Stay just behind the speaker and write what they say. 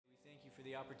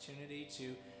the opportunity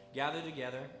to gather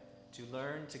together, to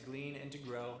learn, to glean, and to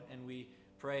grow. And we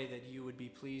pray that you would be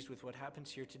pleased with what happens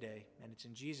here today. And it's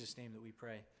in Jesus' name that we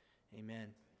pray. Amen.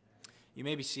 You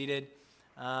may be seated.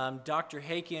 Dr.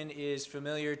 Haykin is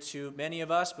familiar to many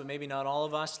of us, but maybe not all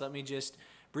of us. Let me just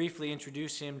briefly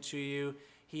introduce him to you.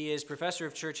 He is professor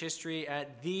of church history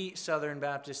at the Southern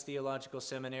Baptist Theological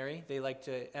Seminary. They like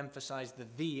to emphasize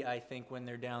the, I think, when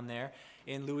they're down there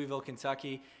in Louisville,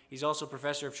 Kentucky. He's also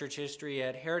professor of church history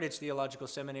at Heritage Theological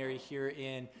Seminary here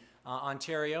in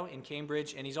Ontario, in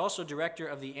Cambridge. And he's also director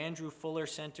of the Andrew Fuller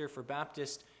Center for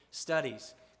Baptist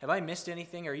Studies. Have I missed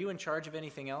anything? Are you in charge of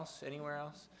anything else, anywhere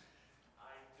else? I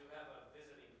do have a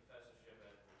visiting professorship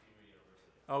at Redeemer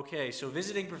University. Okay, so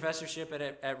visiting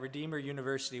professorship at Redeemer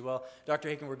University. Well, Dr.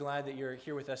 Haykin, we're glad that you're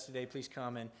here with us today. Please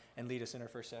come and lead us in our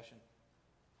first session.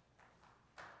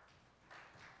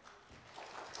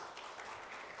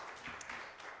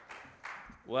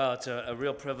 Well, it's a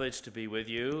real privilege to be with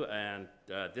you, and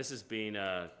this has been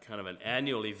kind of an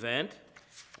annual event,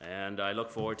 and I look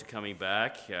forward to coming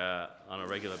back on a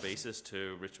regular basis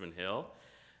to Richmond Hill.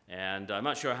 And I'm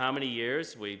not sure how many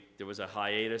years. There was a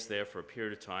hiatus there for a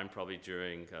period of time, probably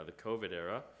during the COVID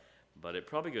era, but it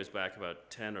probably goes back about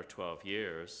 10 or 12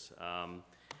 years.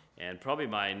 And probably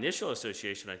my initial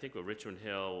association, I think, with Richmond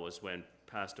Hill was when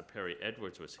Pastor Perry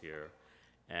Edwards was here.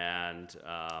 And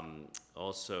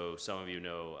also, some of you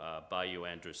know Bayou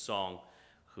Andrew Song,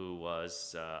 who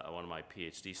was one of my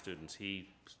PhD students.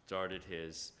 He started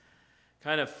his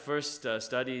kind of first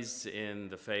studies in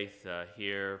the faith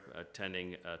here,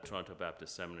 attending Toronto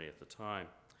Baptist Seminary at the time.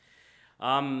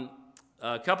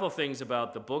 A couple of things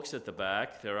about the books at the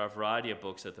back. There are a variety of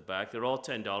books at the back. They're all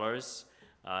 $10.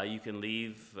 You can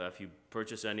leave if you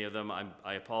purchase any of them.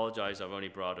 I apologize, I've only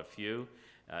brought a few.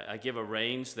 I give a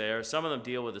range there. Some of them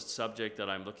deal with the subject that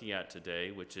I'm looking at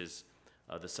today, which is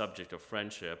the subject of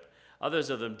friendship. Others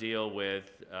of them deal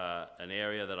with an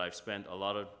area that I've spent a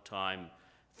lot of time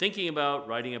thinking about,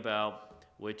 writing about,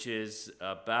 which is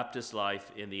Baptist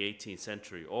life in the 18th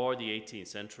century, or the 18th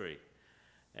century.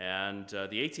 And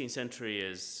the 18th century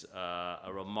is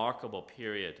a remarkable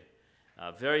period,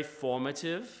 very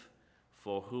formative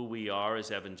for who we are as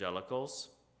evangelicals.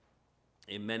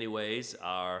 In many ways,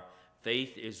 our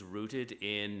faith is rooted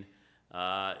in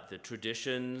the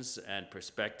traditions and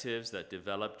perspectives that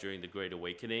developed during the Great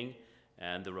Awakening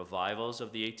and the revivals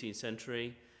of the 18th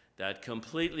century that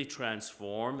completely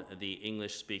transform the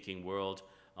English-speaking world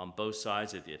on both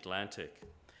sides of the Atlantic.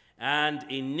 And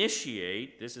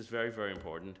initiate, this is very, very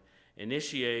important,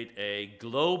 initiate a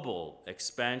global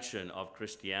expansion of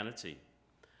Christianity.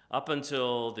 Up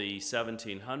until the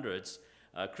 1700s,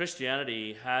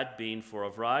 Christianity had been, for a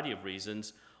variety of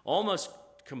reasons, almost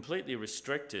completely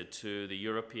restricted to the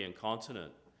European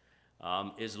continent.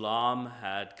 Islam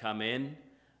had come in,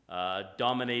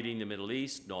 dominating the Middle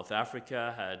East. North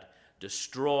Africa had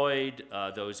destroyed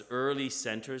those early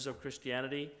centers of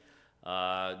Christianity.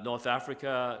 North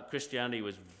Africa, Christianity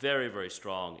was very, very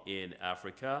strong in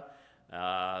Africa,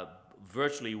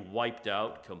 virtually wiped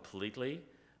out completely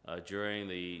during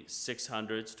the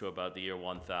 600s to about the year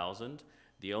 1000.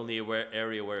 The only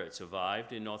area where it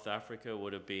survived in North Africa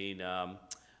would have been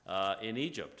in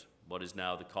Egypt, what is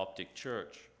now the Coptic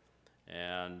Church.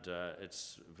 And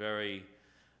it's very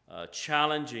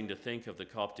challenging to think of the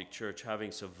Coptic Church having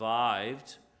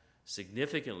survived,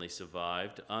 significantly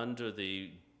survived, under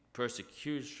the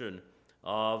persecution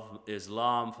of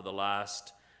Islam for the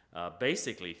last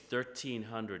basically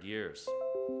 1,300 years.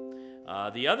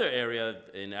 The other area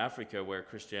in Africa where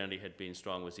Christianity had been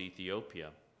strong was Ethiopia.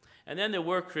 And then there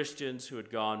were Christians who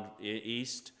had gone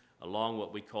east along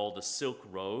what we call the Silk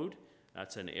Road.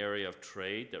 That's an area of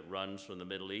trade that runs from the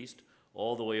Middle East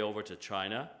all the way over to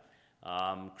China.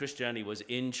 Christianity was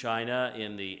in China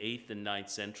in the 8th and 9th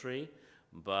century,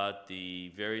 but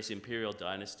the various imperial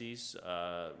dynasties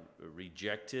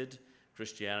rejected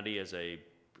Christianity as a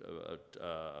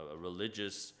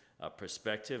religious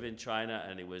perspective in China,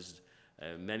 and it was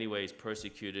in many ways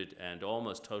persecuted and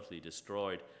almost totally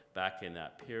destroyed back in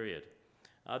that period.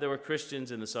 There were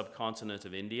Christians in the subcontinent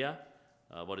of India,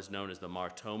 what is known as the Mar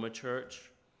Thoma Church.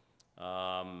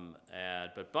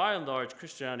 But by and large,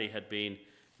 Christianity had been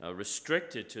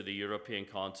restricted to the European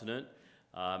continent.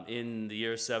 In the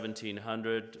year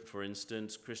 1700, for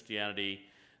instance, Christianity,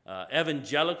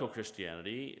 evangelical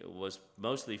Christianity, was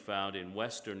mostly found in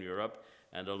Western Europe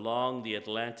and along the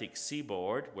Atlantic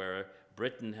seaboard, where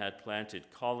Britain had planted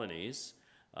colonies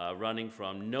running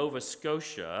from Nova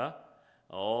Scotia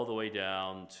all the way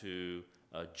down to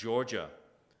Georgia.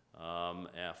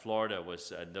 Florida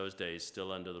was, in those days,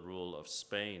 still under the rule of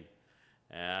Spain.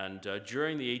 And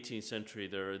during the 18th century,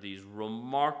 there are these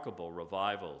remarkable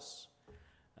revivals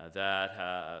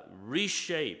that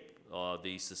reshape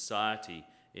the society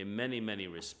in many, many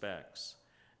respects.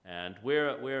 And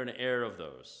we're an heir of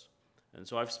those. And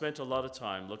so I've spent a lot of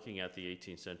time looking at the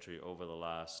 18th century over the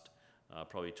last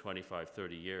probably 25,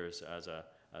 30 years as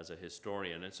a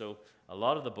historian. And so a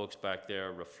lot of the books back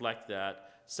there reflect that.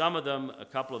 Some of them, a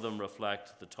couple of them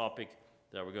reflect the topic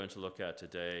that we're going to look at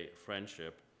today,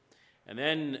 friendship. And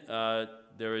then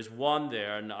there is one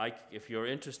there, and if you're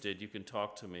interested, you can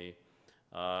talk to me,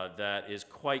 that is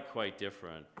quite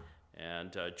different.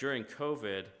 And during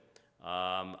COVID,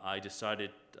 I decided,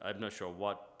 I'm not sure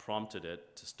what prompted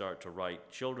it, to start to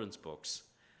write children's books.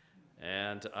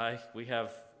 And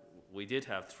we did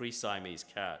have 3 Siamese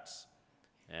cats,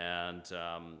 and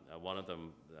one of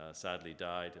them sadly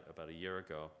died about a year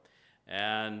ago.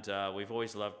 And we've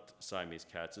always loved Siamese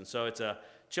cats. And so it's a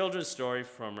children's story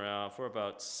for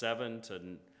about 7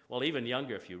 to, well, even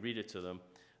younger if you read it to them,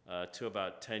 to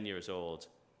about 10 years old.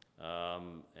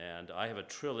 And I have a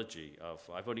trilogy of,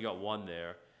 I've only got one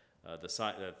there,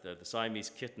 the Siamese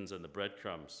kittens and the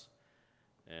breadcrumbs.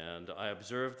 And I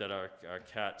observed that our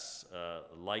cats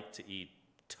like to eat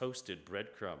toasted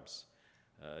breadcrumbs.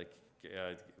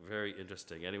 Very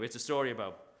interesting. Anyway, it's a story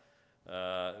about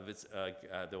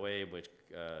the way in which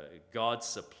God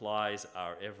supplies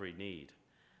our every need.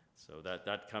 So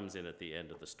that comes in at the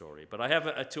end of the story. But I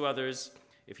have 2 others.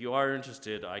 If you are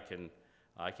interested, I can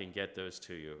get those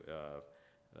to you.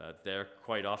 They're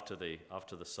quite off to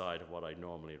the side of what I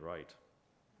normally write.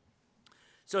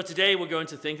 So today we're going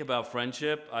to think about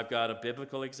friendship. I've got a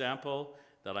biblical example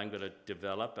that I'm going to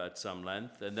develop at some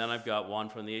length, and then I've got one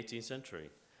from the 18th century.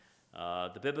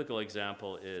 The biblical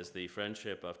example is the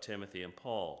friendship of Timothy and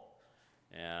Paul.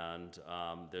 And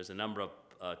there's a number of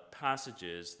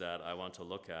passages that I want to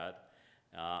look at.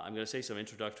 I'm going to say some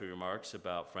introductory remarks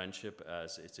about friendship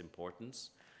as its importance.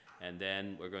 And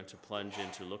then we're going to plunge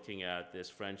into looking at this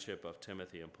friendship of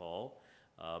Timothy and Paul,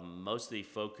 mostly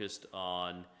focused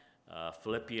on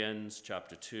Philippians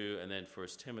chapter 2 and then 1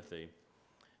 Timothy.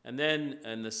 And then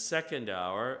in the second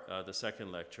hour, the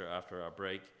second lecture after our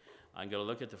break, I'm going to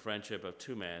look at the friendship of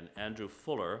 2 men, Andrew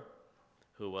Fuller,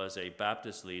 who was a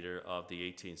Baptist leader of the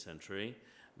 18th century,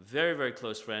 very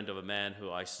close friend of a man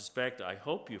who I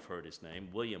hope you've heard his name,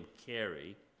 William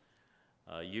Carey.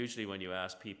 Usually when you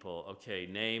ask people, okay,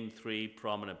 name 3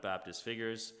 prominent Baptist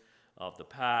figures of the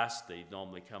past, they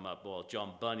normally come up, well,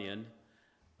 John Bunyan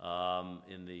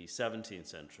in the 17th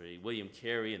century, William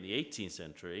Carey in the 18th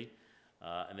century,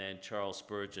 and then Charles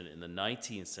Spurgeon in the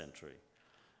 19th century.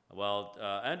 Well,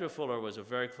 Andrew Fuller was a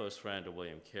very close friend of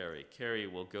William Carey. Carey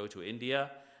will go to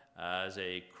India as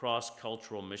a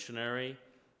cross-cultural missionary.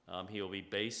 He will be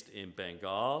based in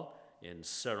Bengal, in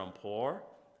Serampore.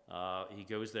 He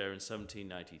goes there in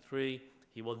 1793.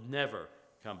 He will never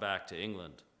come back to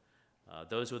England.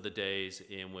 Those were the days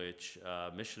in which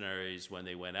missionaries, when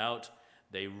they went out,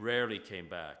 they rarely came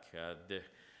back.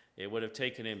 It would have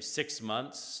taken him 6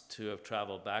 months to have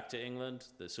traveled back to England.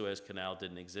 The Suez Canal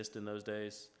didn't exist in those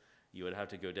days. You would have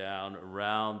to go down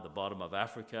around the bottom of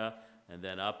Africa and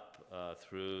then up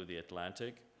through the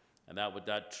Atlantic. And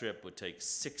that trip would take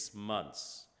 6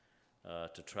 months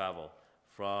to travel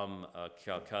from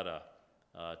Calcutta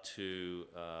to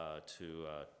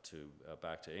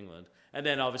back to England. And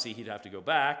then obviously he'd have to go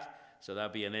back, so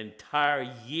that'd be an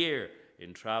entire year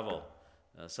in travel.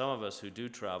 Some of us who do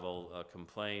travel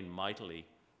complain mightily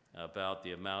about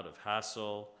the amount of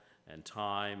hassle and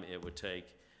time it would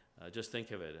take. Just think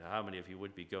of it, how many of you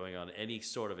would be going on any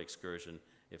sort of excursion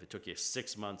if it took you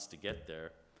 6 months to get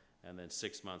there and then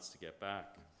 6 months to get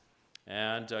back?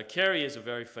 And Carey is a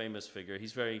very famous figure.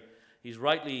 He's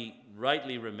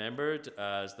rightly remembered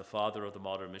as the father of the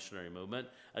modern missionary movement,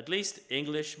 at least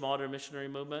English modern missionary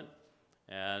movement.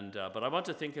 And but I want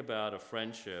to think about a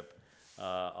friendship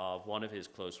of one of his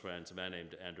close friends, a man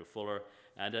named Andrew Fuller,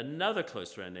 and another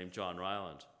close friend named John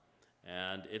Ryland.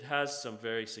 And it has some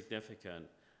very significant,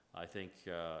 I think,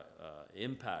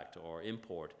 impact or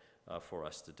import for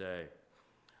us today.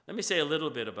 Let me say a little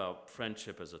bit about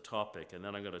friendship as a topic, and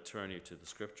then I'm going to turn you to the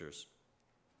scriptures.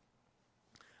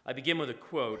 I begin with a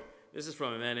quote. This is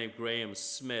from a man named Graham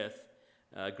Smith.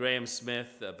 Graham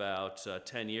Smith, about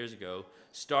 10 years ago,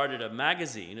 started a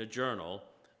magazine, a journal,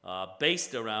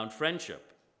 based around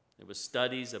friendship. It was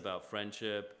studies about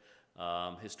friendship,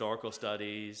 historical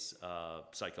studies,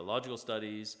 psychological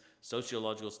studies,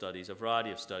 sociological studies, a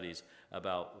variety of studies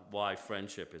about why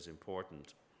friendship is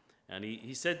important. And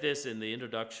he said this in the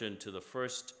introduction to the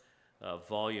first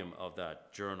volume of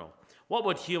that journal. What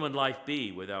would human life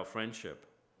be without friendship?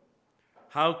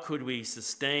 how could we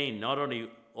sustain not only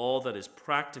all that is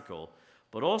practical,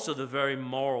 but also the very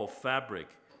moral fabric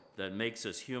that makes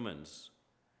us humans?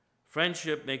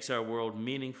 Friendship makes our world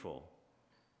meaningful.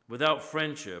 Without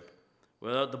friendship,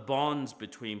 without the bonds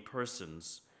between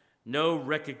persons, no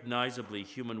recognizably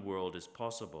human world is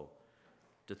possible.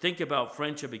 To think about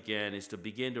friendship again is to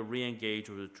begin to re-engage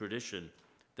with a tradition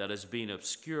that has been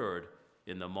obscured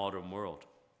in the modern world.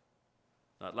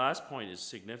 That last point is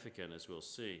significant, as we'll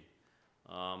see.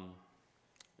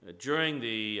 During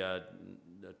the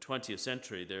 20th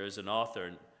century, there is an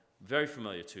author, very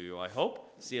familiar to you, I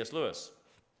hope, C.S. Lewis.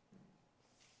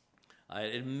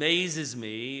 It amazes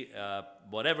me, I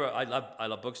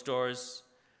love bookstores,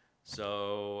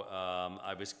 so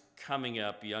I was coming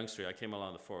up Yonge Street. I came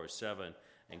along the 407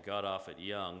 and got off at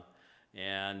Yonge,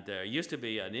 and there used to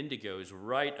be an Indigo's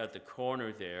right at the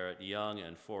corner there at Yonge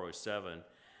and 407,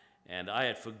 and I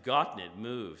had forgotten it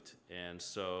moved, and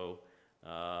so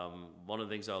one of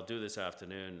the things I'll do this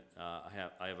afternoon,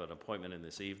 I have an appointment in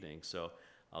this evening, so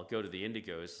I'll go to the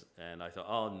Indigo's, and I thought,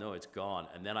 oh no, it's gone.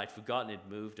 And then I'd forgotten it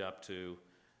moved up to,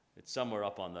 it's somewhere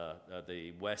up on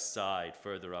the west side,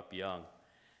 further up Yonge.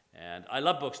 And I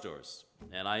love bookstores,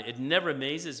 and it never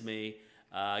amazes me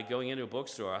going into a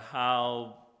bookstore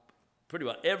how pretty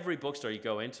well every bookstore you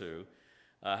go into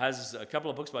has a couple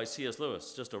of books by C.S.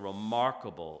 Lewis, just a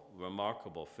remarkable,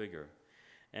 remarkable figure.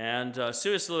 And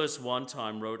C.S. Lewis one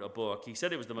time wrote a book. He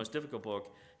said it was the most difficult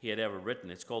book he had ever written.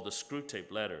 It's called The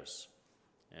Screwtape Letters.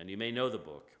 And you may know the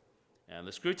book. And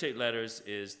the Screwtape Letters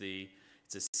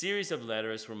it's a series of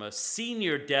letters from a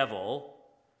senior devil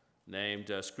named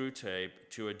Screwtape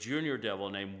to a junior devil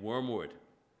named Wormwood.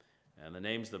 And the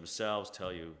names themselves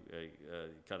tell you,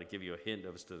 kind of give you a hint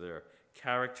as to their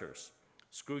characters.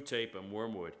 Screwtape and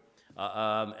Wormwood.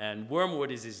 And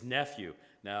Wormwood is his nephew.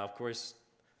 Now, of course,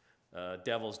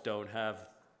 devils don't have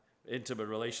intimate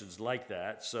relations like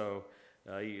that, so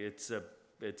it's a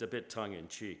bit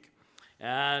tongue-in-cheek.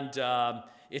 And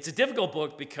it's a difficult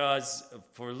book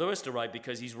for Lewis to write,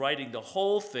 because he's writing the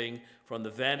whole thing from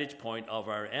the vantage point of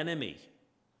our enemy.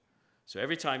 So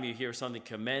every time you hear something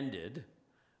commended,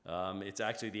 it's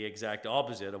actually the exact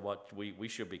opposite of what we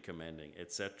should be commending,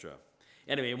 etc.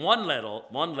 Anyway, in one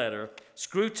letter,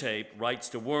 Screwtape writes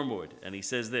to Wormwood, and he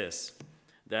says this,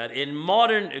 that in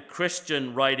modern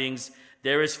Christian writings,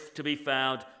 there is to be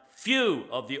found few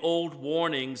of the old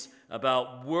warnings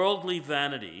about worldly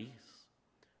vanity,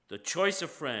 the choice of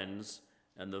friends,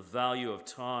 and the value of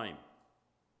time.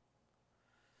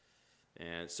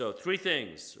 And so 3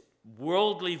 things: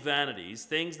 worldly vanities,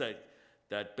 things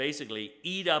that basically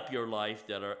eat up your life,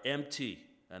 that are empty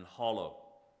and hollow.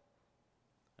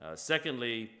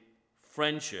 Secondly,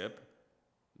 friendship.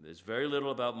 There's very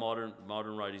little about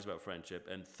modern writings about friendship.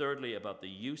 And thirdly, about the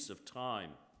use of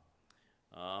time.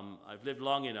 I've lived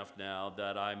long enough now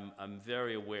that I'm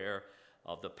very aware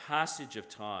of the passage of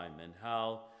time and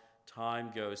how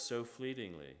time goes so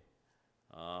fleetingly.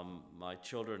 My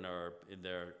children are in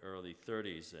their early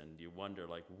 30s, and you wonder,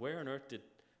 like, where on earth did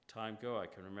time go? I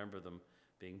can remember them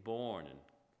being born, and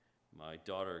my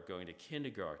daughter going to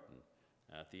kindergarten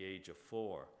at the age of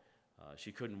 4.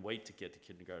 She couldn't wait to get to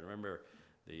kindergarten. I remember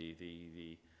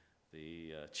the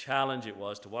challenge it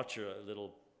was to watch a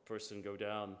little person go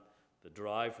down the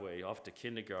driveway off to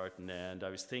kindergarten, and I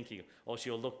was thinking, oh,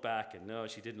 she'll look back, and no,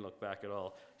 she didn't look back at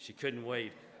all. She couldn't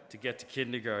wait to get to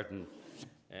kindergarten,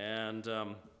 and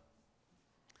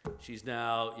she's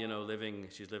now,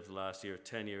 she's lived the last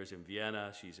 10 years in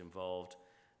Vienna. She's involved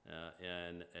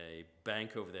in a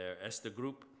bank over there, Esther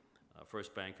Group,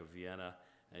 First Bank of Vienna,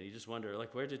 and you just wonder,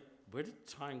 like, where did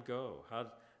time go?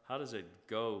 How does it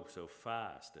go so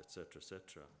fast, et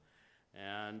cetera,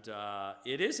 And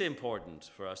it is important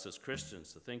for us as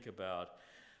Christians to think about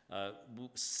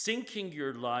sinking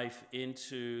your life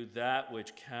into that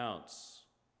which counts,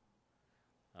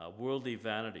 worldly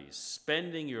vanities,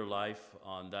 spending your life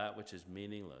on that which is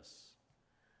meaningless,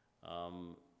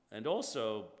 and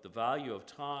also the value of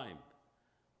time.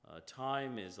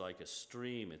 Time is like a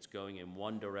stream. It's going in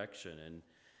one direction, and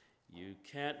you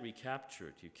can't recapture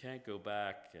it. You can't go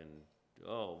back and,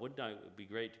 wouldn't it be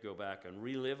great to go back and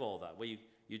relive all that? Well,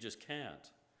 you just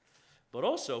can't. But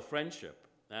also friendship.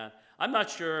 I'm not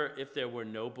sure if there were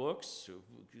no books.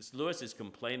 Lewis is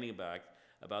complaining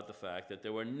about the fact that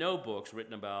there were no books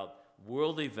written about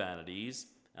worldly vanities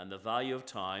and the value of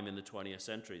time in the 20th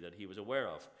century that he was aware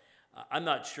of. I'm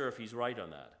not sure if he's right on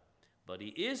that. But he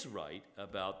is right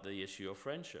about the issue of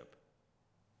friendship.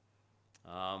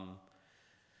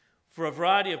 For a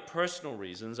variety of personal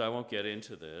reasons, I won't get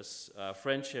into this,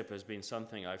 friendship has been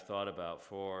something I've thought about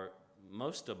for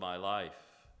most of my life.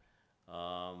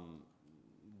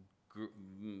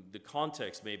 the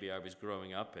context maybe I was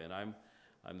growing up in.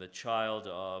 I'm the child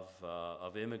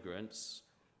of immigrants.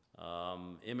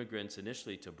 Immigrants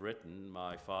initially to Britain.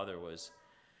 My father was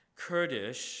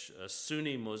Kurdish, a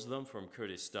Sunni Muslim from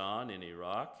Kurdistan in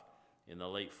Iraq. In the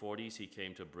late 40s, he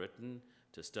came to Britain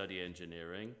to study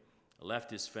engineering, left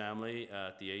his family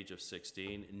at the age of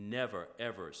 16, never,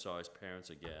 ever saw his parents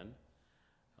again.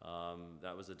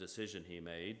 That was a decision he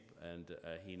made, and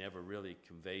he never really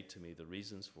conveyed to me the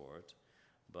reasons for it.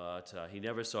 But he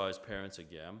never saw his parents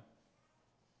again.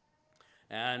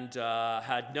 And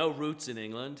had no roots in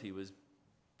England. He was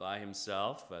by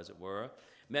himself, as it were.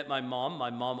 Met my mom. My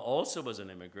mom also was an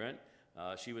immigrant.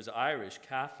 She was Irish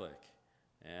Catholic.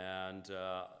 And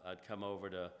I'd come over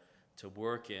to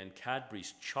work in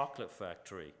Cadbury's chocolate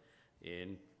factory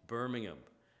in Birmingham.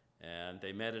 And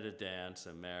they met at a dance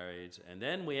and married. And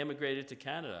then we emigrated to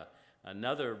Canada.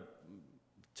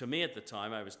 To me at the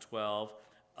time, I was 12.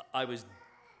 I was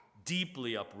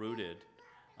deeply uprooted.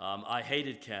 I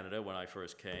hated Canada when I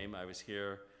first came. I was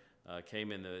here,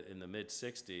 came in the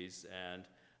mid-60s, and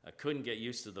I couldn't get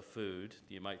used to the food.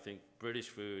 You might think British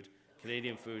food,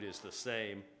 Canadian food is the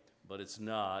same, but it's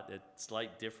not. It's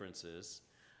slight differences.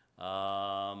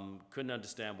 Couldn't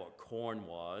understand what corn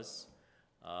was.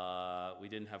 We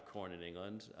didn't have corn in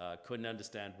England. Couldn't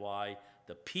understand why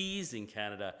the peas in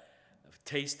Canada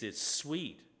tasted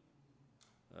sweet.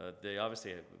 They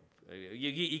obviously,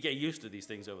 you get used to these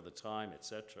things over the time,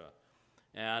 etc.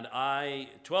 And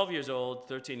 12 years old,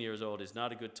 13 years old is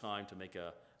not a good time to make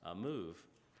a move.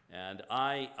 And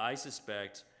I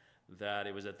suspect that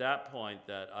it was at that point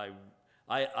that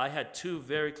I had two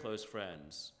very close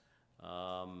friends,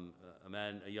 a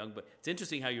young boy. It's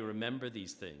interesting how you remember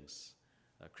these things.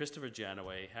 Christopher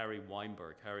Janaway, Harry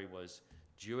Weinberg. Harry was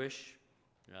Jewish.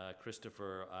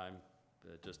 Christopher, I'm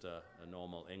just a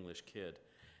normal English kid.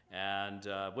 And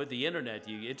with the internet,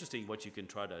 interesting what you can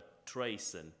try to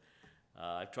trace. And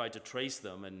I've tried to trace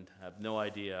them and have no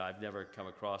idea. I've never come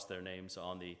across their names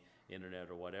on the internet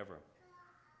or whatever.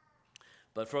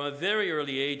 But from a very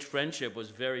early age, friendship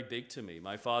was very big to me.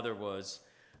 My father was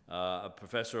a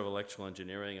professor of electrical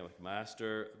engineering, a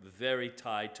master, very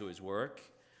tied to his work.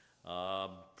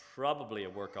 Probably a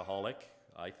workaholic,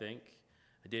 I think.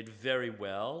 I did very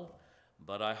well,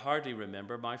 but I hardly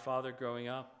remember my father growing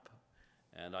up.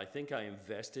 And I think I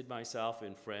invested myself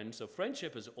in friends. So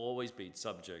friendship has always been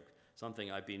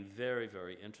something I've been very,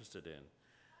 very interested in.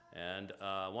 And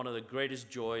one of the greatest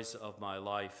joys of my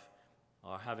life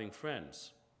are having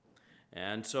friends.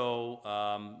 And so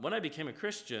when I became a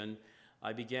Christian,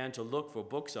 I began to look for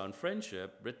books on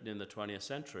friendship written in the 20th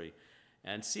century.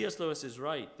 And C.S. Lewis is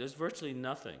right. There's virtually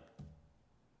nothing.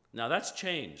 Now, that's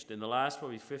changed. In the last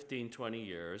probably 15, 20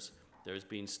 years, there's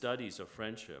been studies of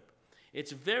friendship.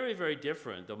 It's very, very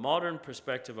different. The modern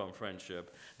perspective on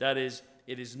friendship, that is,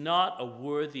 it is not a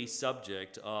worthy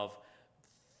subject of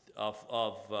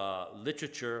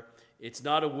literature. It's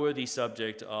not a worthy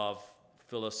subject of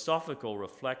philosophical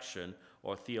reflection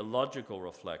or theological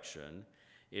reflection.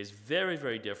 Is very,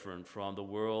 very different from the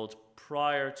world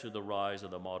prior to the rise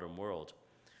of the modern world.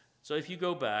 So if you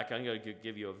go back, I'm going to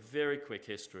give you a very quick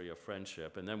history of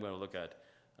friendship, and then we're going to look at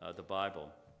the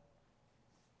Bible.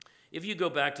 If you go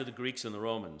back to the Greeks and the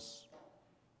Romans,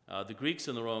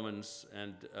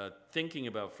 and thinking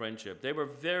about friendship, they were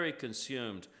very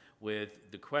consumed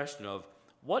with the question of,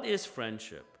 what is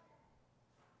friendship?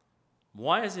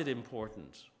 Why is it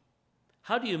important?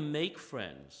 How do you make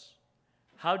friends?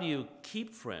 How do you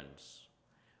keep friends?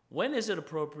 When is it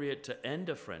appropriate to end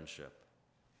a friendship?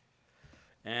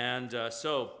 And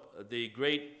so the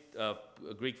great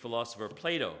Greek philosopher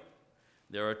Plato,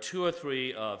 there are two or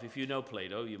three if you know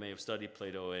Plato, you may have studied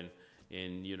Plato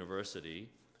in university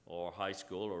or high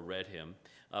school or read him.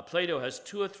 Plato has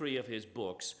two or three of his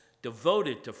books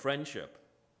devoted to friendship,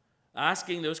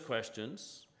 asking those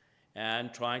questions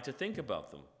and trying to think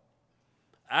about them.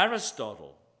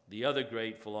 Aristotle, the other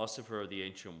great philosopher of the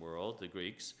ancient world, the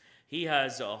Greeks, he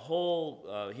has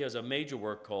a major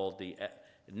work called the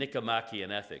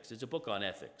Nicomachean Ethics. It's a book on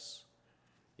ethics.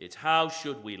 It's how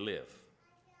should we live.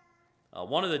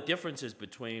 One of the differences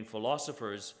between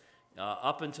philosophers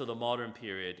up until the modern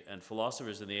period and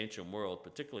philosophers in the ancient world,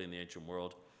 particularly in the ancient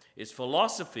world, is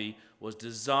philosophy was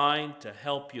designed to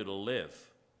help you to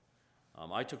live.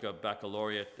 I took a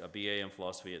baccalaureate, a BA in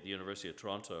philosophy at the University of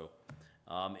Toronto.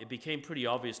 It became pretty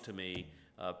obvious to me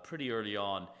pretty early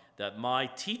on that my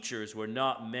teachers were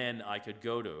not men I could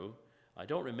go to. I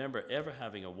don't remember ever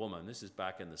having a woman. This is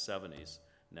back in the 70s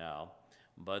now.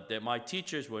 But that my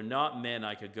teachers were not men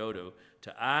I could go to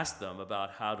ask them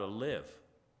about how to live.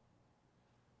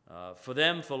 For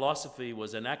them, philosophy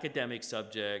was an academic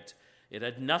subject. It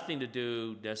had nothing to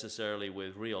do necessarily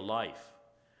with real life.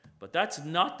 But that's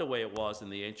not the way it was in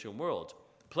the ancient world.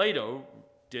 Plato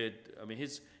did,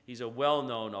 he's a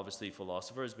well-known, obviously,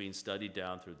 philosopher, has been studied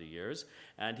down through the years,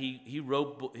 and he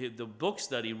wrote, the books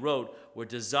that he wrote were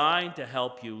designed to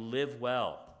help you live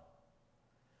well.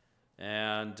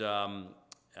 And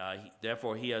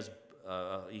therefore, he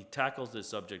tackles the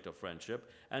subject of friendship,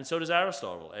 and so does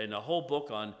Aristotle. In a whole book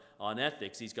on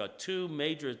ethics, he's got two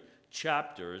major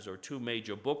chapters, or two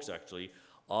major books actually,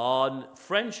 on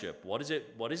friendship. What is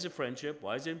it? What is a friendship?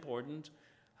 Why is it important?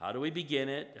 How do we begin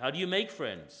it? How do you make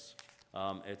friends?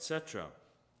 Etc.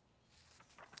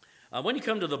 When you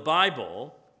come to the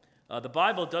Bible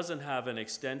doesn't have an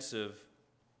extensive,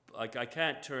 I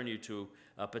can't turn you to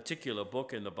a particular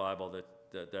book in the Bible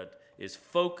that is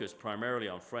focused primarily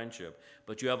on friendship,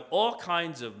 but you have all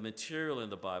kinds of material in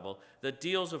the Bible that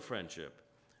deals with friendship.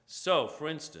 So, for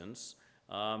instance,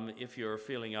 if you're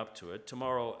feeling up to it,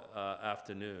 tomorrow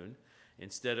afternoon,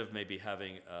 instead of maybe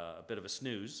having a bit of a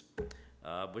snooze,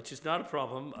 which is not a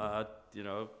problem,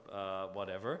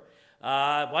 whatever,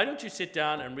 why don't you sit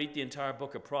down and read the entire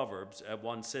book of Proverbs at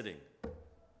one sitting?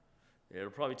 It'll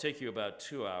probably take you about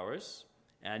 2 hours,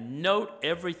 and note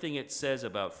everything it says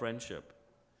about friendship.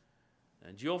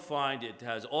 And you'll find it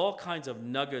has all kinds of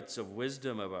nuggets of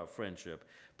wisdom about friendship.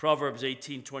 Proverbs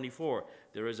 18:24,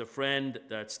 there is a friend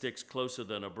that sticks closer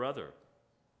than a brother.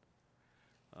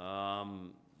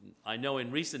 I know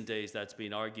in recent days that's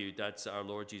been argued, that's our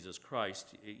Lord Jesus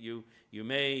Christ. You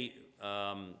may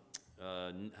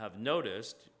have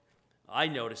noticed, I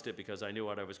noticed it because I knew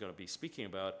what I was going to be speaking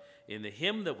about. In the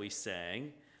hymn that we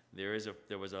sang, there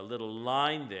was a little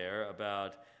line there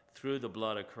about, through the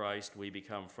blood of Christ we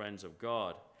become friends of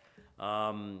God.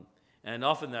 And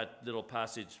often that little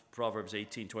passage, Proverbs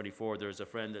 18:24, there's a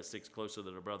friend that sticks closer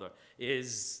than a brother,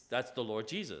 that's the Lord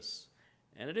Jesus.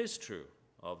 And it is true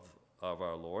of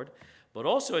our Lord. But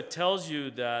also it tells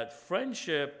you that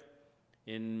friendship,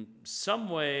 in some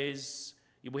ways,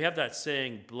 we have that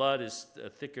saying, blood is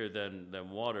thicker than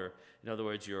water. In other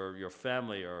words, your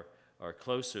family are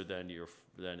closer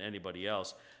than anybody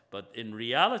else. But in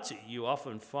reality, you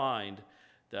often find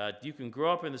that you can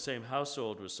grow up in the same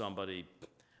household with somebody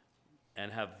and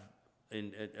have,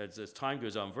 as time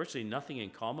goes on, virtually nothing in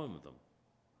common with them.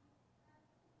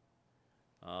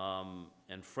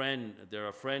 There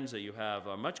are friends that you have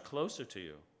are much closer to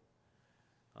you.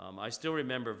 I still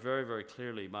remember very, very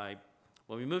clearly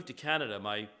when we moved to Canada,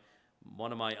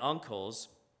 one of my uncles,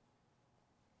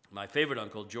 my favorite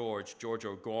uncle, George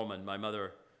O'Gorman, my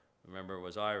mother, remember,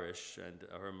 was Irish, and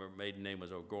her maiden name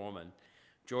was O'Gorman.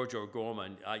 George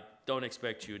O'Gorman, I don't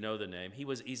expect you to know the name.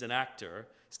 He's an actor,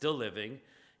 still living.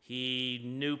 He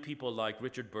knew people like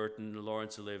Richard Burton,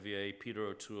 Laurence Olivier, Peter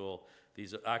O'Toole,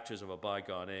 these actors of a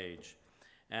bygone age.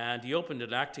 And he opened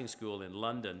an acting school in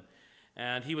London.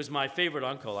 And he was my favorite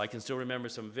uncle. I can still remember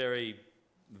some very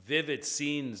vivid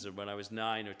scenes of when I was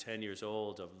 9 or 10 years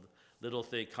old of little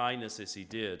kindnesses he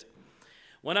did.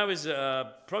 When I was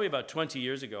probably about 20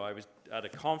 years ago, I was at a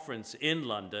conference in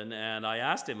London, and I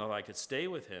asked him if I could stay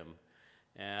with him.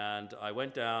 And I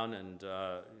went down and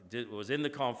was in the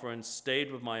conference,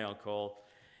 stayed with my uncle.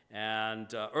 And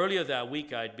earlier that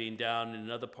week, I'd been down in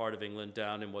another part of England,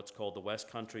 down in what's called the West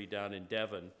Country, down in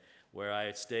Devon, where I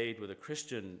had stayed with a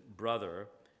Christian brother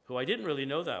who I didn't really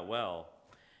know that well.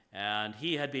 And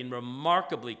he had been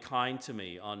remarkably kind to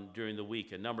me during the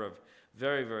week, a number of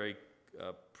very, very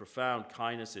profound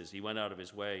kindnesses. He went out of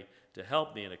his way to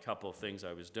help me in a couple of things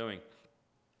I was doing.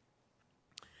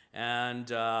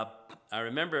 And I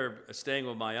remember staying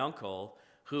with my uncle,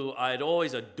 who I had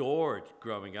always adored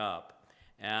growing up.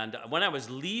 And when I was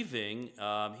leaving,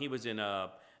 he was in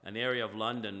an area of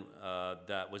London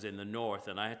that was in the north,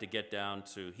 and I had to get down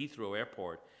to Heathrow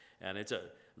Airport. And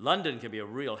London can be a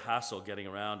real hassle getting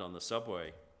around on the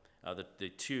subway, the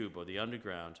tube or the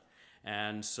underground.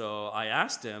 And so I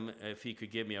asked him if he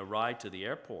could give me a ride to the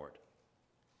airport.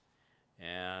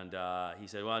 And he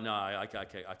said, well, no, I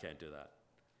can't do that.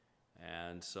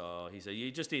 And so he said, you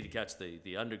just need to catch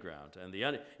the underground. And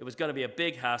it was going to be a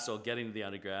big hassle getting to the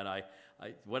underground.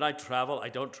 When I travel, I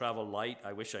don't travel light.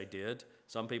 I wish I did.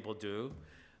 Some people do.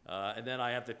 And then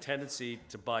I have the tendency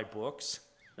to buy books.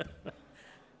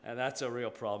 And that's a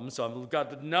real problem. So I've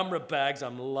got a number of bags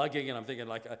I'm lugging, and I'm thinking,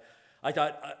 I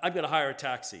thought, I'm going to hire a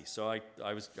taxi. So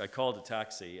I called a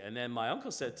taxi. And then my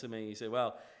uncle said to me, he said,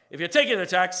 well, if you're taking a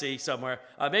taxi somewhere,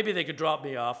 maybe they could drop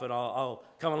me off and I'll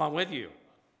come along with you.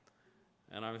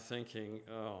 And I'm thinking,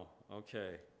 oh,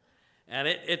 okay. And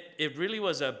it really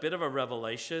was a bit of a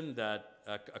revelation that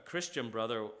a Christian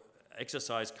brother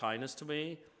exercised kindness to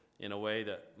me in a way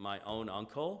that my own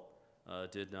uncle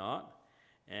did not.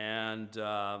 And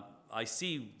I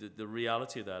see the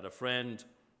reality of that. A friend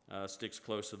sticks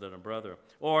closer than a brother.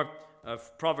 Or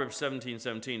Proverbs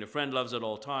 17:17, a friend loves at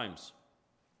all times.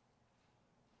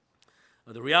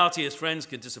 The reality is friends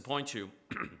can disappoint you.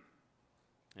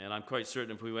 And I'm quite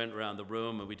certain if we went around the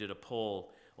room and we did a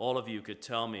poll, all of you could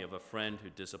tell me of a friend who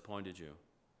disappointed you.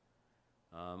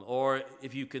 Or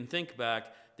if you can think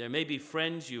back, there may be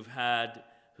friends you've had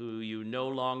who you no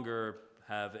longer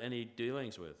have any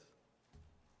dealings with.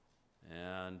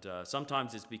 And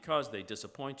sometimes it's because they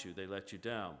disappoint you, they let you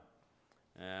down.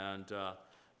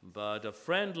 But a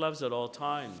friend loves at all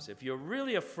times. If you're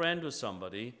really a friend with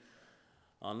somebody,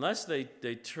 unless they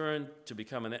turn to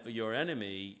become your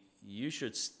enemy, you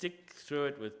should stick through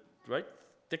it with right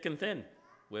thick and thin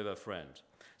with a friend.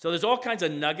 So there's all kinds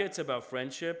of nuggets about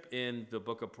friendship in the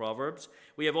book of Proverbs.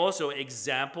 We have also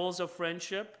examples of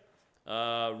friendship.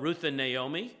 Ruth and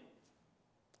Naomi.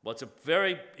 What's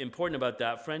very important about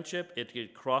that friendship,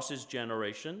 it crosses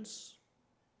generations.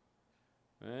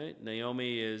 Right?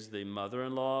 Naomi is the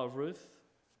mother-in-law of Ruth.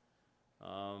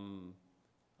 One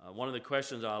of the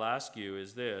questions I'll ask you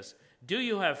is this: do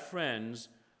you have friends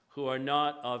who are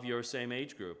not of your same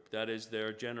age group? That is, they're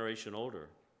a generation older.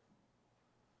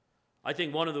 I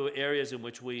think one of the areas in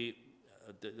which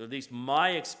at least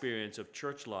my experience of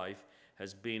church life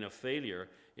has been a failure,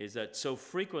 is that so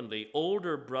frequently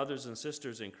older brothers and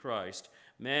sisters in Christ,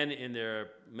 men and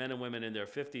women in their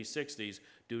 50s, 60s,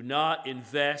 do not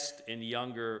invest in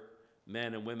younger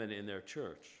men and women in their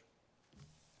church.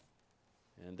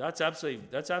 And that's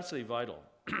absolutely vital.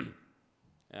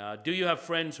 Do you have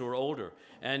friends who are older?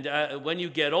 And when you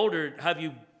get older, have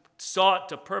you sought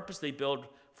to purposely build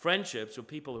friendships with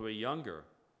people who are younger?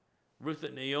 Ruth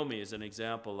and Naomi is an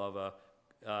example of a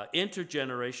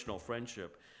intergenerational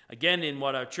friendship. Again, in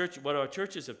what our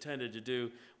churches have tended to do,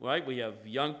 right? We have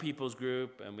young people's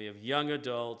group, and we have young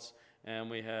adults, and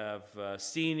we have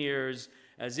seniors,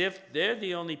 as if they're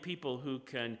the only people who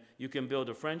you can build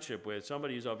a friendship with,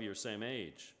 somebody who's of your same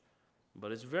age.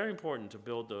 But it's very important to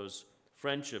build those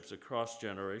friendships across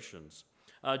generations.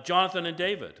 Jonathan and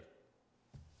David.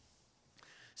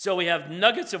 So we have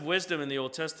nuggets of wisdom in the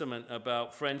Old Testament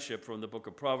about friendship from the book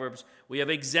of Proverbs. We have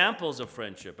examples of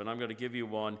friendship, and I'm going to give you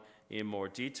one in more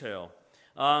detail.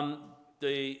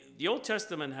 The Old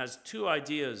Testament has two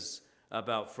ideas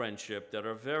about friendship that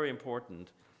are very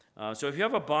important. So if you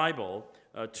have a Bible,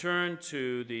 turn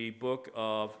to the book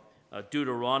of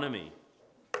Deuteronomy.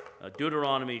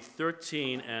 Deuteronomy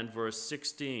 13 and verse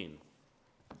 16.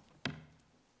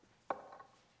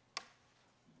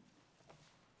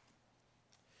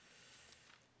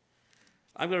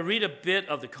 I'm going to read a bit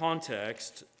of the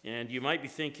context, and you might be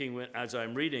thinking as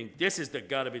I'm reading, this has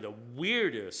got to be the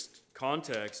weirdest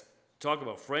context to talk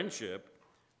about friendship,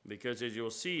 because as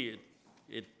you'll see,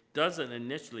 it doesn't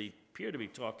initially appear to be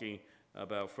talking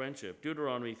about friendship.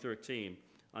 Deuteronomy 13,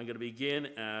 I'm going to begin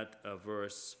at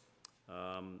verse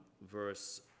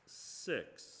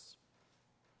 6.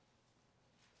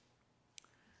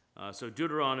 So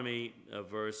Deuteronomy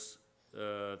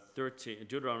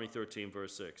 13,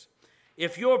 verse 6.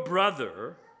 If your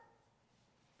brother,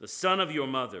 the son of your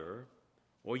mother,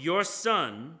 or your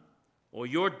son, or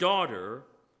your daughter,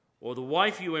 or the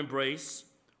wife you embrace,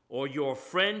 or your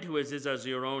friend who is as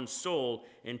your own soul,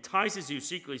 entices you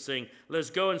secretly, saying, let's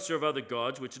go and serve other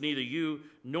gods, which neither you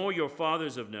nor your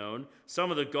fathers have known, some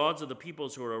of the gods of the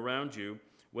peoples who are around you,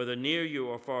 whether near you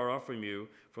or far off from you,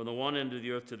 from the one end of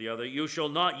the earth to the other, you shall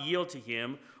not yield to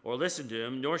him or listen to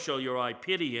him, nor shall your eye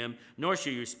pity him, nor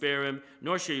shall you spare him,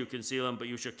 nor shall you conceal him, but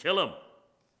you shall kill him.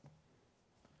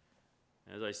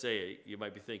 As I say, you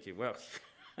might be thinking, well,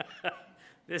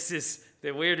 this is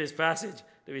the weirdest passage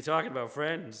to be talking about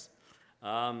friends.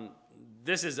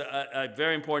 This is a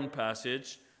very important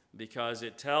passage because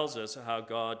it tells us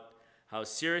how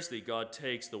seriously God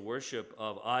takes the worship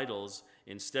of idols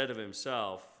instead of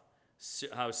himself,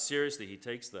 how seriously he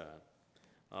takes that.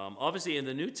 Obviously, in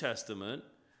the New Testament,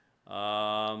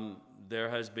 there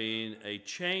has been a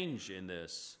change in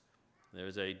this.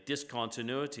 There's a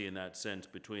discontinuity in that sense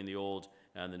between the Old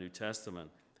and the New Testament.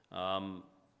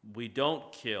 We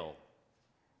don't kill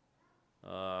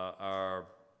our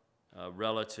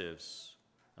relatives,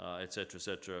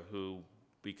 etc., who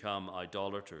become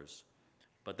idolaters.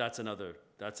 But that's another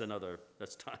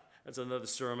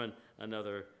sermon,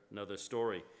 another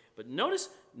story. But notice,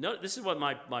 this is what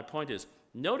my point is.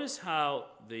 Notice how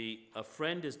a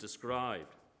friend is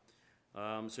described.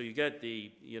 So you get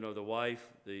the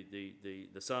wife,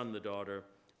 the son, the daughter.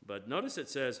 But notice it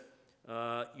says,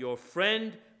 your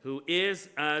friend who is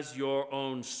as your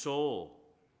own soul.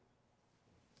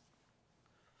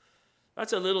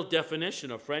 That's a little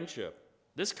definition of friendship.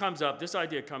 This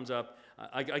idea comes up.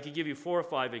 I could give you 4 or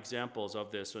 5 examples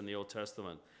of this in the Old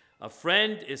Testament. A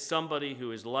friend is somebody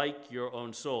who is like your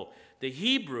own soul. The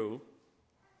Hebrew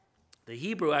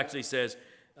actually says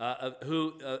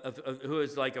who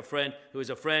is like a friend, who is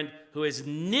a friend who is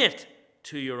knit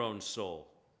to your own soul.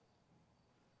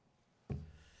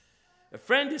 A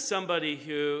friend is somebody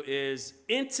who is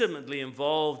intimately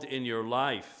involved in your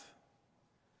life.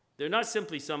 They're not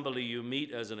simply somebody you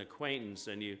meet as an acquaintance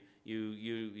and you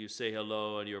say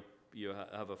hello and you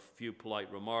have a few polite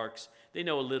remarks. They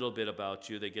know a little bit about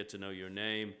you. They get to know your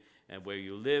name and where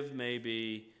you live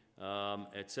maybe,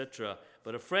 etc.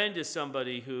 But a friend is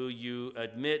somebody who you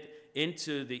admit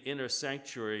into the inner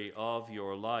sanctuary of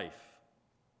your life,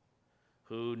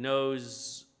 who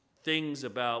knows things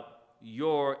about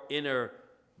your inner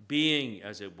being,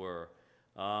 as it were,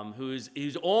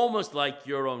 who's almost like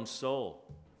your own soul.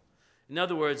 In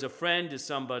other words, a friend is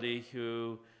somebody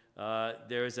who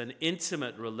there is an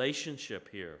intimate relationship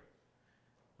here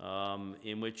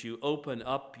in which you open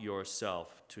up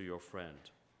yourself to your friend.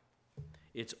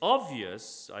 It's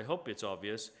obvious, I hope it's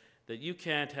obvious, that you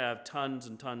can't have tons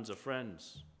and tons of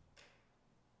friends.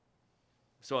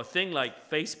 So a thing like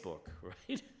Facebook,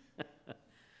 right?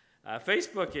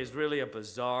 Facebook is really a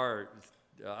bizarre,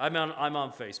 I'm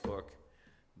on Facebook,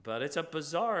 but it's a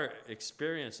bizarre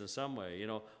experience in some way. You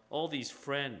know, all these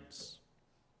friends,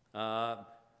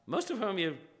 most of whom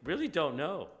you really don't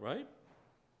know, right?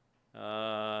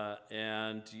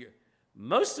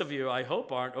 Most of you, I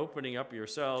hope, aren't opening up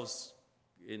yourselves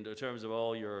in terms of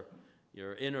all your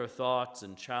inner thoughts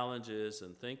and challenges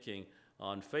and thinking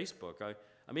on Facebook.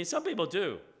 I mean, some people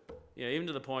do. You know, even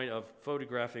to the point of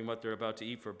photographing what they're about to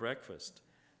eat for breakfast.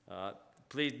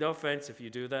 Please, no offense if you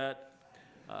do that.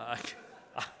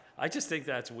 I just think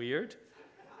that's weird.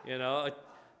 You know,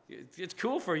 it's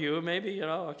cool for you, maybe, you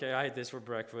know, okay, I had this for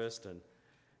breakfast, and,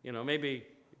 you know, maybe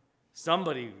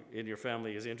somebody in your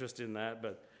family is interested in that,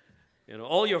 but, you know,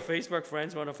 all your Facebook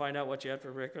friends want to find out what you had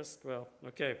for breakfast? Well,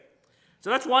 okay. So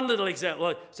that's one little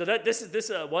example. So this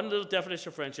is one little definition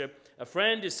of friendship. A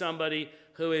friend is somebody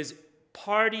who is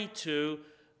party to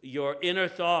your inner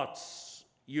thoughts.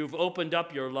 You've opened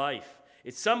up your life.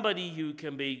 It's somebody you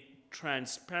can be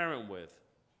transparent with.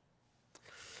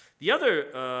 The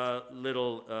other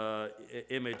little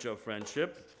image of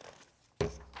friendship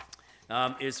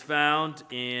is found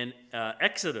in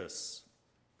Exodus.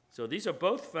 So these are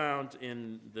both found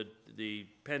in the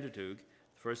Pentateuch, the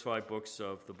first 5 books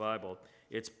of the Bible.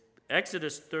 It's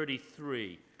Exodus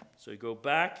 33. So you go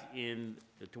back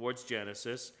towards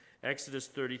Genesis, Exodus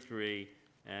 33,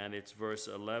 and it's verse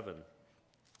 11.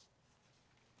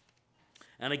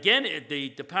 And again, the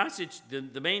passage,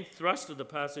 the main thrust of the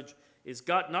passage it's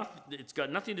got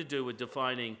nothing to do with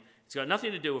defining, it's got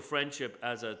nothing to do with friendship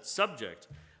as a subject,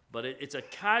 but it's a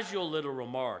casual little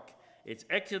remark. It's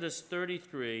Exodus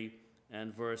 33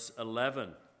 and verse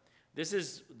 11. This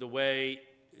is the way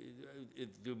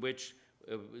which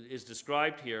is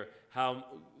described here, how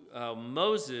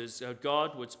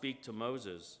God would speak to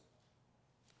Moses.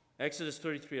 Exodus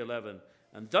 33:11.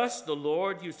 And thus the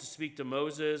Lord used to speak to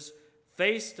Moses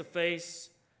face to face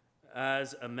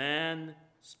as a man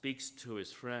speaks to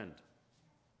his friend.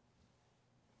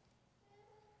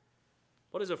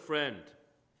 What is a friend?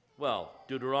 Well,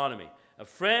 Deuteronomy. A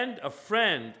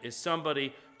friend is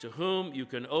somebody to whom you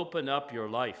can open up your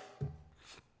life.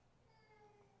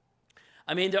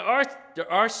 I mean, there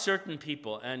are certain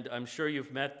people, and I'm sure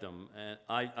you've met them, and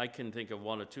I can think of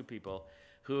 1 or 2 people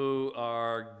who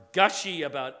are gushy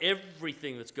about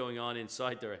everything that's going on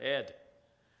inside their head.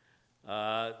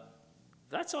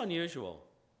 That's unusual,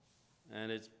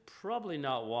 and it's probably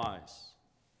not wise.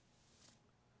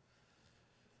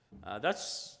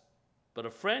 But a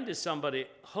friend is somebody,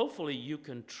 hopefully, you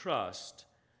can trust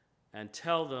and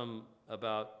tell them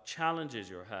about challenges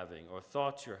you're having, or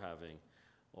thoughts you're having,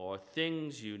 or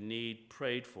things you need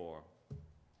prayed for.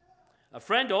 A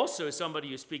friend also is somebody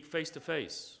you speak face to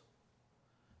face.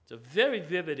 It's a very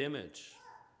vivid image.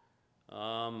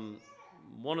 One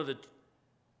of the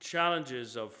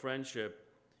challenges of friendship,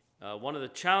 one of the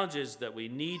challenges that we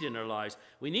need in our lives,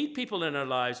 we need people in our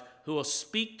lives who will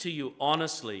speak to you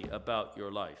honestly about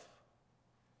your life.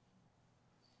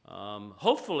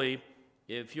 Hopefully,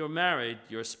 if you're married,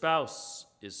 your spouse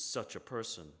is such a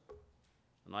person.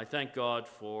 And I thank God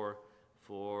for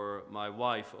my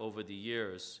wife over the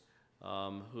years,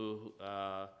 who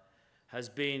has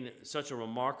been such a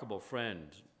remarkable friend.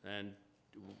 And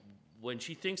when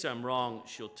she thinks I'm wrong,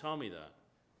 she'll tell me that.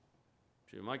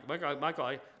 Michael,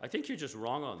 I think you're just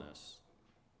wrong on this.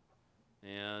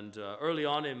 And early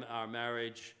on in our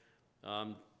marriage,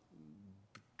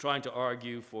 trying to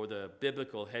argue for the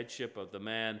biblical headship of the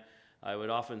man, I would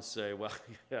often say, well,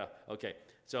 yeah, okay.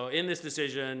 So in this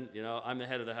decision, I'm the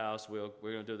head of the house. We're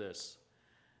going to do this.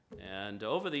 And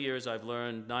over the years, I've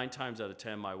learned 9 times out of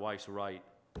 10, my wife's right,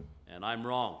 and I'm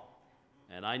wrong.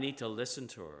 And I need to listen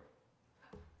to her.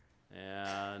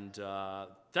 And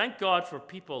thank God for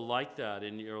people like that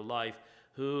in your life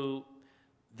who,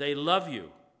 they love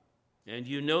you, and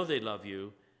they love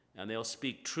you, and they'll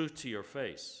speak truth to your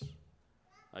face.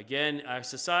 Again, our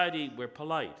society, we're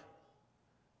polite,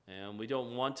 and we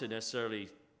don't want to necessarily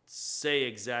say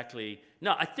exactly,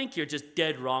 no, I think you're just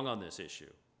dead wrong on this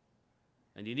issue,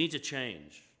 and you need to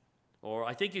change, or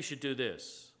I think you should do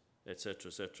this, etc.,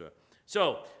 etc.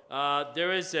 So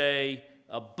there is a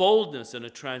boldness and a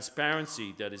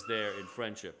transparency that is there in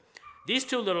friendship. These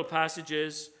 2 little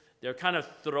passages, they're kind of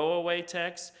throwaway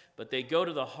texts, but they go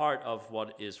to the heart of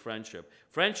what is friendship.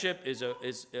 Friendship is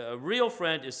a real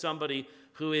friend is somebody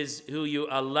who you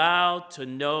allow to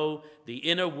know the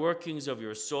inner workings of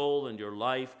your soul and your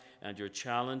life and your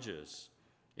challenges.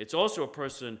 It's also a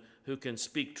person who can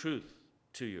speak truth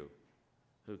to you,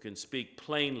 who can speak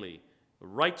plainly,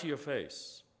 right to your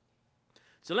face.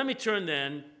 So let me turn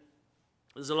then,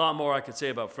 there's a lot more I could say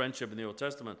about friendship in the Old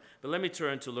Testament, but let me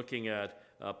turn to looking at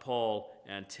Paul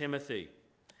and Timothy.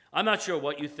 I'm not sure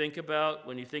what you think about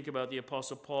when you think about the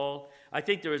Apostle Paul. I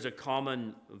think there is a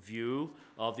common view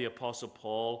of the Apostle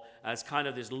Paul as kind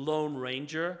of this lone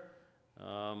ranger.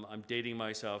 I'm dating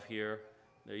myself here.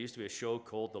 There used to be a show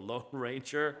called The Lone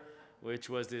Ranger, which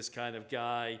was this kind of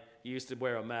guy. He used to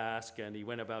wear a mask and he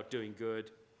went about doing good.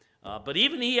 But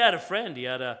even he had a friend. He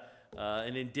had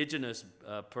an indigenous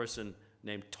person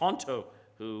named Tonto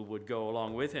who would go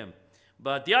along with him.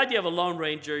 But the idea of a lone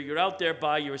ranger, you're out there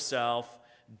by yourself,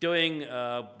 doing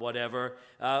whatever.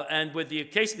 And with the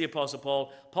case of the Apostle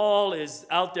Paul, Paul is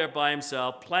out there by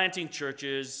himself, planting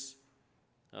churches,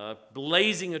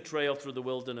 blazing a trail through the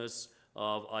wilderness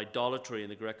of idolatry in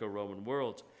the Greco-Roman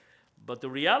world. But the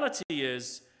reality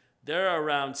is there are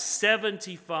around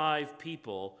 75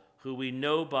 people who we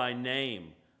know by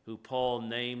name, who Paul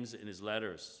names in his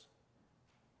letters.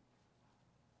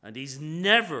 And he's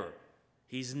never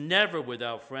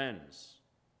without friends.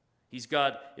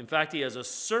 In fact, he has a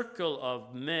circle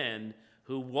of men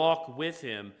who walk with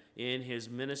him in his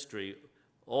ministry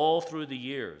all through the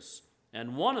years.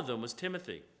 And one of them was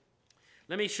Timothy.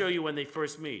 Let me show you when they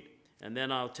first meet, and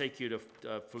then I'll take you to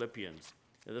Philippians.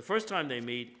 Now, the first time they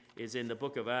meet is in the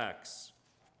book of Acts,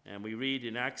 and we read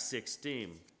in Acts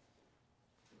 16.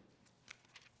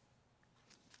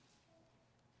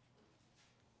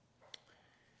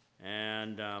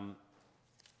 And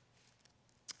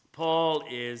Paul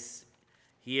is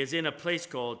in a place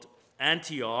called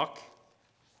Antioch,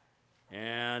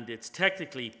 and it's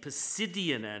technically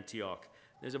Pisidian Antioch.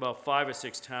 There's about 5 or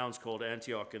 6 towns called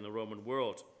Antioch in the Roman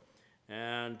world.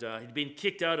 And he'd been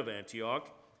kicked out of Antioch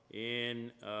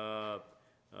in the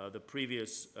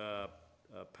previous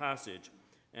passage.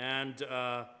 And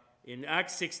in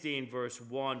Acts 16, verse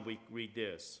 1, we read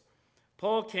this.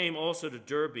 Paul came also to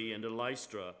Derbe and to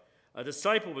Lystra. A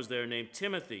disciple was there named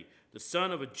Timothy, the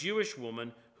son of a Jewish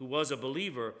woman who was a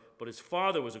believer, but his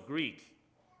father was a Greek.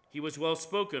 He was well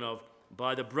spoken of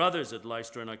by the brothers at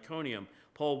Lystra and Iconium.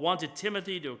 Paul wanted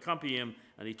Timothy to accompany him,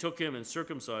 and he took him and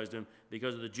circumcised him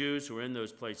because of the Jews who were in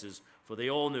those places, for they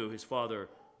all knew his father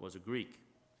was a Greek.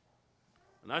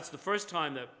 And that's the first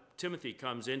time that Timothy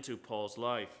comes into Paul's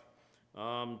life.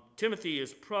 Timothy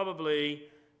is probably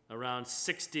around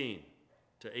 16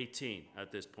 to 18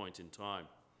 at this point in time.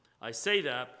 I say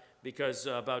that because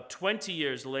about 20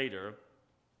 years later,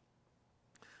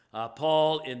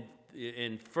 Paul, in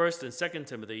 1st and 2nd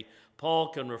Timothy, Paul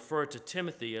can refer to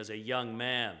Timothy as a young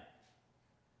man.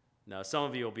 Now, some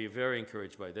of you will be very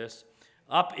encouraged by this.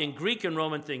 Up in Greek and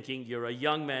Roman thinking, you're a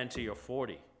young man till you're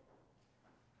 40.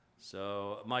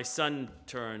 So my son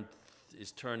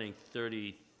is turning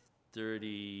 30,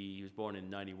 he was born in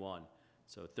 91,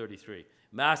 so 33.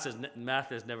 Math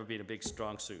has never been a big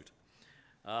strong suit.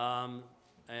 And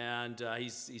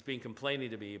he's been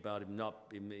complaining to me about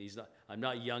I'm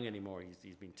not young anymore,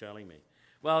 he's been telling me.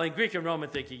 Well, in Greek and Roman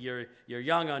thinking, you're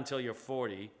young until you're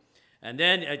 40, and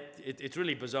then it's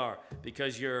really bizarre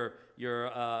because you're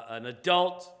an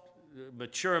adult,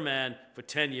 mature man for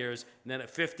 10 years, and then at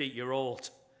 50 you're old.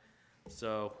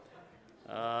 So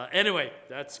anyway,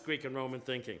 that's Greek and Roman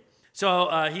thinking.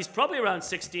 So he's probably around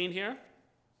 16 here,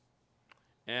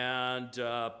 and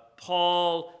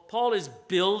Paul is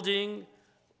building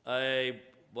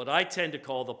what I tend to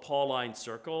call the Pauline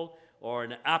circle, or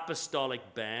an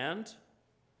apostolic band.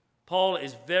 Paul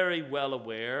is very well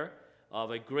aware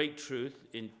of a great truth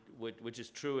in which is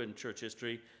true in church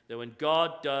history, that when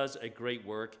God does a great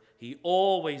work, he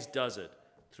always does it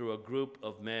through a group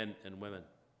of men and women.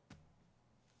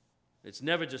 It's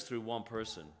never just through one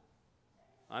person.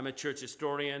 I'm a church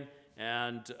historian,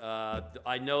 and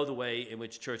I know the way in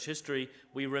which church history,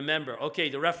 we remember, okay,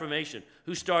 the Reformation.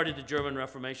 Who started the German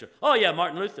Reformation? Oh yeah,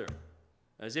 Martin Luther.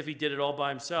 As if he did it all by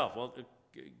himself. Well,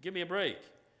 give me a break.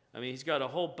 I mean, he's got a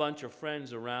whole bunch of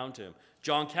friends around him.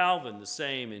 John Calvin, the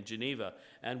same in Geneva.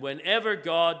 And whenever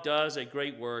God does a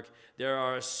great work, there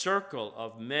are a circle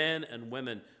of men and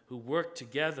women who work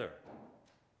together.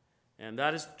 And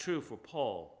that is true for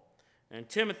Paul. And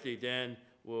Timothy then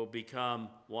will become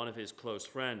one of his close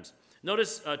friends.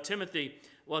 Notice Timothy.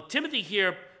 Well, Timothy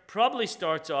here probably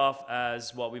starts off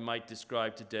as what we might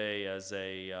describe today as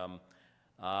a,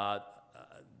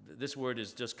 this word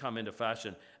has just come into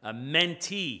fashion, a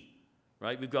mentee,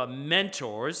 right? We've got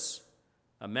mentors.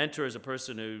 A mentor is a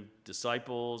person who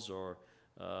disciples or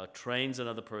trains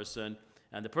another person.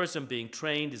 And the person being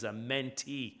trained is a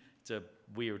mentee. It's a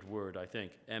weird word, I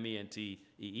think,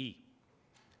 M-E-N-T-E-E.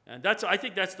 And I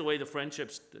think that's the way the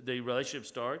relationship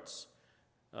starts.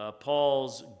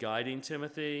 Paul's guiding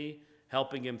Timothy,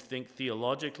 helping him think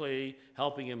theologically,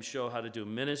 helping him show how to do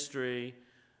ministry.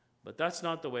 But that's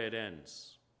not the way it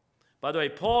ends. By the way,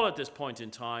 Paul at this point in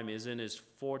time is in his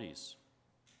 40s.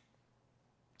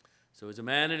 So he's a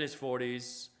man in his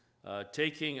 40s,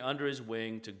 taking under his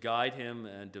wing to guide him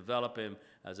and develop him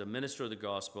as a minister of the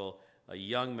gospel, a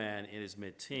young man in his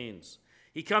mid-teens.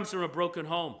 He comes from a broken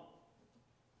home.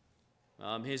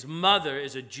 His mother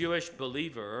is a Jewish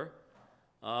believer,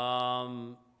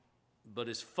 but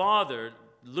his father,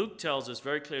 Luke tells us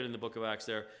very clearly in the book of Acts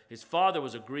there, his father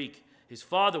was a Greek. His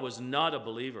father was not a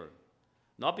believer.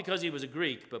 Not because he was a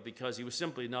Greek, but because he was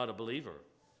simply not a believer.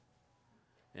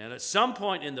 And at some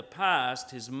point in the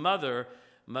past, his mother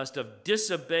must have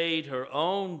disobeyed her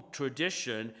own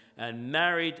tradition and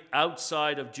married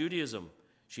outside of Judaism.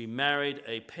 She married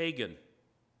a pagan.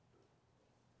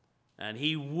 And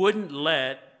he wouldn't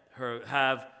let her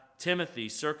have Timothy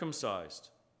circumcised.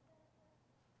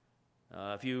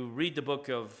 If you read the book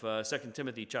of 2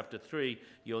 Timothy chapter 3,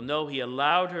 you'll know he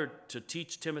allowed her to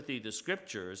teach Timothy the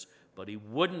scriptures, but he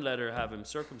wouldn't let her have him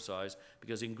circumcised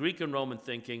because in Greek and Roman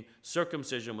thinking,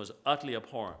 circumcision was utterly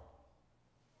abhorrent.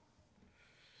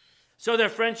 So their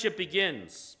friendship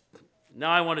begins.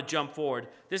 Now I want to jump forward.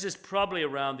 This is probably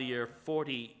around the year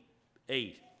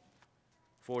 48,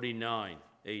 49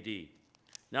 A.D.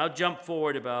 Now jump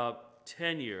forward about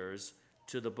 10 years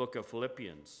to the book of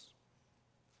Philippians.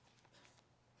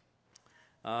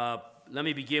 Let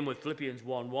me begin with Philippians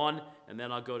 1:1, and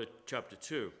then I'll go to chapter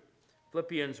 2.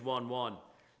 Philippians 1:1.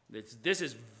 This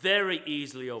is very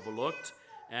easily overlooked,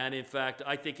 and in fact,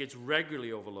 I think it's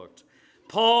regularly overlooked.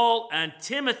 Paul and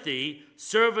Timothy,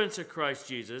 servants of Christ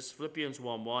Jesus, Philippians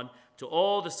 1:1, to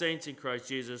all the saints in Christ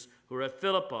Jesus who are at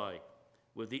Philippi,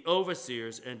 with the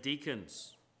overseers and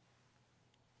deacons.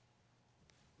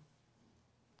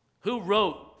 Who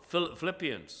wrote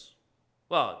Philippians?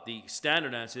 Well, the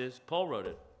standard answer is Paul wrote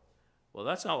it. Well,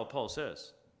 that's not what Paul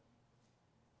says.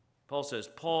 Paul says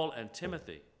Paul and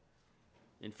Timothy.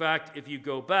 In fact, if you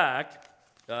go back,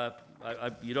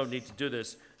 you don't need to do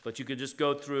this, but you can just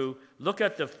go through, look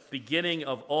at the beginning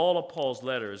of all of Paul's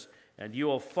letters, and you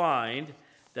will find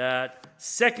that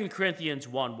 2 Corinthians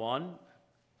 1:1,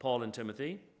 Paul and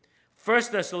Timothy,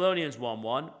 1 Thessalonians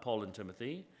 1:1, Paul and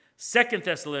Timothy, 2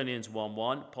 Thessalonians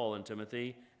 1:1, Paul and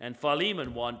Timothy, and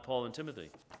Philemon 1, Paul and Timothy.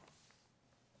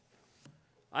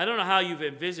 I don't know how you've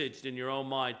envisaged in your own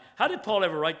mind, how did Paul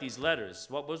ever write these letters?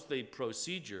 What was the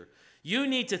procedure? You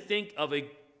need to think of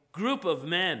a group of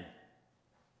men,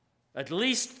 at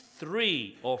least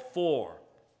 3 or 4.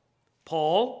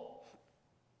 Paul,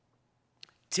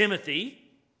 Timothy,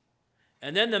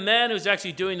 and then the man who's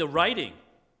actually doing the writing.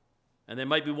 And there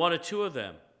might be 1 or 2 of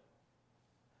them.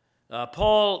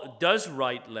 Paul does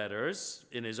write letters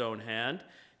in his own hand.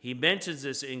 He mentions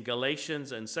this in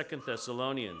Galatians and 2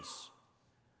 Thessalonians.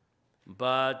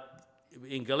 But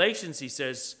in Galatians, he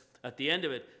says at the end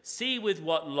of it, see with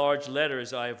what large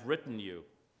letters I have written you.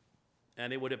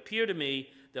 And it would appear to me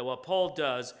that what Paul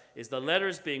does is the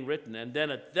letters being written, and then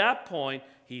at that point,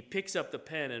 he picks up the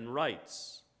pen and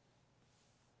writes.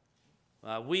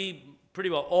 We, pretty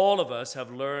well all of us,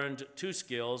 have learned 2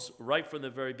 skills right from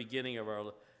the very beginning of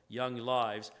our young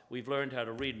lives. We've learned how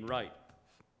to read and write.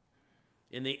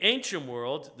 In the ancient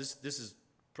world, this is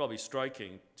probably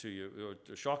striking to you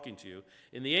or shocking to you.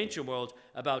 In the ancient world,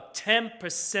 about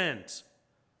 10%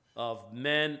 of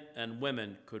men and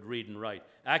women could read and write.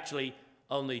 Actually,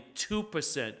 only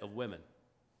 2% of women.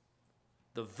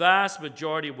 The vast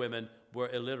majority of women were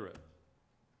illiterate.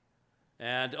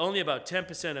 and only about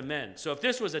 10% of men. So if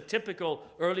this was a typical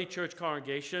early church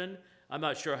congregation, I'm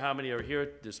not sure how many are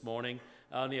here this morning.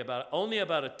 Only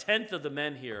about a tenth of the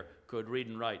men here could read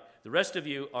and write. The rest of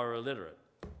you are illiterate.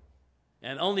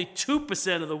 And only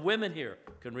 2% of the women here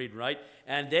can read and write.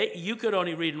 And you could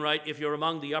only read and write if you're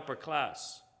among the upper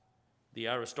class, the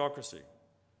aristocracy.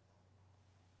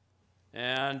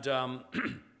 And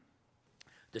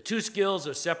the two skills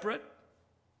are separate.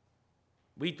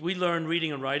 We learn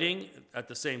reading and writing at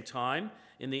the same time.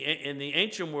 In the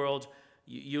ancient world,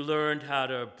 you learned how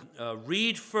to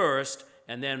read first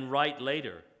and then write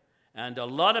later. And a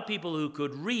lot of people who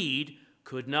could read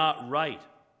could not write.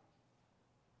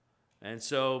 And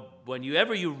so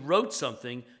whenever you wrote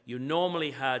something, you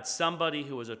normally had somebody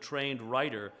who was a trained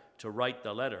writer to write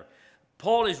the letter.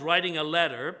 Paul is writing a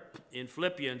letter in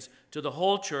Philippians to the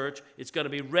whole church. It's going to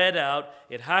be read out.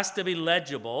 It has to be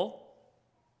legible.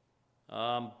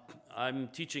 I'm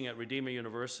teaching at Redeemer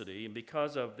University, and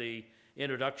because of the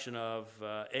introduction of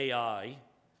AI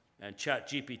and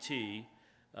ChatGPT,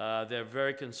 they're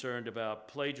very concerned about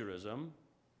plagiarism.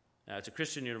 It's a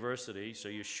Christian university, so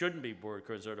you shouldn't be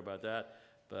concerned about that,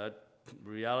 but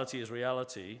reality is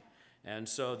reality. And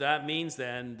so that means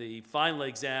then the final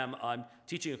exam, I'm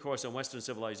teaching a course on Western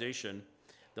civilization.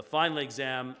 The final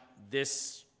exam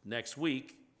this next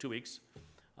week, 2 weeks,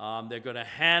 they're going to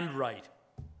handwrite.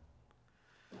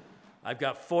 I've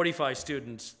got 45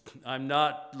 students. I'm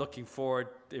not looking forward,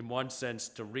 in one sense,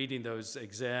 to reading those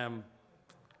exam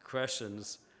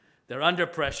questions. They're under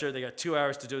pressure. They got 3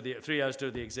 hours to do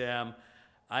the exam.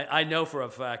 I know for a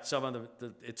fact some of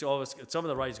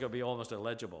the writing's going to be almost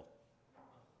illegible.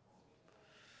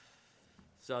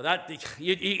 So that's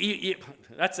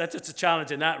just a challenge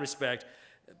in that respect.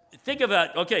 Think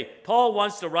about, okay, Paul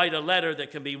wants to write a letter that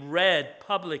can be read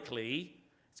publicly.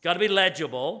 It's got to be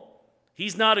legible.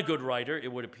 He's not a good writer,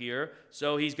 it would appear,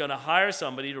 so he's going to hire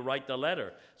somebody to write the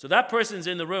letter. So that person's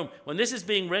in the room. When this is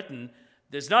being written,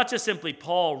 there's not just simply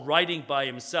Paul writing by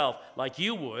himself like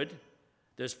you would.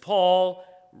 There's Paul,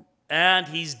 and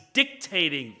he's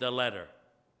dictating the letter.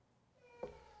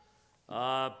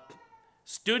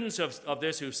 Students of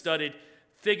this who've studied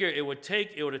figure it would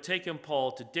have taken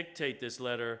Paul to dictate this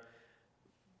letter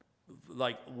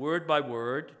like word by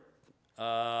word.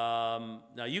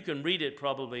 Now you can read it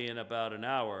probably in about an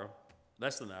hour,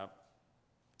 less than that,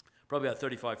 probably about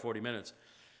 35, 40 minutes.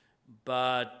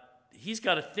 But he's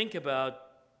got to think about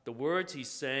the words he's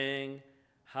saying,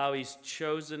 how he's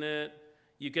chosen it.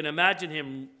 You can imagine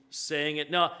him saying it.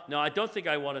 No, I don't think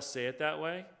I want to say it that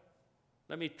way.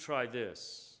 Let me try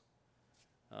this.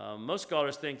 Most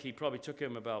scholars think he probably took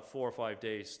him about 4 or 5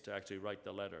 days to actually write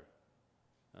the letter.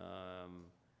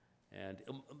 And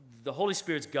the Holy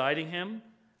Spirit's guiding him,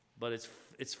 but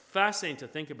it's fascinating to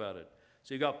think about it.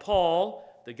 So you've got Paul,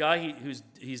 the guy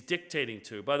he's dictating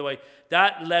to. By the way,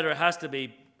 that letter has to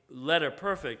be letter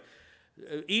perfect,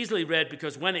 easily read,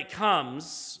 because when it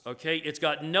comes, okay, it's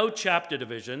got no chapter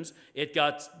divisions, it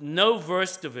got no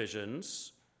verse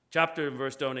divisions. Chapter and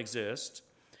verse don't exist.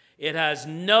 It has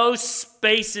no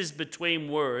spaces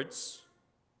between words.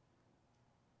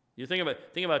 You think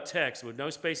about text with no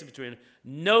spaces between,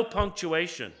 no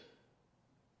punctuation.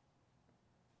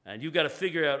 And you've got to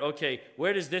figure out, okay,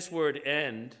 where does this word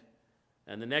end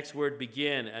and the next word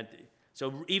begin? And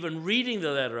so even reading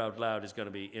the letter out loud is going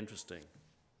to be interesting.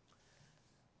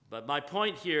 But my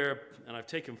point here, and I've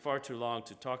taken far too long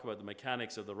to talk about the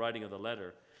mechanics of the writing of the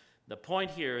letter, the point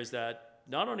here is that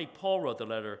not only Paul wrote the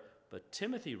letter, but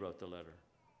Timothy wrote the letter.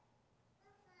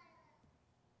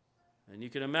 And you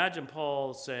can imagine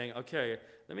Paul saying, okay,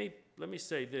 let me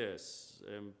say this.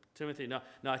 Timothy, now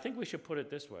I think we should put it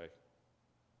this way.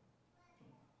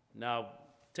 Now,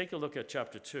 take a look at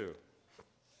chapter 2.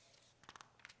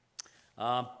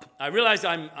 I realize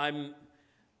I've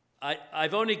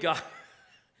only gone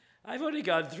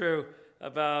through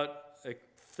about a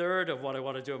third of what I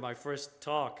want to do in my first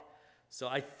talk. So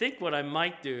I think what I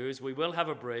might do is we will have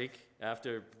a break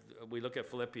after we look at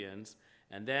Philippians,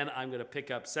 and then I'm going to pick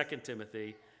up 2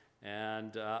 Timothy,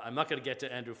 and I'm not going to get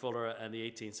to Andrew Fuller and the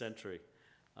 18th century,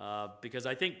 because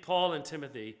I think Paul and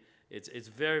Timothy, it's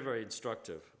very, very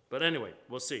instructive. But anyway,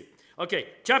 we'll see. Okay,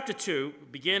 chapter 2,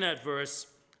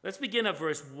 let's begin at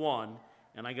verse 1,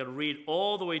 and I'm going to read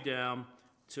all the way down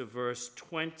to verse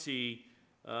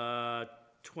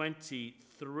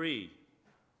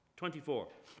 24.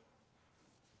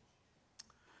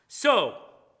 So,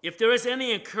 if there is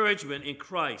any encouragement in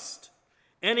Christ,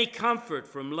 any comfort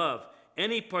from love,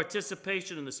 any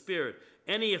participation in the Spirit,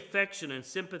 any affection and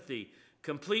sympathy,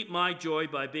 complete my joy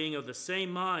by being of the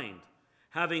same mind,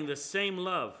 having the same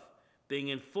love, being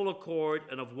in full accord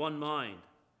and of one mind.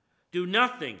 Do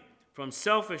nothing from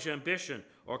selfish ambition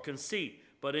or conceit,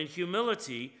 but in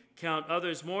humility count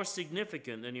others more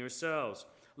significant than yourselves.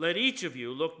 Let each of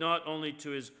you look not only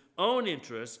to his own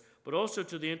interests, but also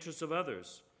to the interests of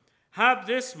others. Have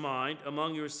this mind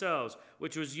among yourselves,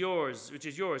 which is yours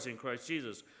in Christ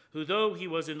Jesus, who though he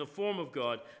was in the form of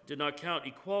God, did not count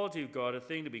equality with God a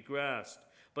thing to be grasped,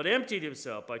 but emptied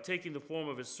himself by taking the form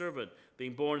of a servant,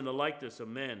 being born in the likeness of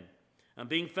men. And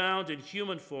being found in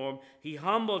human form, he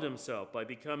humbled himself by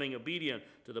becoming obedient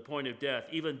to the point of death,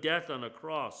 even death on a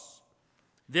cross.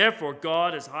 Therefore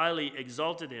God has highly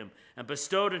exalted him and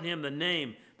bestowed on him the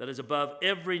name that is above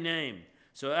every name.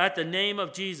 So at the name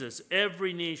of Jesus,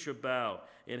 every knee should bow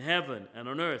in heaven and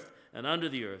on earth and under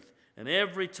the earth, and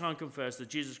every tongue confess that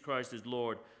Jesus Christ is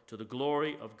Lord, to the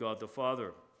glory of God the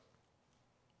Father.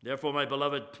 Therefore, my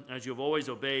beloved, as you have always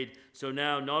obeyed, so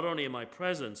now, not only in my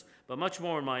presence, but much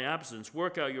more in my absence,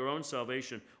 work out your own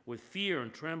salvation with fear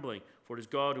and trembling, for it is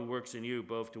God who works in you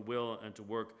both to will and to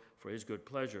work for his good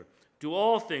pleasure. Do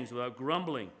all things without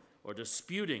grumbling or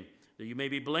disputing, that you may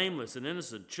be blameless and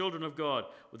innocent, children of God,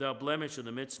 without blemish in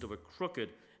the midst of a crooked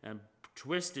and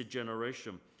twisted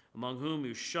generation, among whom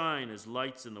you shine as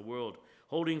lights in the world,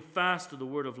 holding fast to the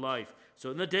word of life.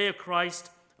 So in the day of Christ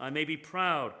I may be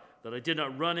proud that I did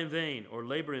not run in vain or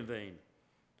labor in vain,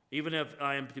 even if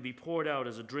I am to be poured out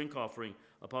as a drink offering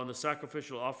upon the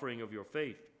sacrificial offering of your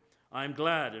faith. I am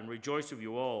glad and rejoice with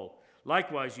you all.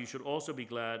 Likewise, you should also be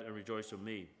glad and rejoice with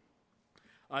me.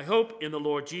 I hope in the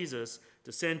Lord Jesus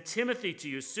to send Timothy to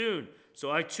you soon,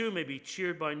 so I too may be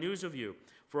cheered by news of you.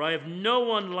 For I have no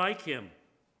one like him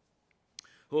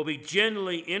who will be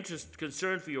genuinely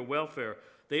concerned for your welfare.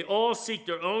 They all seek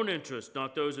their own interests,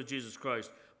 not those of Jesus Christ.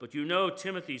 But you know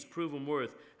Timothy's proven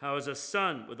worth, how as a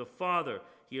son with a father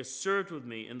he has served with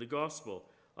me in the gospel.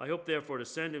 I hope therefore to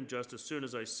send him just as soon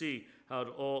as I see how it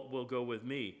all will go with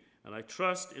me. And I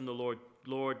trust in the Lord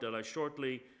that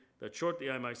shortly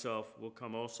I myself will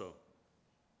come also.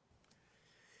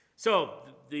 So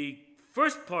the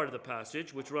first part of the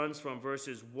passage, which runs from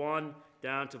verses 1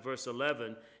 down to verse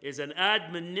 11, is an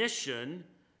admonition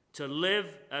to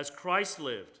live as Christ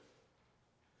lived.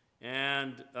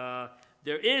 And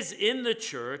there is in the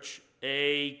church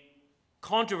a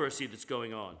controversy that's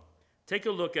going on. Take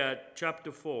a look at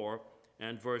chapter 4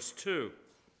 and verse 2.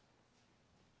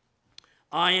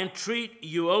 I entreat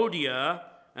Euodia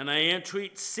and I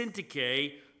entreat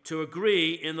Syntyche to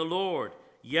agree in the Lord.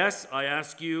 Yes, I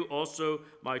ask you also,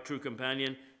 my true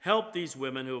companion, help these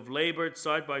women who have labored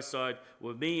side by side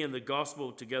with me in the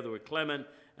gospel, together with Clement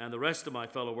and the rest of my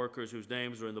fellow workers whose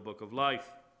names are in the book of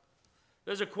life.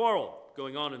 There's a quarrel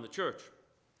going on in the church.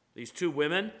 These two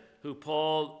women who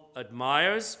Paul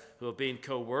admires, who have been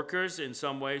co-workers in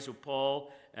some ways with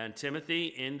Paul and Timothy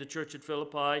in the church at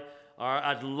Philippi, are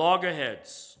at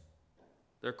loggerheads.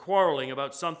 They're quarreling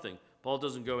about something. Paul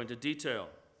doesn't go into detail.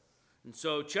 And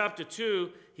so chapter 2,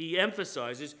 he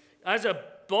emphasizes, as a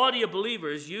body of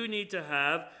believers, you need to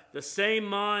have the same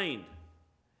mind.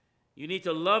 You need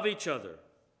to love each other.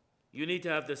 You need to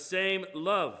have the same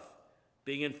love,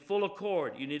 being in full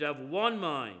accord. You need to have one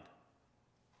mind.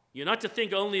 You're not to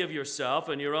think only of yourself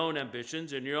and your own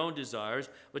ambitions and your own desires,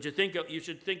 but you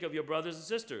should think of your brothers and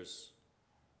sisters.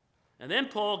 And then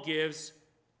Paul gives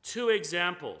two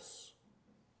examples.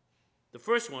 The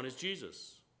first one is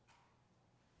Jesus.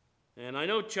 And I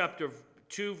know chapter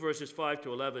 2, verses 5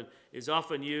 to 11 is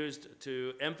often used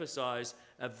to emphasize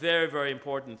a very, very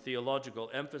important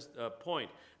theological point.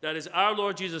 That is, our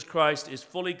Lord Jesus Christ is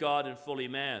fully God and fully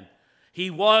man. He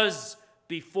was,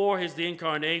 before the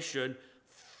incarnation,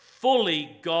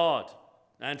 fully God,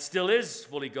 and still is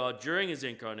fully God during his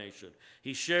incarnation.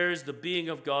 He shares the being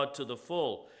of God to the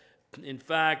full. In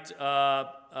fact,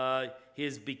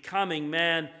 his becoming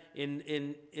man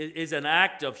is an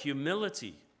act of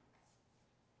humility.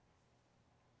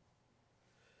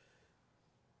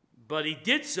 But he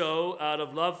did so out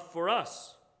of love for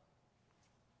us.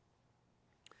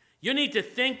 You need to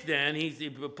think then,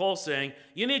 Paul's saying,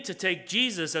 you need to take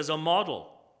Jesus as a model.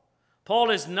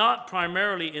 Paul is not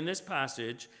primarily in this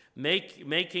passage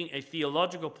making a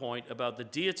theological point about the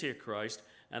deity of Christ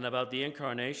and about the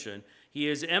incarnation. He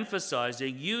is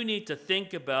emphasizing you need to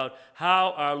think about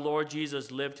how our Lord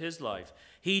Jesus lived his life.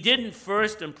 He didn't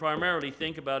first and primarily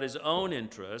think about his own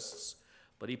interests,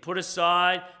 but he put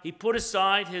aside the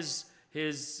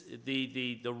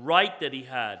right that he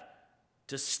had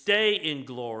to stay in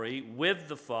glory with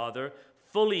the Father,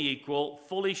 fully equal,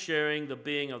 fully sharing the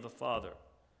being of the Father.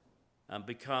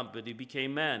 But he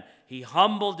became man. He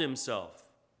humbled himself.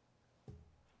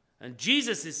 And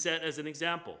Jesus is set as an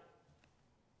example.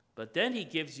 But then he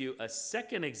gives you a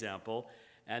second example,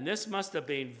 And this must have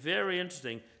been very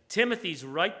interesting. Timothy's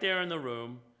right there in the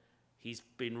room. He's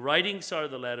been writing sort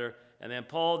of the letter. And then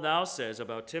Paul now says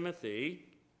about Timothy,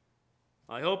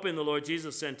 I hope in the Lord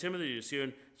Jesus send Timothy to you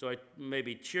soon, so I may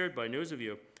be cheered by news of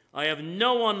you. I have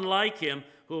no one like him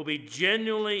who will be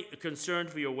genuinely concerned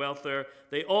for your welfare.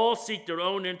 They all seek their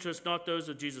own interests, not those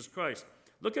of Jesus Christ.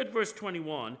 Look at verse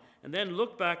 21, and then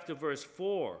look back to verse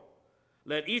 4.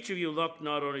 Let each of you look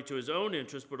not only to his own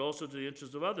interest, but also to the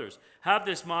interests of others. Have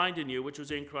this mind in you, which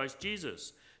was in Christ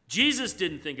Jesus. Jesus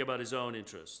didn't think about his own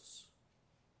interests.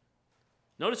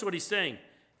 Notice what he's saying.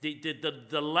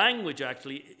 The language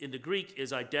actually in the Greek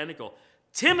is identical.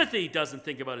 Timothy doesn't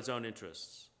think about his own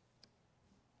interests.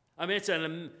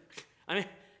 If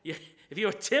you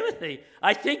were Timothy,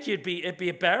 I think it'd be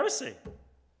embarrassing.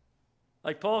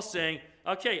 Like Paul's saying,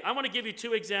 okay, I want to give you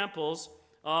 2 examples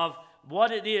of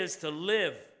what it is to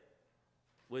live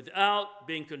without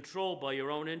being controlled by your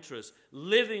own interests,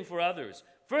 living for others.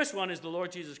 First one is the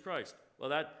Lord Jesus Christ.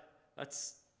 Well,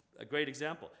 that's a great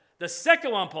example. The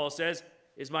second one, Paul says,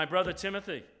 is my brother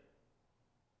Timothy.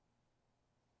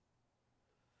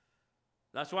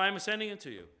 That's why I'm sending him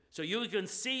to you. So you can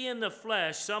see in the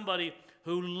flesh somebody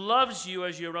who loves you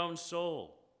as your own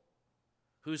soul,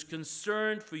 who's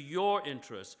concerned for your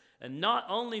interests, and not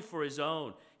only for his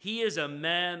own. He is a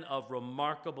man of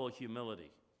remarkable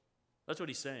humility. That's what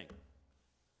he's saying.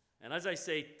 And as I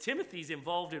say, Timothy's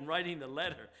involved in writing the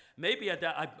letter. Maybe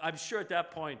I'm sure at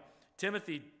that point,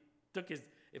 Timothy took his,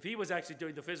 if he was actually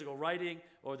doing the physical writing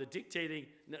or the dictating,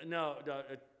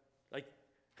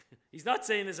 he's not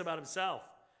saying this about himself,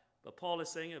 but Paul is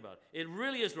saying it about it. It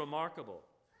really is remarkable.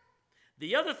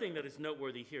 The other thing that is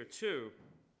noteworthy here too,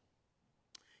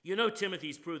 you know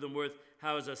Timothy's proven worth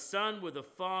how as a son with a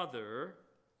father,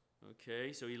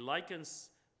 okay, so he likens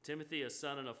Timothy a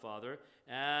son and a father,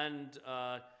 and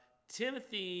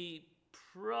Timothy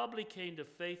probably came to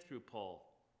faith through Paul.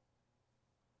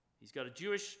 He's got a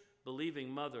Jewish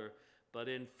believing mother, but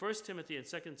in 1 Timothy and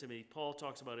 2 Timothy, Paul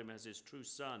talks about him as his true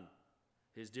son,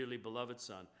 his dearly beloved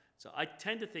son. So I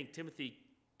tend to think Timothy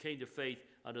came to faith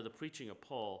under the preaching of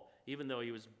Paul, even though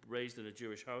he was raised in a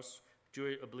Jewish house,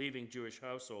 a believing Jewish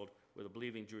household with a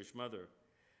believing Jewish mother.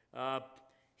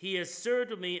 He has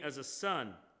served me as a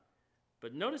son,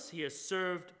 but notice he has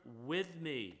served with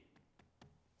me.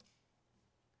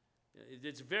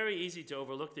 It's very easy to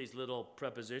overlook these little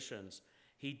prepositions.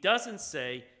 He doesn't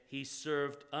say he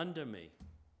served under me.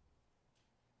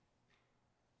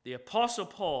 The Apostle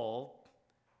Paul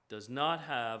does not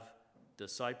have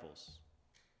disciples.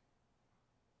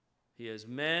 He has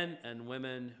men and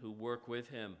women who work with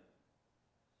him.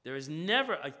 There is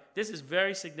never, this is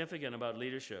very significant about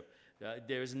leadership.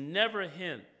 There is never a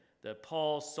hint that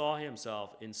Paul saw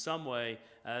himself in some way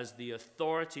as the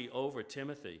authority over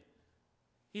Timothy.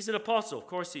 He's an apostle, of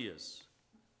course he is.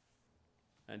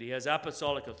 And he has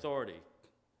apostolic authority.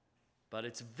 But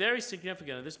it's very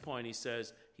significant at this point, he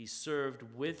says, he served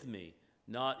with me,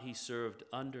 not he served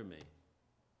under me.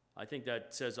 I think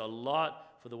that says a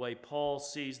lot for the way Paul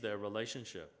sees their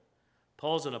relationship.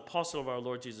 Paul's an apostle of our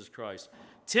Lord Jesus Christ.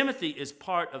 Timothy is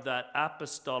part of that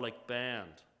apostolic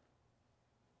band.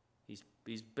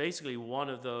 He's basically one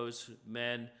of those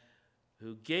men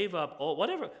who gave up all,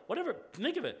 whatever,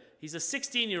 think of it. He's a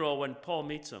 16-year-old when Paul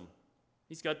meets him.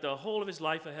 He's got the whole of his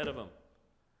life ahead of him.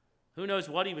 Who knows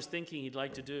what he was thinking he'd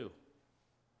like to do?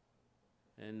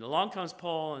 And along comes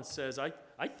Paul and says, I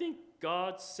think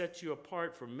God set you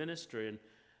apart for ministry. And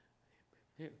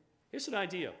here's an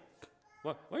idea.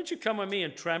 Why don't you come with me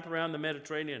and tramp around the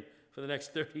Mediterranean for the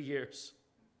next 30 years?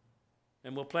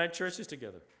 And we'll plant churches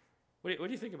together. What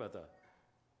do you think about that?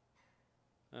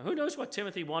 Who knows what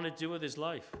Timothy wanted to do with his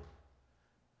life?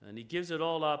 And he gives it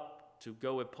all up to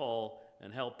go with Paul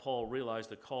and help Paul realize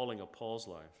the calling of Paul's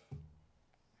life.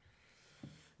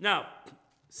 Now,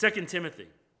 2 Timothy.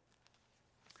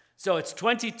 So it's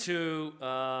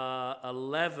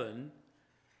 22:11.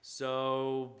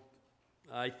 So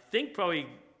I think probably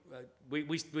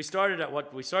we started at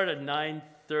what? We started at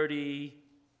 9:30.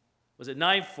 Was it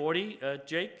 9:40,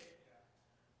 Jake?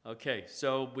 Okay,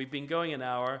 so we've been going an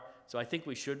hour, so I think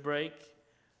we should break.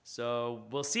 So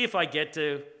we'll see if I get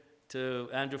to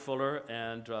Andrew Fuller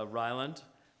and Ryland.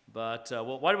 But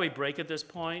why do we break at this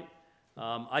point?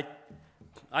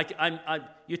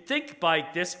 You'd think by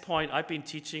this point, I've been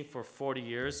teaching for 40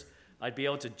 years, I'd be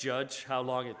able to judge how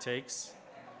long it takes.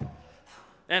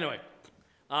 Anyway,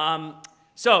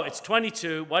 so it's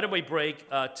 22. Why don't we break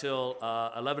till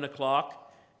 11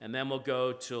 o'clock, and then we'll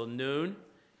go till noon,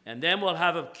 and then we'll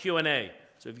have a Q&A.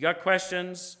 So if you've got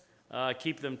questions,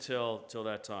 keep them till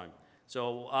that time.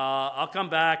 So I'll come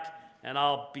back and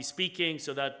I'll be speaking,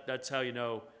 so that's how you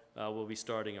know we'll be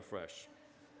starting afresh.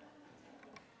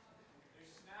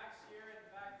 There's snacks here at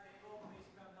the back table. Please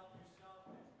come help yourself.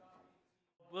 There's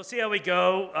coffee. We'll see how we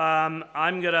go.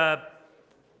 I'm going to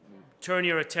turn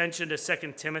your attention to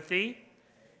 2 Timothy,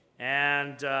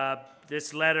 and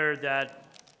this letter that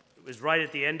was right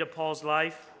at the end of Paul's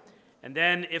life. And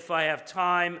then, if I have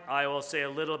time, I will say a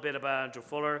little bit about Andrew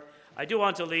Fuller. I do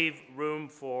want to leave room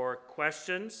for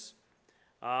questions.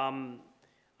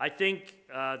 I think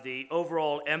the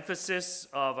overall emphasis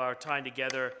of our time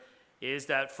together is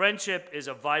that friendship is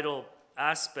a vital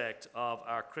aspect of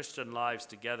our Christian lives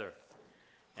together.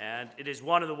 And it is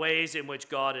one of the ways in which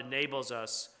God enables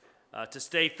us to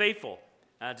stay faithful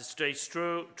and to stay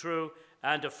true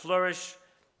and to flourish,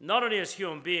 not only as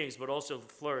human beings, but also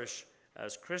flourish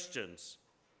as Christians.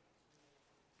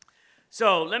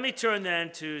 So let me turn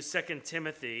then to 2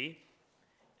 Timothy,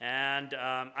 and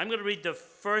I'm going to read the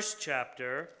first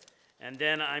chapter, and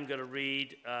then I'm going to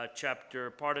read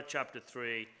part of chapter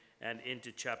 3 and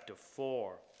into chapter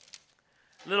 4.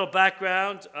 A little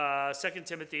background, 2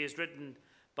 Timothy is written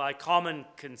by common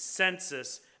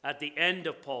consensus at the end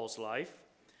of Paul's life.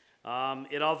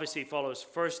 It obviously follows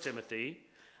 1 Timothy.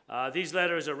 These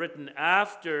letters are written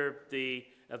after the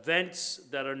events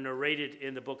that are narrated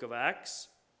in the book of Acts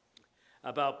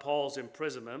about Paul's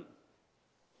imprisonment.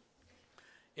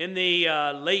 In the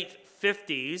late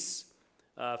 50s,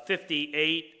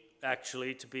 58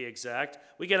 actually to be exact,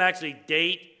 we can actually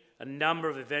date a number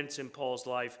of events in Paul's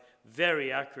life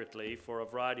very accurately for a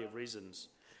variety of reasons.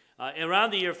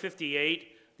 Around the year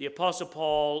 58, the Apostle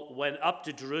Paul went up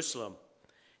to Jerusalem.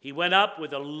 He went up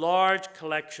with a large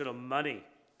collection of money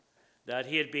that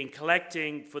he had been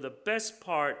collecting for the best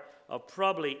part of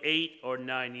probably 8 or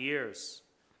 9 years.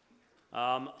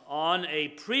 On a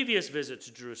previous visit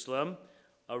to Jerusalem,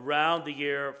 around the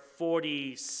year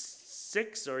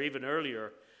 46 or even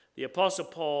earlier, the Apostle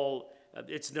Paul,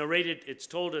 it's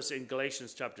told us in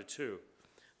Galatians chapter 2.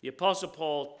 The Apostle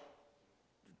Paul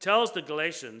tells the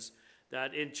Galatians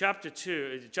that in chapter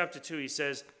 2 he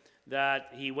says that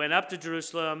he went up to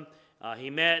Jerusalem, he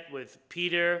met with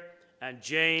Peter and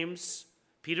James,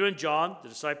 Peter and John, the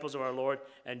disciples of our Lord,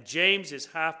 and James, his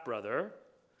half-brother,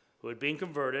 who had been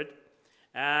converted,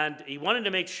 and he wanted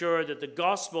to make sure that the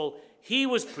gospel he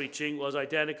was preaching was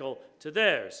identical to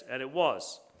theirs, and it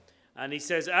was. And he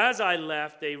says, as I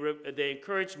left, they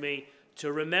encouraged me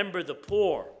to remember the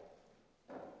poor,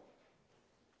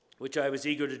 which I was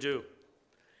eager to do.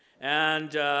 And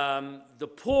the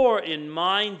poor in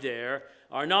mind there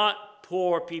are not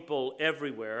poor people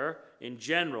everywhere in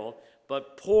general,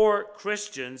 but poor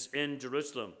Christians in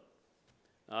Jerusalem.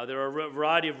 There are a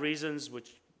variety of reasons,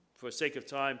 which for sake of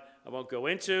time I won't go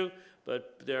into,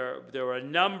 but there are a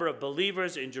number of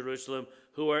believers in Jerusalem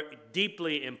who are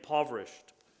deeply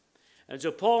impoverished. And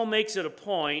so Paul makes it a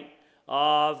point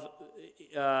of,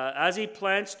 as he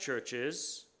plants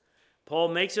churches, Paul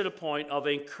makes it a point of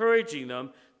encouraging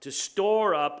them to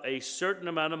store up a certain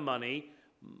amount of money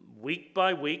week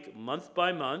by week, month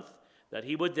by month, that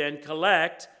he would then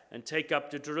collect and take up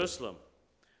to Jerusalem.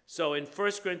 So in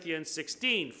 1 Corinthians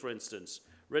 16, for instance,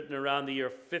 written around the year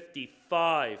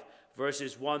 55,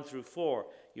 verses 1 through 4,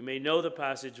 you may know the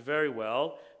passage very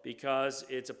well because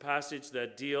it's a passage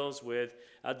that deals with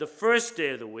the first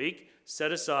day of the week,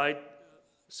 set aside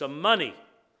some money.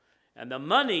 And the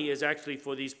money is actually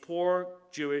for these poor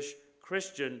Jewish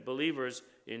Christian believers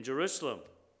in Jerusalem.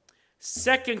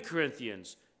 2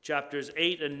 Corinthians chapters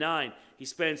 8 and 9, he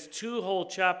spends 2 whole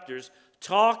chapters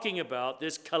talking about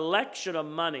this collection of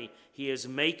money he is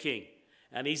making.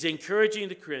 And he's encouraging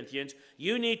the Corinthians,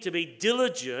 you need to be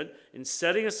diligent in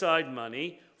setting aside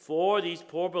money for these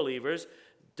poor believers.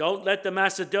 Don't let the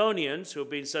Macedonians, who have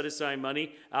been set aside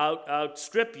money,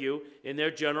 outstrip you in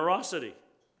their generosity.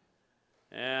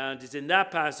 And it's in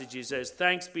that passage he says,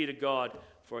 thanks be to God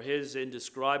for his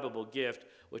indescribable gift,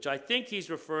 which I think he's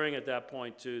referring at that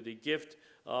point to the gift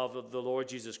of the Lord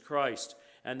Jesus Christ.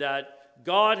 And that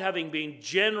God having been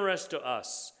generous to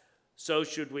us, so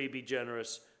should we be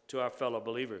generous to our fellow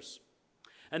believers.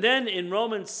 And then in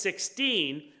Romans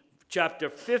 16, chapter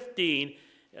 15,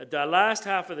 the last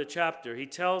half of the chapter, he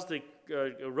tells the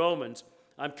Romans,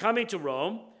 I'm coming to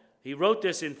Rome. He wrote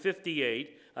this in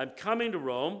 58. I'm coming to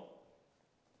Rome.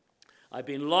 I've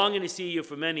been longing to see you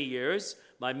for many years.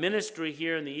 My ministry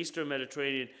here in the Eastern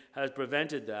Mediterranean has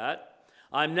prevented that.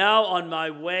 I'm now on my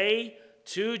way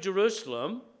to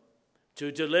Jerusalem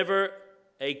to deliver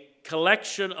a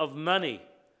collection of money.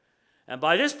 And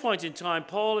by this point in time,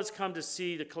 Paul has come to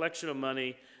see the collection of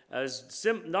money as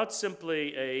not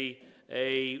simply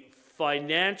a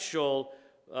financial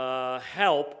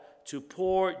help to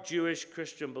poor Jewish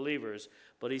Christian believers,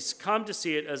 but he's come to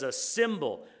see it as a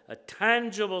symbol, a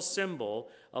tangible symbol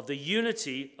of the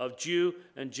unity of Jew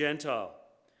and Gentile.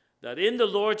 That in the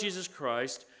Lord Jesus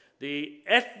Christ, the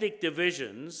ethnic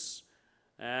divisions,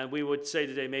 and we would say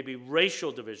today maybe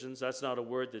racial divisions, that's not a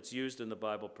word that's used in the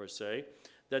Bible per se,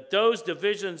 that those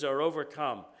divisions are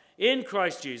overcome. In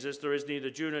Christ Jesus, there is neither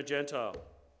Jew nor Gentile.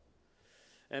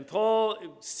 And Paul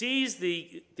sees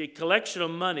the collection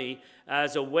of money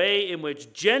as a way in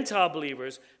which Gentile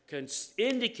believers can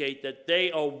indicate that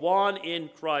they are one in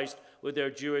Christ with their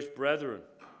Jewish brethren.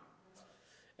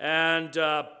 And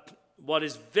what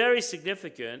is very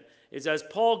significant is as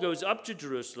Paul goes up to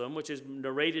Jerusalem, which is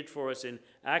narrated for us in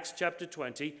Acts chapter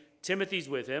 20, Timothy's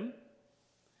with him.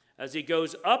 As he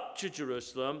goes up to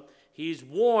Jerusalem, he's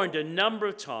warned a number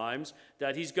of times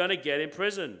that he's going to get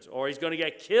imprisoned or he's going to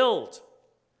get killed.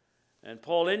 And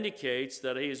Paul indicates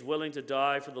that he is willing to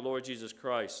die for the Lord Jesus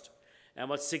Christ. And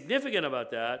what's significant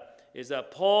about that is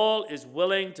that Paul is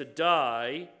willing to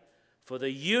die for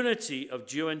the unity of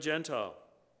Jew and Gentile,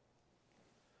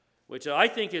 which I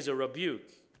think is a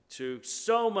rebuke to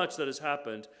so much that has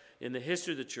happened in the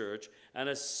history of the church, and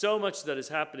is so much that is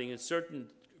happening in certain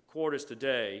quarters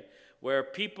today, where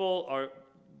people are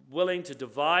willing to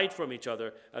divide from each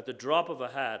other at the drop of a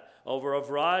hat over a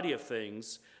variety of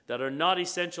things that are not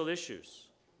essential issues.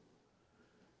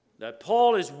 That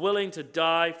Paul is willing to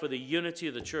die for the unity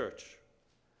of the church.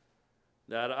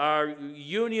 That our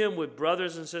union with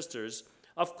brothers and sisters,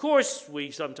 of course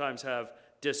we sometimes have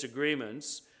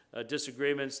disagreements,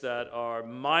 disagreements that are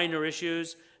minor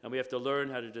issues, and we have to learn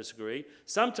how to disagree.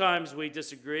 Sometimes we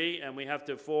disagree and we have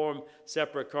to form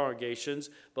separate congregations,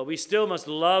 but we still must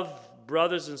love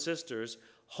brothers and sisters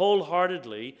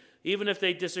wholeheartedly, even if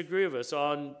they disagree with us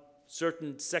on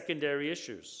certain secondary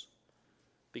issues.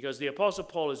 Because the Apostle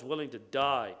Paul is willing to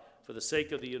die for the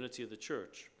sake of the unity of the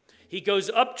church. He goes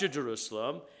up to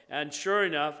Jerusalem, and sure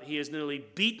enough, he is nearly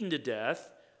beaten to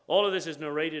death. All of this is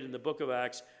narrated in the book of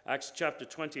Acts, Acts chapter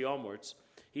 20 onwards.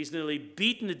 He's nearly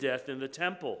beaten to death in the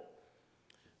temple.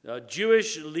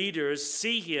 Jewish leaders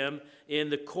see him in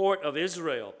the court of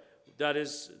Israel. That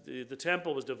is, the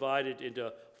temple was divided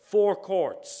into 4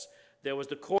 courts. There was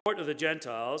the court of the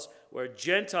Gentiles, where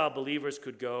Gentile believers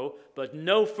could go, but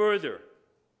no further.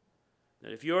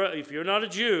 And if you're not a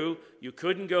Jew, you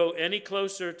couldn't go any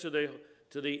closer to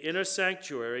the inner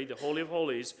sanctuary, the Holy of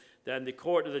Holies, than the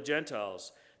court of the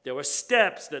Gentiles. There were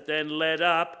steps that then led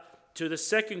up to the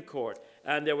second court,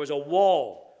 and there was a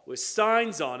wall with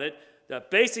signs on it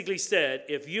that basically said,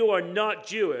 if you are not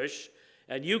Jewish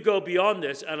and you go beyond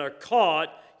this and are caught,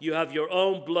 you have your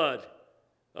own blood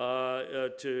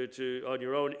on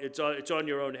your own. It's on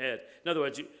your own head. In other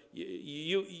words,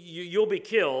 you'll be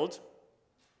killed,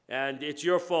 and it's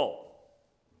your fault.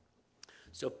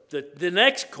 So the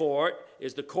next court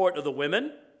is the court of the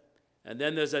women, and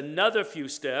then there's another few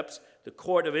steps, the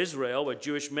court of Israel, where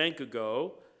Jewish men could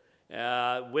go.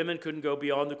 Women couldn't go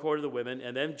beyond the court of the women,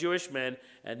 and then Jewish men,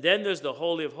 and then there's the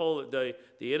Holy of Holies,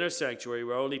 the inner sanctuary,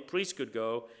 where only priests could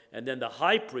go, and then the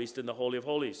high priest in the Holy of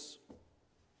Holies.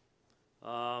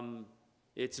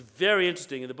 It's very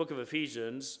interesting in the book of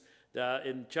Ephesians, that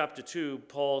in chapter 2,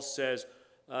 Paul says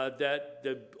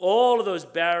that all of those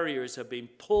barriers have been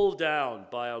pulled down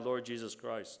by our Lord Jesus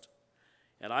Christ.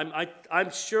 And I'm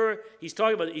sure he's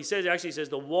talking about, he says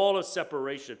the wall of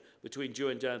separation between Jew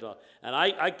and Gentile. And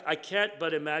I can't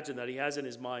but imagine that he has in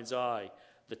his mind's eye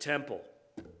the temple.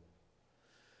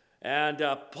 And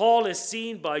Paul is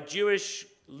seen by Jewish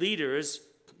leaders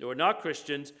who are not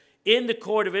Christians in the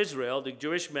court of Israel, the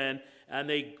Jewish men, and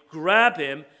they grab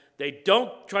him. They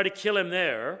don't try to kill him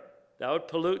there. That would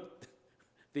pollute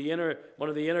one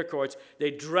of the inner courts.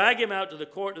 They drag him out to the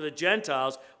court of the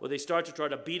Gentiles, where they start to try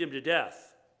to beat him to death.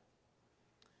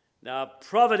 Now,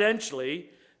 providentially,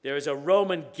 there is a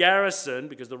Roman garrison,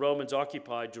 because the Romans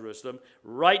occupied Jerusalem,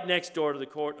 right next door to the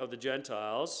court of the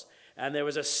Gentiles, and there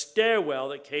was a stairwell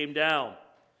that came down.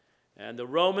 And the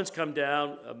Romans come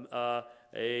down,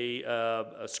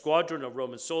 a squadron of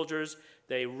Roman soldiers.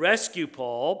 They rescue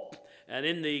Paul, and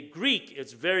in the Greek,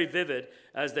 it's very vivid.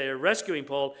 As they are rescuing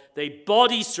Paul, they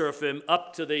body surf him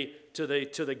up to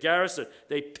the garrison.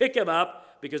 They pick him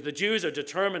up because the Jews are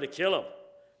determined to kill him.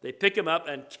 They pick him up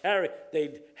and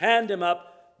they hand him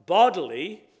up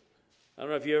bodily. I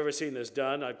don't know if you've ever seen this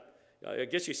done. I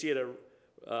guess you see it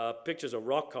at pictures of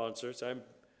rock concerts. I'm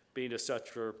being as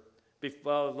such for a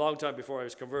long time before I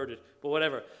was converted, but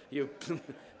whatever. You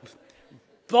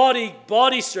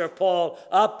body surf Paul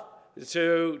up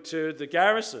to the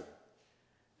garrison.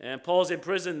 And Paul's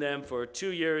imprisoned them for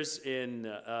 2 years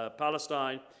in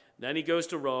Palestine. Then he goes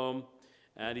to Rome.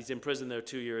 and he's in prison there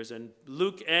 2 years. And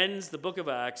Luke ends the book of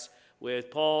Acts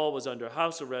with Paul was under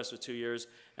house arrest for 2 years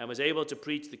and was able to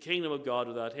preach the kingdom of God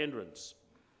without hindrance.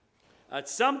 At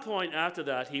some point after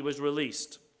that, he was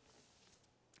released.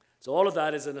 So all of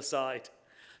that is an aside.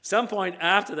 Some point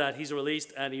after that, he's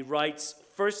released, and he writes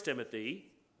 1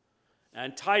 Timothy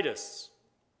and Titus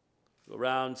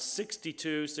around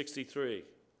 62, 63.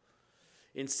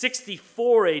 In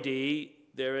 64 AD,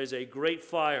 there is a great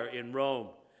fire in Rome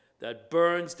that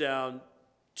burns down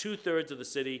 2/3 of the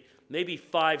city, maybe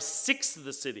 5/6 of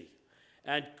the city.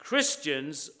 And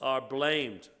Christians are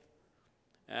blamed.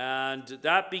 And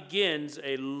that begins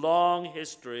a long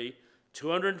history,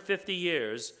 250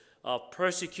 years, of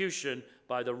persecution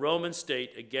by the Roman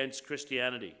state against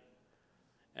Christianity.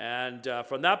 And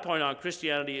from that point on,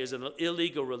 Christianity is an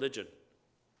illegal religion.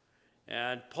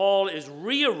 And Paul is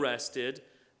rearrested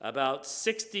about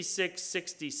 66,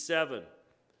 67.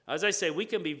 As I say, we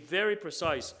can be very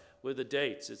precise with the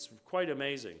dates. It's quite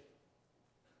amazing.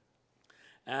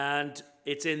 And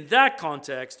it's in that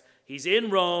context, he's in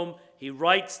Rome, he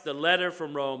writes the letter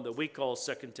from Rome that we call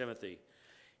 2 Timothy.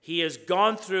 He has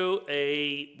gone through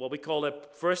what we call a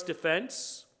first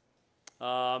defense.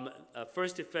 A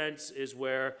first defense is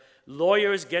where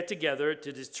lawyers get together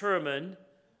to determine,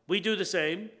 we do the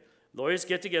same, lawyers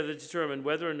get together to determine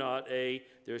whether or not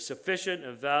there's sufficient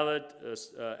and valid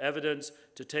evidence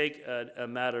to take a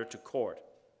matter to court.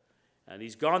 And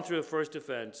he's gone through a first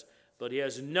defense, but he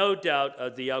has no doubt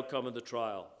of the outcome of the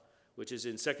trial, which is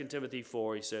in 2 Timothy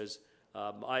 4. He says,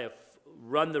 I have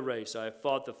run the race, I have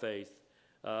fought the faith,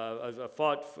 I've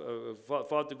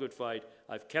fought the good fight,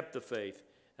 I've kept the faith,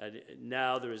 and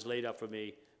now there is laid up for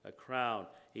me a crown.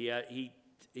 He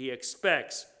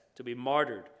expects to be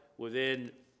martyred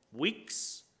within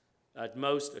weeks, at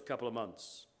most a couple of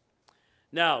months.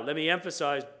 Now, let me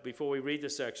emphasize before we read the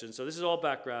section, so this is all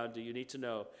background that you need to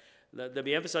know. Let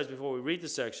me emphasize before we read the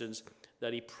sections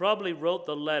that he probably wrote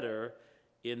the letter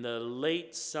in the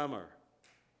late summer.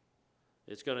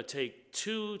 It's going to take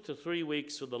 2 to 3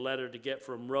 weeks for the letter to get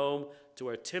from Rome to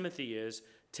where Timothy is.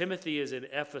 Timothy is in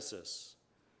Ephesus.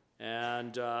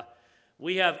 And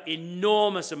we have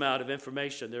enormous amount of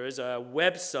information. There is a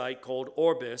website called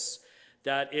Orbis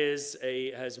that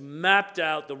has mapped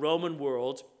out the Roman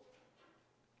world.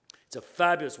 It's a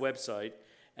fabulous website.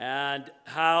 And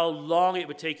how long it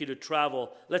would take you to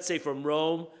travel, let's say from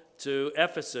Rome to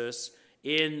Ephesus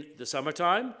in the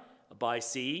summertime, by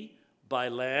sea, by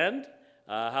land,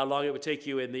 how long it would take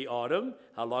you in the autumn,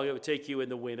 how long it would take you in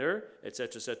the winter,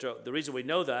 etc., etc. The reason we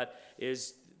know that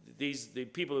is the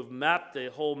people who've mapped the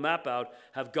whole map out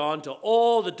have gone to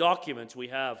all the documents we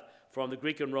have from the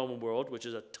Greek and Roman world, which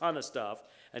is a ton of stuff,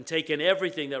 and taken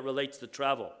everything that relates to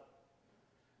travel.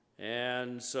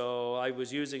 And so I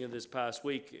was using it this past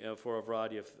week for a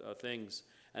variety of things,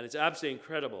 and it's absolutely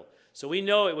incredible. So we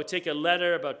know it would take a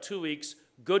letter about 2 weeks,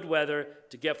 good weather,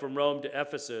 to get from Rome to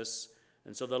Ephesus.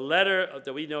 And so the letter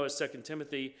that we know as 2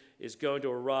 Timothy is going to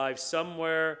arrive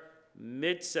somewhere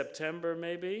mid-September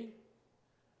maybe.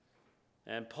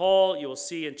 And Paul, you will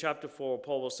see in chapter 4,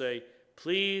 Paul will say,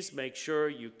 please make sure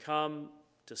you come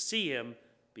to see him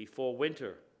before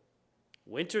winter.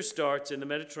 Winter starts in the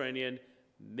Mediterranean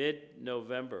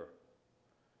mid-November.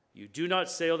 You do not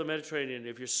sail the Mediterranean,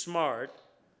 if you're smart,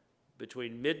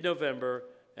 between mid-November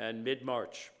and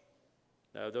mid-March.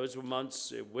 Now, those were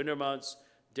months, winter months,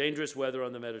 dangerous weather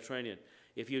on the Mediterranean.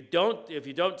 If you don't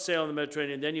sail in the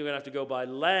Mediterranean, then you're going to have to go by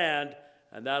land,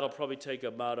 and that'll probably take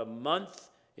about a month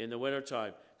in the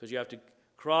wintertime, because you have to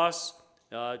cross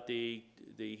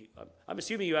I'm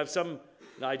assuming you have some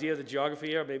idea of the geography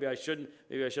here. Maybe I shouldn't.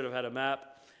 Maybe I should have had a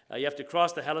map. You have to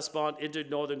cross the Hellespont into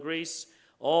northern Greece,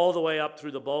 all the way up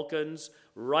through the Balkans,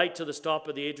 right to the stop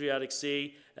of the Adriatic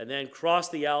Sea, and then cross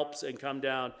the Alps and come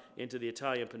down into the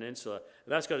Italian peninsula.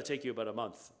 And that's going to take you about a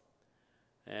month.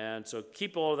 And so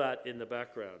keep all that in the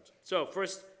background. So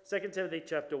first, 2 Timothy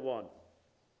chapter 1.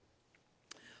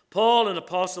 Paul, an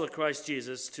apostle of Christ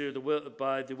Jesus,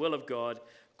 by the will of God,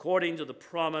 according to the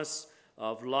promise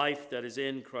of life that is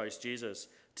in Christ Jesus.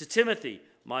 To Timothy,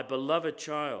 my beloved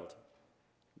child,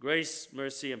 grace,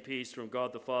 mercy, and peace from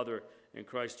God the Father and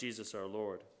Christ Jesus our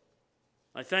Lord.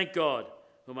 I thank God,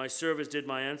 whom I serve as did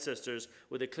my ancestors,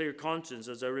 with a clear conscience,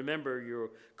 as I remember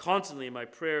you constantly in my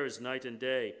prayers night and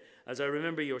day. As I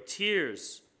remember your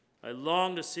tears, I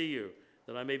long to see you,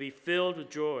 that I may be filled with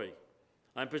joy.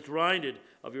 I am reminded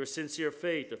of your sincere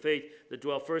faith, the faith that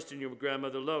dwelt first in your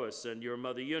grandmother Lois and your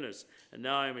mother Eunice, and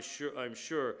now I am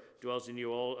sure dwells in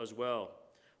you all as well.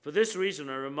 For this reason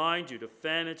I remind you to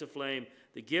fan into flame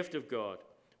the gift of God,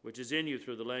 which is in you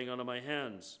through the laying on of my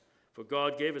hands. For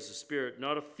God gave us a spirit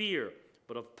not of fear,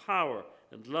 but of power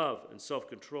and love and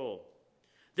self-control.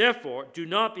 Therefore, do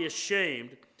not be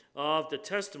ashamed of the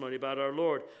testimony about our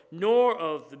Lord, nor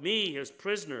of me, his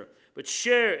prisoner, but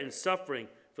share in suffering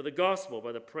for the gospel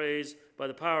by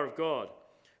the power of God,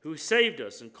 who saved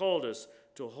us and called us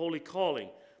to a holy calling,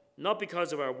 not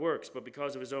because of our works, but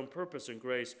because of his own purpose and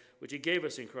grace, which he gave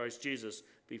us in Christ Jesus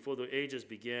before the ages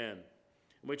began,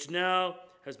 which now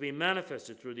has been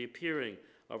manifested through the appearing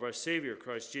of our Savior,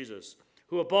 Christ Jesus,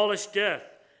 who abolished death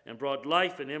and brought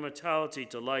life and immortality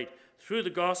to light through the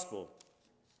gospel,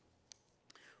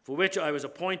 for which I was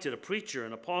appointed a preacher,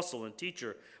 an apostle, and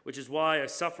teacher, which is why I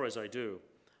suffer as I do.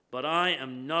 But I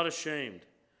am not ashamed,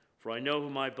 for I know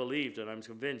whom I believed, and I'm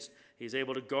convinced he is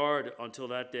able to guard until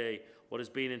that day what has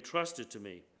been entrusted to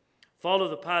me. Follow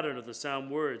the pattern of the sound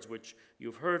words which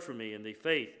you've heard from me in the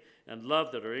faith and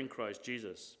love that are in Christ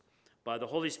Jesus. By the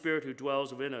Holy Spirit who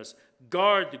dwells within us,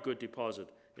 guard the good deposit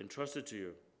entrusted to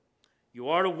you. You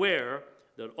are aware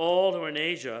that all who are in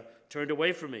Asia turned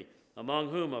away from me, among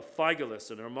whom are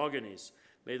Phygelus and Hermogenes.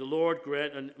 May the Lord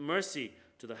grant mercy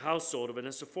to the household of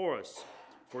Onesiphorus,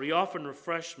 for he often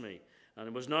refreshed me,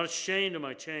 and was not ashamed of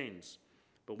my chains.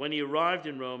 But when he arrived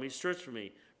in Rome, he searched for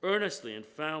me earnestly and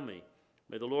found me.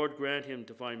 May the Lord grant him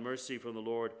to find mercy from the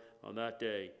Lord on that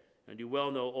day. And you well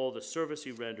know all the service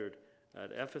he rendered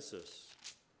at Ephesus.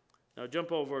 Now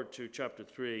jump over to chapter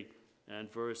 3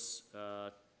 and verse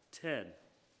 10.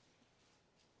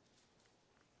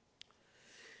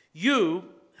 You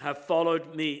have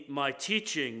followed me, my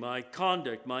teaching, my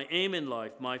conduct, my aim in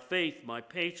life, my faith, my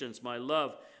patience, my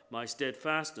love, my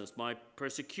steadfastness, my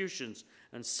persecutions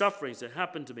and sufferings that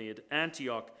happened to me at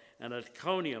Antioch and at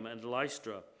Iconium and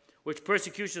Lystra, which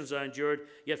persecutions I endured,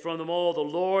 yet from them all the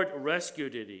Lord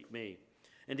rescued me.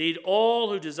 Indeed, all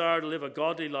who desire to live a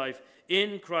godly life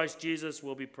in Christ Jesus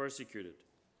will be persecuted,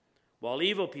 while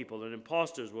evil people and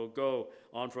impostors will go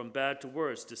on from bad to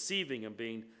worse, deceiving and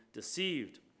being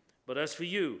deceived. But as for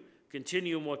you,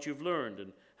 continue in what you've learned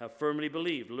and have firmly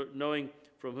believed, knowing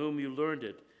from whom you learned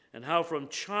it, and how from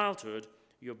childhood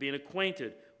you have been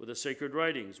acquainted with the sacred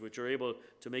writings, which are able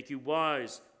to make you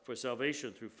wise for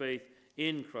salvation through faith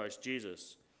in Christ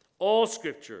Jesus. All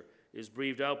Scripture is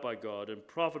breathed out by God and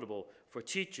profitable for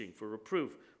teaching, for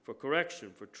reproof, for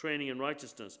correction, for training in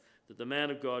righteousness, that the man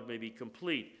of God may be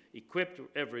complete, equipped for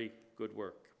every good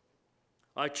work.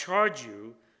 I charge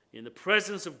you in the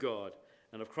presence of God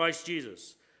and of Christ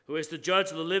Jesus, who is the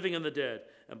judge of the living and the dead,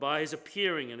 and by his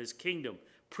appearing in his kingdom,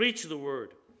 preach the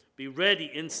word. Be ready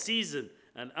in season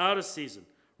and out of season.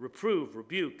 Reprove,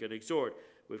 rebuke, and exhort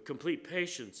with complete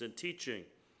patience and teaching.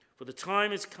 For the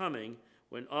time is coming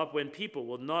when people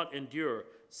will not endure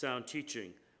sound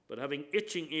teaching, but having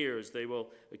itching ears, they will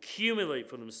accumulate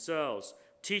for themselves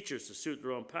teachers to suit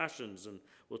their own passions, and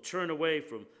will turn away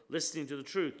from listening to the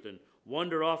truth and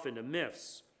wander off into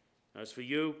myths. As for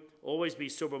you, always be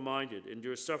sober-minded,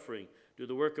 endure suffering, do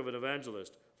the work of an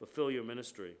evangelist, fulfill your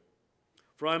ministry.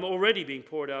 For I am already being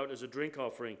poured out as a drink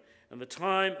offering, and the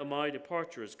time of my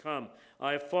departure has come.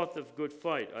 I have fought the good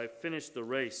fight, I have finished the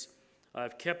race, I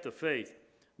have kept the faith.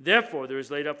 Therefore there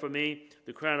is laid up for me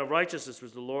the crown of righteousness,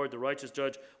 which the Lord, the righteous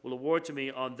judge, will award to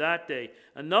me on that day,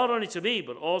 and not only to me,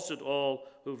 but also to all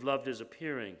who've loved his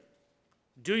appearing.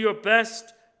 Do your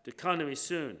best to come to me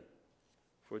soon.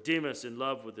 For Demas, in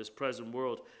love with this present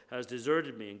world, has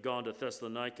deserted me and gone to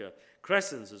Thessalonica.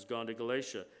 Crescens has gone to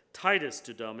Galatia, Titus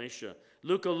to Dalmatia.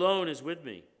 Luke alone is with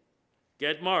me.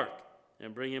 Get Mark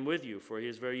and bring him with you, for he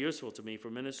is very useful to me for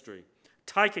ministry.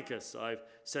 Tychicus I've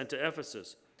sent to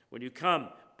Ephesus. When you come,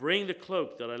 bring the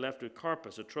cloak that I left with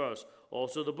Carpus at Troas,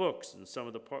 also the books and some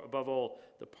of above all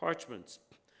the parchments.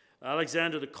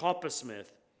 Alexander the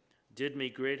coppersmith did me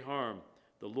great harm.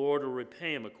 The Lord will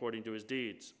repay him according to his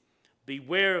deeds.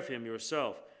 Beware of him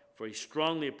yourself, for he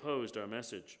strongly opposed our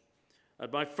message.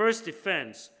 At my first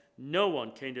defense, no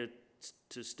one came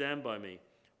to stand by me,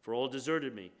 for all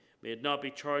deserted me. May it not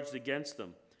be charged against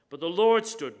them. But the Lord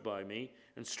stood by me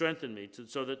and strengthened me,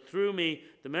 so that through me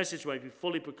the message might be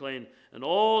fully proclaimed, and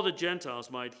all the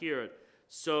Gentiles might hear it.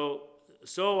 So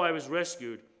I was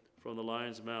rescued from the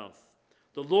lion's mouth.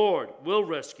 The Lord will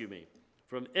rescue me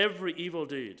from every evil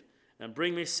deed and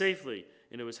bring me safely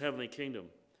into his heavenly kingdom.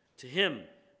 To him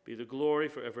be the glory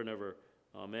forever and ever.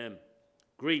 Amen.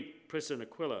 Greet Prisca and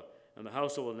Aquila and the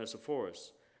household of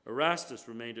Onesiphorus. Erastus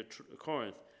remained at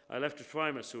Corinth. I left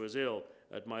Trophimus, who was ill,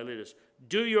 at Miletus.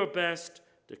 Do your best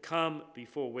to come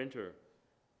before winter.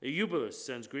 Eubulus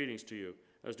sends greetings to you,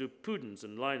 as do Pudens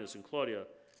and Linus and Claudia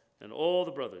and all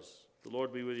the brothers. The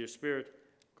Lord be with your spirit.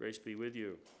 Grace be with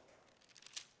you.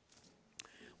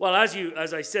 Well,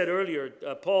 as I said earlier,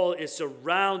 Paul is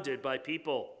surrounded by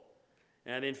people.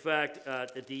 And in fact,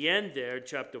 at the end there,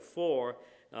 chapter 4,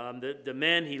 the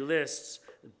men he lists,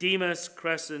 Demas,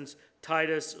 Crescens,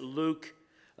 Titus, Luke,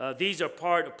 these are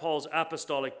part of Paul's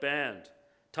apostolic band.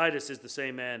 Titus is the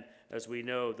same man, as we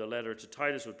know, the letter to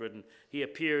Titus was written. He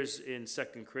appears in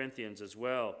 2 Corinthians as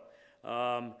well.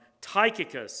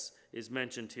 Tychicus is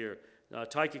mentioned here.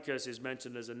 Tychicus is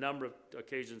mentioned as a number of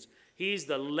occasions. He's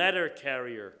the letter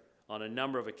carrier on a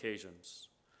number of occasions.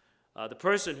 The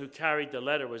person who carried the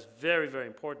letter was very, very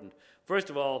important. First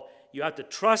of all, you have to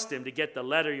trust him to get the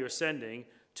letter you're sending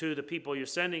to the people you're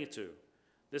sending it to.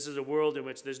 This is a world in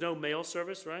which there's no mail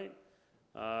service, right?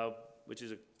 Which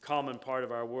is a common part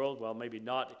of our world. Well, maybe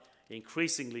not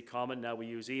increasingly common. Now we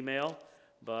use email,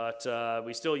 but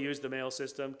we still use the mail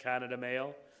system, Canada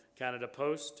Mail, Canada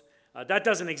Post. That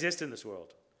doesn't exist in this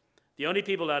world. The only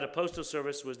people that had a postal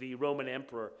service was the Roman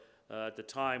emperor at the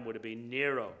time, would have been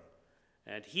Nero.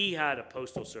 And he had a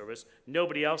postal service.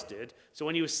 Nobody else did. So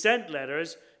when you sent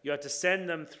letters, you had to send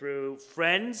them through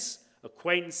friends,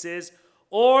 acquaintances,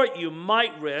 or you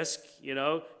might risk,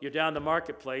 you're down the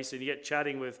marketplace and you get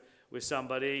chatting with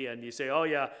somebody and you say, oh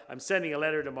yeah, I'm sending a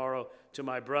letter tomorrow to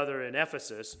my brother in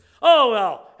Ephesus. Oh,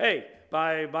 well, hey,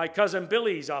 my cousin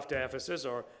Billy's off to Ephesus,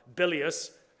 or Bilius,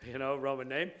 Roman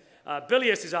name.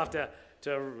 Bilius is off to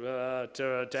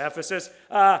Ephesus.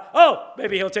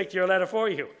 Maybe he'll take your letter for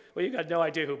you. Well, you got no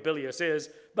idea who Bilius is,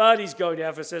 but he's going to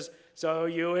Ephesus, so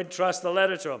you entrust the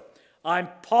letter to him. I'm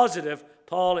positive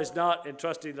Paul is not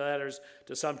entrusting the letters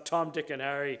to some Tom, Dick, and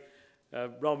Harry,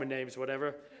 Roman names,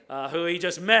 whatever, who he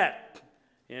just met.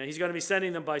 He's going to be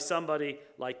sending them by somebody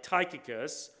like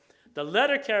Tychicus. The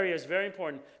letter carrier is very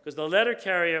important because the letter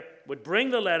carrier would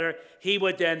bring the letter. He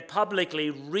would then publicly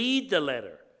read the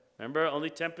letter. Remember, only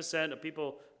 10% of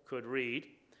people could read.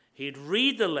 He'd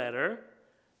read the letter.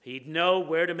 He'd know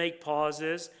where to make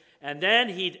pauses. And then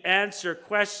he'd answer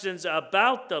questions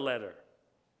about the letter.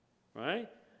 Right?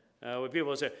 When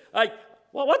people say,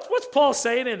 what's Paul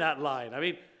saying in that line? I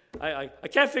mean, I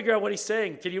can't figure out what he's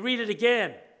saying. Can you read it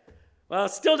again? Well,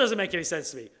 it still doesn't make any sense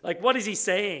to me. Like, what is he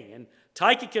saying? And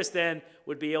Tychicus then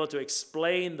would be able to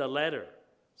explain the letter.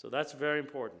 So that's very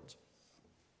important.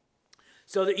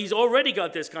 So that he's already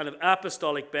got this kind of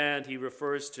apostolic band. He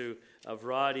refers to a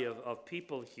variety of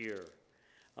people here.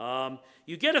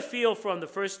 You get a feel from the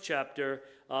first chapter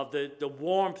of the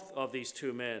warmth of these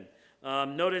two men.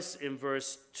 Notice in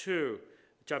verse 2,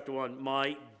 chapter 1,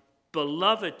 my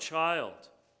beloved child.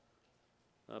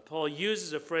 Paul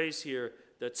uses a phrase here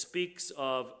that speaks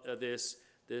of this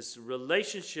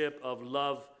relationship of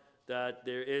love that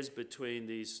there is between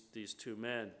these two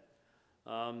men.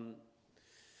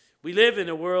 We live in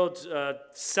a world,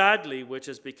 sadly, which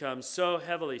has become so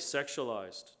heavily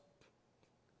sexualized.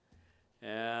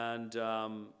 And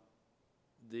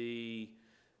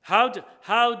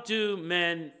how do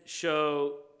men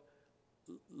show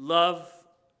love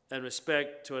and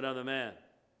respect to another man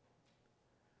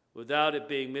without it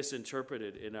being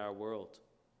misinterpreted in our world?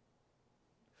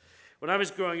 When I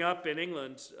was growing up in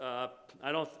England, I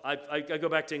go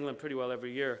back to England pretty well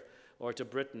every year, or to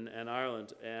Britain and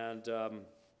Ireland. And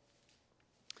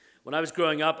when I was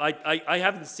growing up, I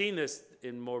haven't seen this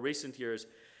in more recent years.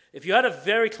 If you had a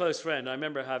very close friend, I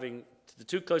remember having the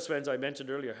two close friends I mentioned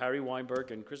earlier, Harry Weinberg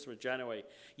and Christopher Janaway,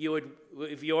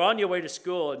 if you were on your way to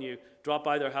school and you dropped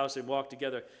by their house and walked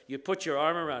together, you'd put your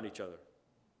arm around each other.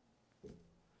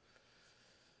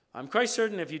 I'm quite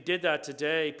certain if you did that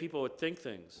today, people would think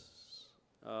things.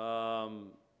 Older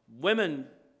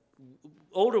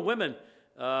women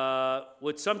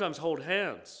would sometimes hold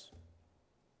hands.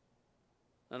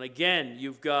 And again,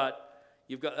 you've got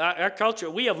our culture.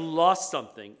 We have lost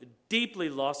something, deeply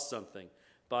lost something,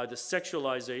 by the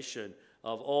sexualization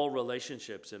of all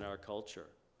relationships in our culture.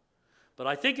 But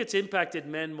I think it's impacted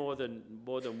men more than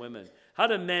women. How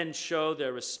do men show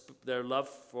their love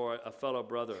for a fellow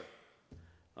brother?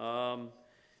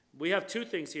 We have two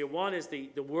things here. One is the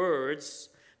words.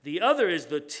 The other is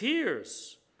the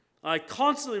tears. I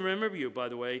constantly remember you, by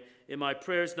the way, in my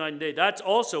prayers night and day. That's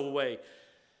also a way.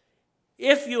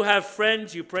 If you have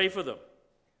friends, you pray for them.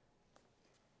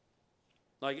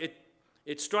 Like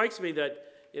it strikes me that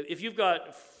if you've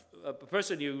got a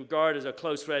person you regard as a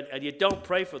close friend and you don't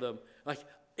pray for them, like,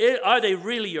 are they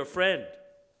really your friend?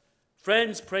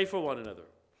 Friends pray for one another.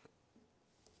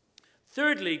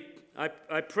 Thirdly,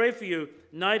 I pray for you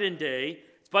night and day.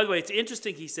 By the way, it's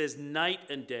interesting he says night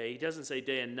and day. He doesn't say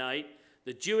day and night.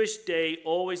 The Jewish day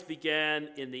always began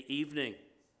in the evening.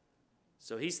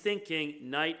 So he's thinking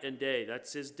night and day.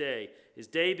 That's his day. His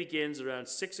day begins around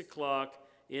 6 o'clock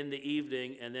in the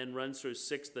evening and then runs through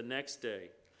 6 the next day.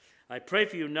 I pray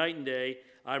for you night and day.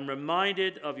 I'm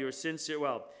reminded of your sincere,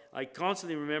 I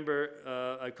constantly remember,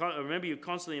 I remember you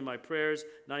constantly in my prayers,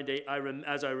 night and day,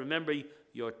 as I remember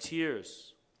your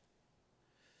tears.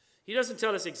 He doesn't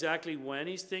tell us exactly when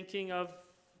he's thinking of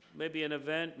maybe an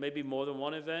event, maybe more than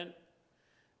one event.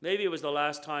 Maybe it was the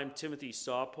last time Timothy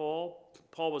saw Paul.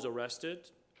 Paul was arrested,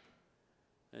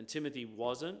 and Timothy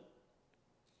wasn't.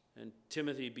 And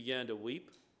Timothy began to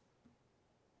weep.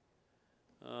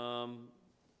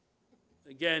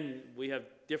 Again, we have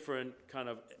different kind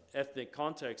of ethnic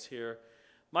context here.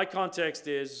 My context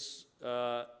is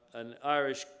an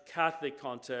Irish Catholic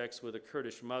context with a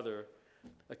Kurdish mother,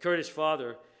 a Kurdish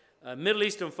father, a Middle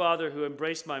Eastern father who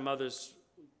embraced my mother's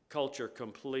culture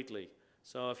completely.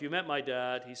 So if you met my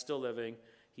dad, he's still living.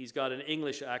 He's got an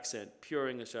English accent, pure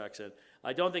English accent.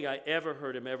 I don't think I ever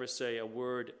heard him ever say a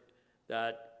word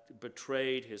that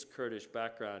betrayed his Kurdish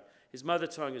background. His mother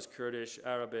tongue is Kurdish,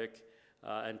 Arabic,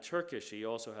 and Turkish. He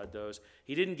also had those.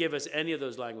 He didn't give us any of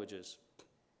those languages,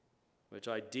 which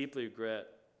I deeply regret.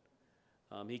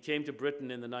 He came to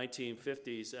Britain in the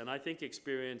 1950s, and I think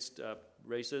experienced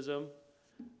racism.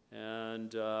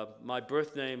 And my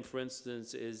birth name, for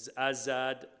instance, is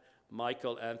Azad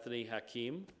Michael Anthony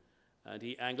Hakim, and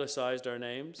he anglicized our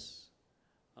names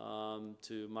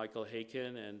to Michael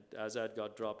Haykin, and Azad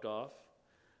got dropped off.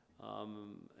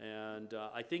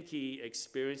 I think he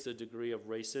experienced a degree of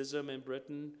racism in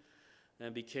Britain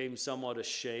and became somewhat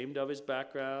ashamed of his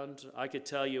background. I could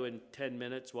tell you in 10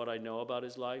 minutes what I know about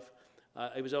his life.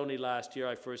 It was only last year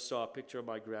I first saw a picture of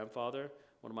my grandfather.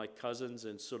 One of my cousins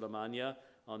in Suleimania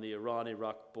on the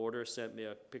Iran-Iraq border sent me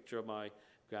a picture of my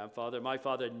grandfather. My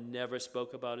father never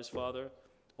spoke about his father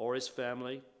or his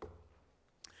family.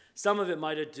 Some of it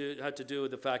might have had to do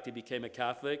with the fact he became a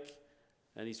Catholic,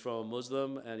 and he's from a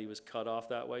Muslim, and he was cut off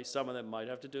that way. Some of them might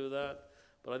have to do with that.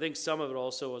 But I think some of it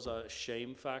also was a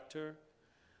shame factor.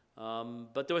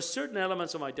 But there were certain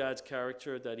elements of my dad's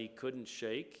character that he couldn't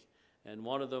shake. And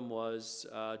one of them was,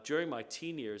 during my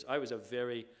teen years, I was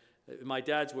in my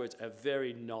dad's words, a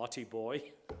very naughty boy.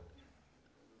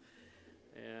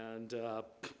 And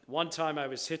one time I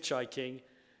was hitchhiking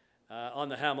on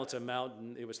the Hamilton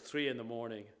Mountain. It was 3 in the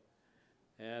morning.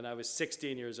 And I was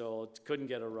 16 years old, couldn't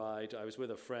get a ride. I was with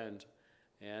a friend,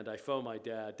 and I phoned my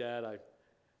dad. Dad,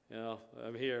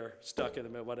 I'm here, stuck in the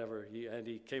middle, whatever. And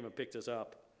he came and picked us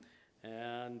up.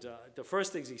 And the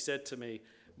first things he said to me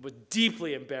was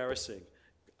deeply embarrassing.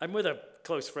 I'm with a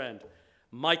close friend.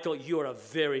 Michael, you're a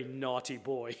very naughty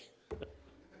boy.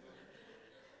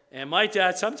 And my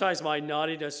dad, sometimes my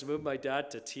naughtiness moved my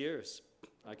dad to tears.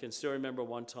 I can still remember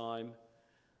one time.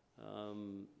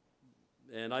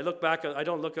 And I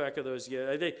don't look back at those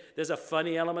years. There's a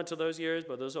funny element to those years,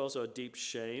 but there's also a deep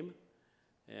shame.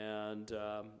 And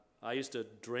I used to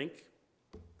drink.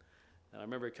 And I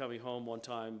remember coming home one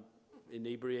time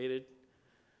inebriated,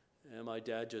 and my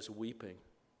dad just weeping.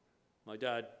 My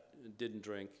dad didn't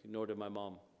drink, nor did my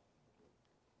mom.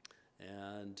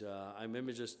 And I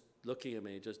remember just looking at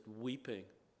me, just weeping.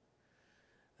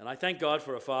 And I thank God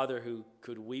for a father who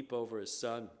could weep over his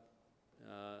son,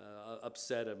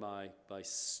 upset at my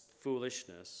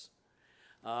foolishness.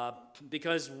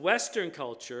 Because Western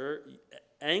culture,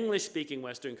 English-speaking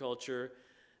Western culture,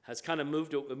 has kind of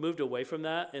moved away from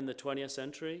that in the 20th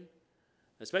century.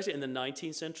 Especially in the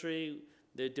 19th century,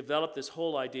 they developed this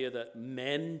whole idea that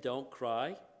men don't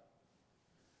cry.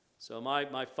 So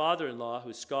my father-in-law,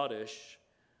 who's Scottish,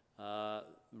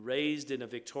 raised in a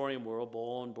Victorian world,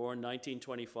 born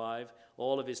 1925.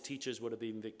 All of his teachers would have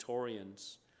been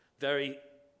Victorians. Very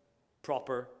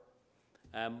proper.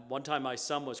 One time my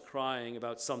son was crying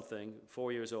about something,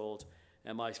 4 years old,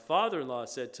 and my father-in-law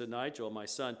said to Nigel, my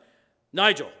son,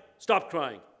 Nigel, stop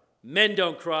crying. Men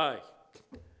don't cry.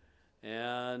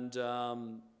 And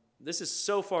this is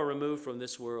so far removed from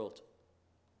this world.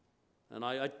 And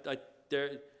I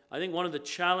think one of the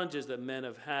challenges that men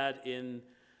have had in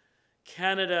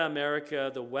Canada, America,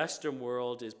 the Western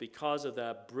world is because of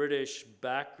that British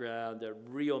background that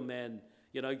real men,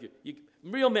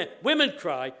 real men, women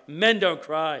cry, men don't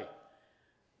cry.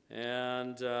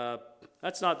 And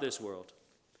that's not this world.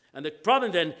 And the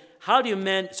problem then, how do you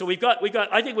men, so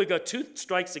I think we've got two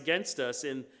strikes against us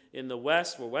in the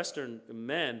West, we're Western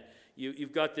men.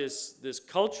 You've got this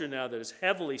culture now that is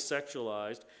heavily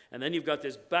sexualized, and then you've got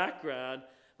this background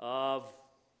of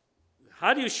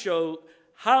how do you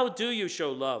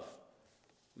show love,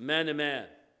 man to man?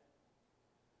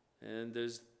 And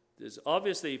there's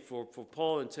obviously for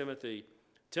Paul and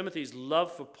Timothy's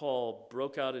love for Paul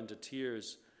broke out into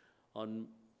tears on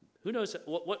who knows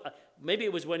what maybe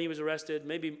it was when he was arrested,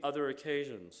 maybe other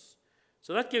occasions.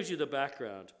 So that gives you the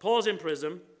background. Paul's in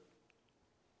prison.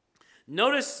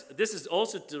 Notice this is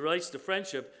also relates to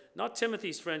friendship, not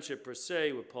Timothy's friendship per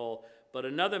se with Paul, but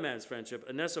another man's friendship,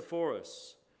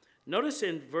 Onesiphorus. Notice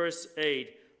in verse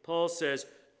 8, Paul says,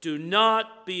 do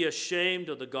not be ashamed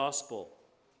of the gospel.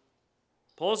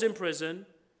 Paul's in prison.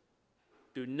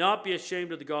 Do not be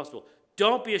ashamed of the gospel.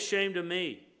 Don't be ashamed of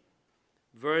me.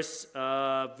 Verse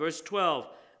 12,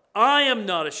 I am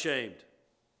not ashamed.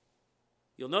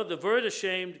 You'll note the word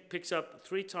ashamed picks up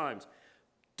 3 times.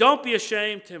 Don't be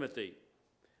ashamed, Timothy.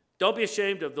 Don't be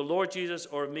ashamed of the Lord Jesus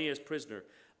or of me as prisoner.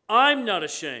 I'm not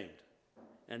ashamed.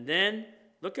 And then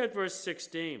look at verse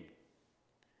 16.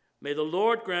 May the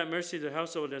Lord grant mercy to the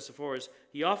house of Onesiphorus.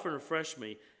 He often refreshed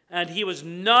me, and he was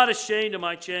not ashamed of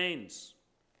my chains.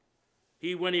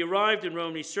 When he arrived in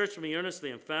Rome, he searched for me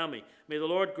earnestly and found me. May the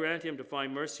Lord grant him to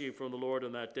find mercy from the Lord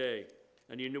on that day.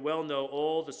 And you well know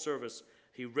all the service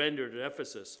he rendered at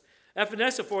Ephesus.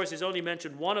 Onesiphorus is only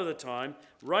mentioned one other time,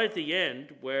 right at the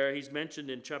end, where he's mentioned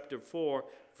in chapter 4,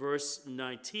 verse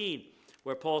 19,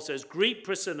 where Paul says, greet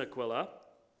Priscilla and Aquila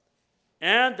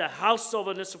and the house of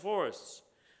Onesiphorus.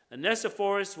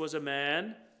 Onesiphorus was a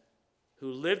man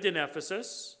who lived in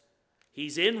Ephesus.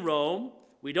 He's in Rome.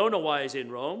 We don't know why he's in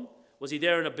Rome. Was he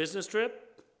there on a business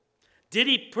trip? Did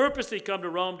he purposely come to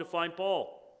Rome to find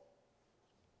Paul?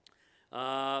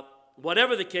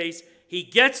 Whatever the case, he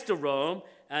gets to Rome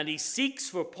and he seeks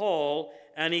for Paul,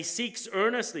 and he seeks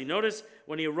earnestly. Notice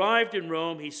when he arrived in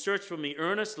Rome, he searched for me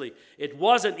earnestly. It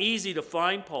wasn't easy to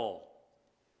find Paul.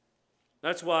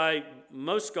 That's why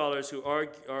most scholars who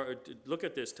look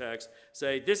at this text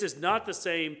say this is not the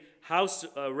same house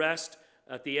arrest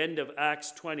at the end of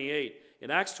Acts 28.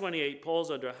 In Acts 28,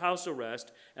 Paul's under house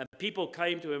arrest, and people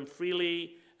came to him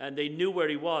freely, and they knew where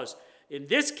he was. In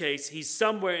this case, he's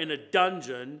somewhere in a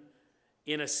dungeon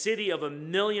in a city of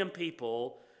 1 million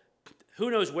people.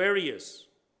 Who knows where he is?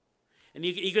 And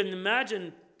you can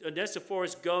imagine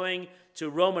Onesiphorus going to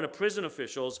Roman prison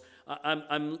officials.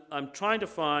 I'm trying to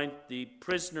find the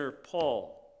prisoner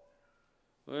Paul.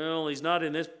 Well, he's not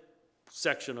in this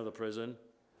section of the prison.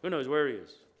 Who knows where he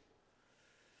is?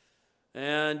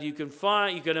 And you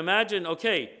can imagine,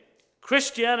 okay,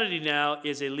 Christianity now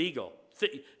is illegal.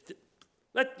 Think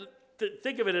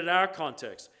of it in our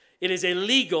context. It is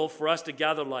illegal for us to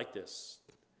gather like this.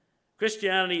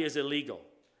 Christianity is illegal.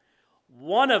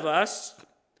 One of us,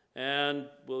 and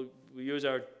we'll use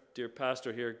our dear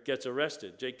pastor here, gets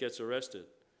arrested. Jake gets arrested.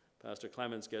 Pastor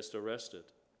Clemens gets arrested.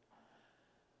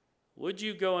 Would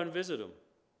you go and visit him?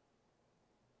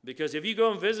 Because if you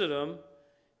go and visit him,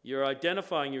 you're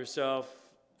identifying yourself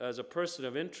as a person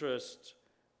of interest.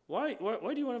 Why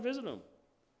do you want to visit him?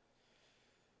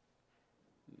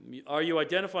 Are you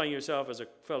identifying yourself as a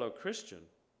fellow Christian?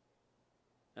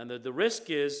 And the risk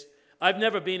is, I've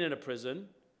never been in a prison,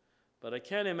 but I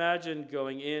can't imagine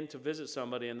going in to visit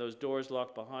somebody and those doors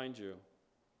locked behind you.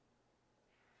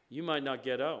 You might not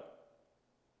get out,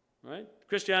 right?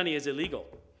 Christianity is illegal.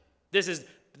 This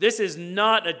is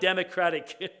not a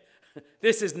democratic,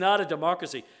 this is not a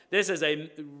democracy.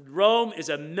 Rome is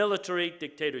a military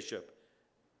dictatorship.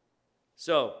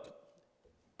 So,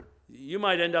 you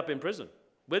might end up in prison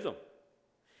with them.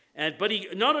 But he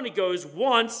not only goes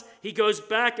once, he goes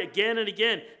back again and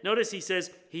again. Notice he says,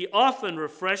 he often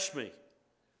refreshed me.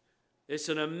 It's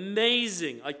an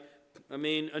amazing,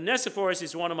 Onesiphorus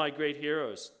is one of my great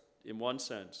heroes in one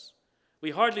sense.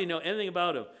 We hardly know anything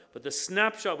about him, but the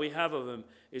snapshot we have of him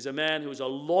is a man who's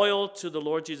loyal to the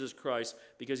Lord Jesus Christ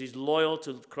because he's loyal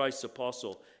to Christ's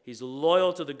apostle. He's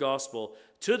loyal to the gospel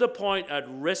to the point at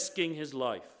risking his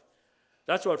life.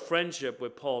 That's what friendship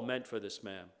with Paul meant for this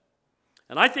man.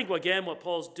 And I think, again, what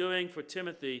Paul's doing for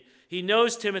Timothy, he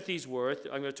knows Timothy's worth.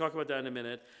 I'm going to talk about that in a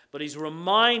minute. But he's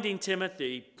reminding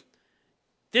Timothy,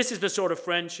 this is the sort of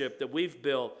friendship that we've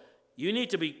built. You need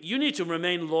to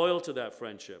remain loyal to that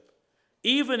friendship,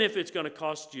 even if it's going to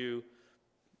cost you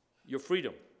your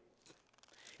freedom.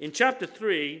 In chapter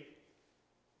 3,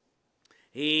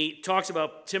 he talks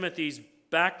about Timothy's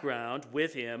background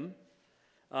with him.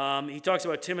 He talks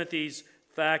about Timothy's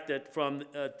fact that from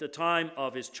the time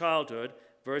of his childhood,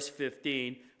 verse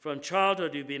 15, from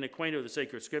childhood you've been acquainted with the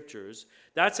sacred scriptures.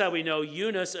 That's how we know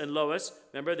Eunice and Lois.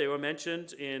 Remember, they were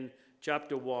mentioned in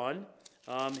chapter 1.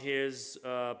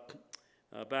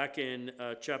 Back in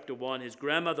chapter 1, his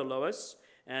grandmother Lois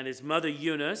and his mother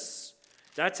Eunice.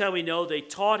 That's how we know they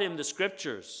taught him the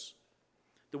scriptures.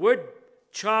 The word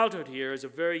childhood here is a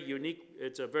very unique,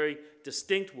 it's a very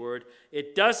distinct word.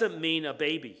 It doesn't mean a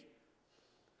baby.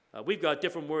 We've got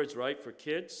different words, right, for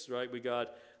kids, right? We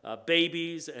got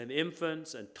babies and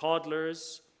infants and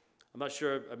toddlers. I'm not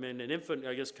sure, an infant,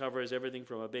 I guess, covers everything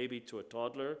from a baby to a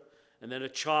toddler. And then a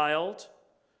child.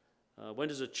 When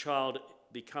does a child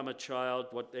become a child?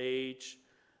 What age?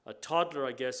 A toddler,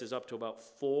 I guess, is up to about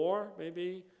 4,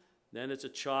 maybe. Then it's a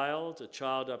child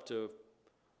up to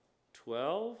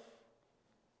 12.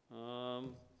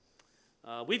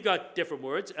 We've got different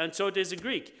words, and so it is in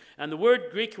Greek. And the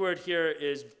Greek word here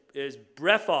is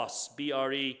brephos,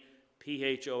 B-R-E-P-H-O-S,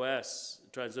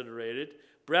 transliterated.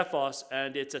 Brephos,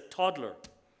 and it's a toddler.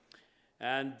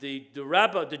 And the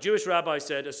Jewish rabbi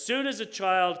said, as soon as a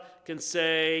child can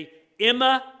say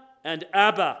Imma and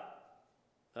Abba,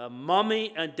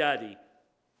 mommy and daddy,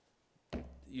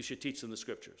 you should teach them the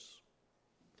scriptures.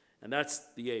 And that's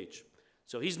the age.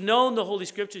 So he's known the Holy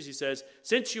Scriptures, he says,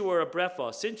 since you were a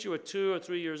brephos, since you were 2 or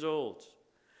 3 years old.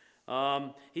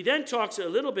 He then talks a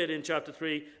little bit in chapter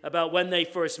 3 about when they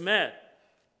first met.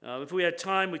 If we had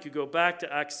time, we could go back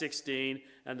to Acts 16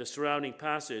 and the surrounding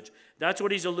passage. That's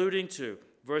what he's alluding to.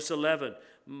 Verse 11,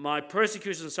 my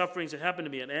persecutions and sufferings that happened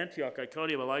to me at Antioch,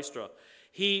 Iconium, and Lystra.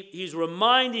 He's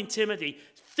reminding Timothy,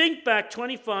 think back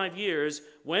 25 years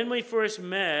when we first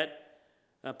met.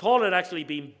 Paul had actually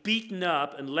been beaten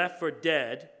up and left for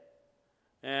dead.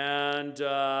 And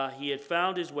he had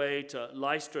found his way to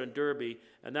Lystra and Derbe,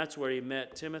 and that's where he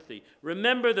met Timothy.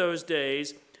 Remember those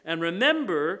days, and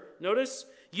remember, notice,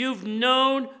 you've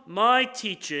known my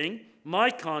teaching,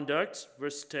 my conduct,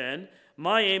 verse 10,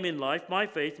 my aim in life, my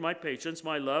faith, my patience,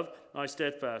 my love, my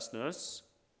steadfastness.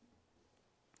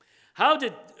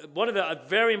 One of the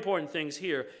very important things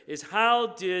here is, how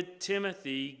did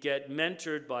Timothy get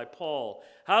mentored by Paul?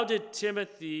 How did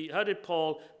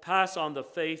Paul pass on the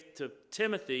faith to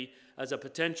Timothy as a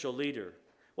potential leader?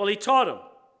 Well, he taught him.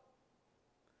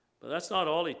 But that's not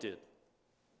all he did.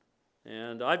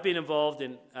 And I've been involved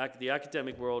in the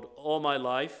academic world all my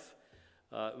life,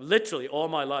 literally all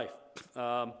my life.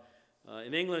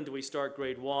 In England, we start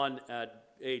grade 1 at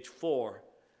age 4.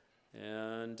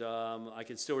 And I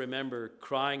can still remember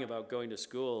crying about going to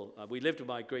school. We lived with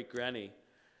my great-granny,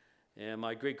 and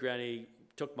my great-granny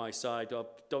took my side.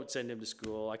 Don't send him to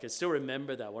school. I can still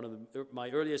remember that, one of my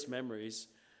earliest memories.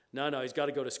 No, he's got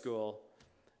to go to school.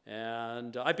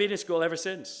 And I've been in school ever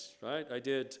since, right? I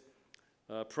did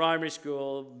primary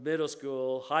school, middle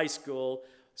school, high school.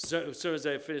 So, as soon as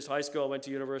I finished high school, I went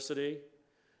to university.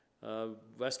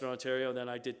 Western Ontario, and then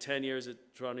I did 10 years at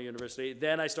Toronto University.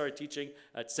 Then I started teaching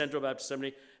at Central Baptist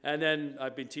Seminary, and then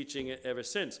I've been teaching ever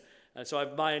since. And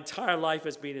so my entire life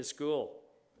has been in school.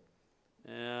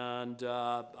 And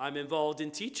I'm involved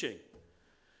in teaching.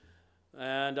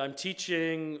 And I'm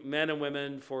teaching men and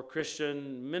women for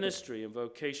Christian ministry and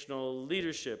vocational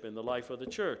leadership in the life of the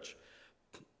church.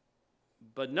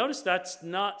 But notice that's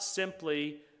not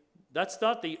the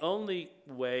only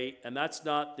way, and that's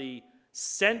not the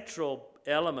central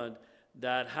element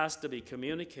that has to be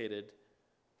communicated,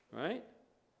 right?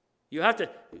 We have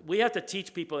to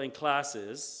teach people in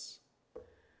classes,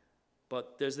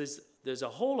 but there's a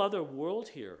whole other world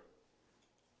here.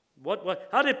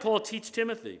 How did Paul teach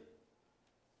Timothy?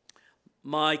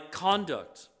 My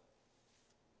conduct.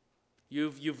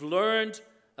 You've learned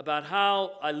about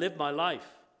how I live my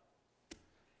life.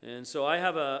 And so I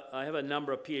have a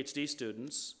number of PhD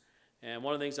students. And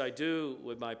one of the things I do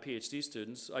with my PhD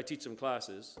students, I teach them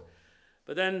classes.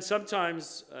 But then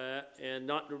sometimes, and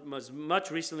not as much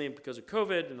recently because of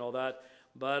COVID and all that,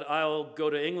 but I'll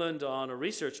go to England on a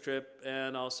research trip,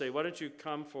 and I'll say, why don't you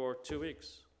come for 2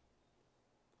 weeks?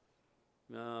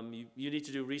 You need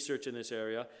to do research in this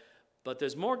area. But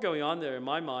there's more going on there in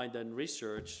my mind than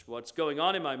research. What's going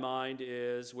on in my mind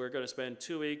is we're going to spend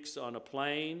 2 weeks on a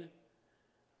plane,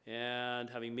 and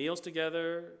having meals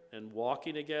together and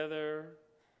walking together.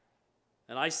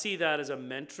 And I see that as a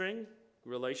mentoring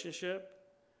relationship.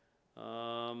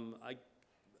 I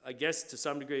guess to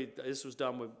some degree this was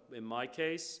done in my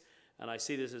case, and I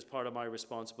see this as part of my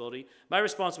responsibility. My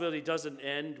responsibility doesn't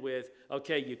end with,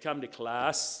 okay, you come to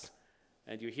class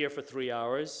and you're here for 3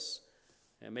 hours,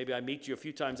 and maybe I meet you a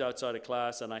few times outside of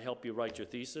class and I help you write your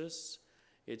thesis.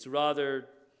 It's rather,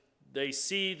 they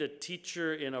see the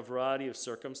teacher in a variety of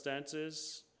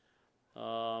circumstances.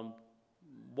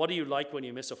 What do you like when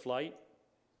you miss a flight?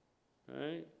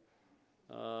 Right?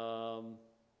 And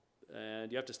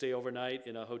you have to stay overnight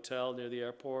in a hotel near the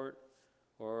airport.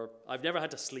 Or I've never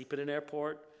had to sleep in an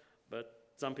airport, but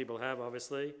some people have,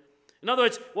 obviously. In other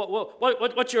words,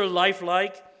 what's your life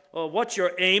like? Or what's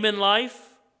your aim in life?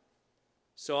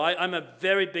 So I'm a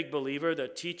very big believer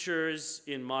that teachers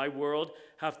in my world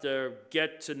have to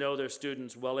get to know their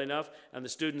students well enough, and the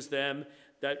students them,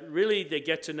 that really they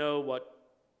get to know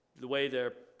the way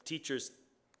their teachers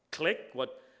click,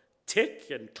 what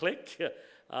tick and click.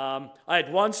 I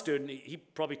had one student, he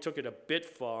probably took it a bit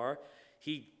far.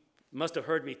 He must have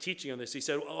heard me teaching on this. He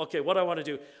said, okay, what I want to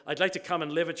do, I'd like to come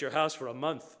and live at your house for a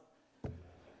month.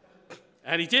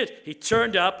 And he did. He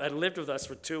turned up and lived with us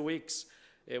for 2 weeks.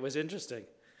 It was interesting.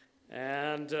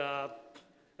 And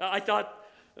I thought,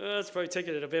 it's probably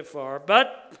taking it a bit far.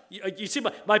 But you see,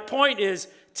 my point is,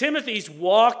 Timothy's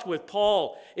walked with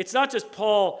Paul. It's not just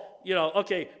Paul,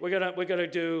 okay, we're gonna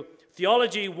do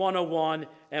Theology 101,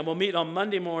 and we'll meet on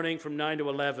Monday morning from 9 to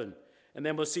 11. And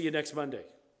then we'll see you next Monday.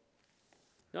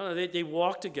 No, they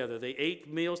walked together. They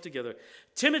ate meals together.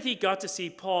 Timothy got to see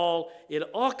Paul in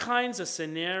all kinds of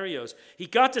scenarios. He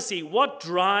got to see what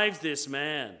drives this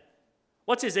man.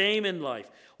 What's his aim in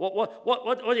life?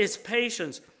 What his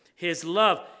patience, his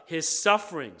love, his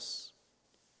sufferings.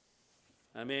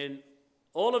 I mean,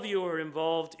 all of you are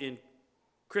involved in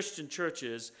Christian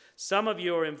churches. Some of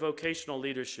you are in vocational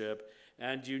leadership.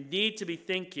 And you need to be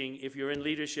thinking, if you're in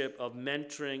leadership, of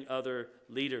mentoring other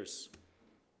leaders.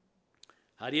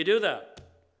 How do you do that?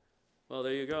 Well,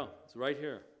 there you go. It's right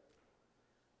here.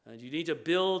 And you need to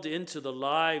build into the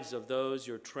lives of those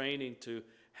you're training to.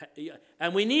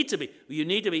 And you need to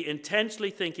be intentionally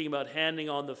thinking about handing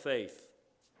on the faith.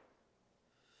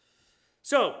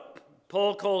 So,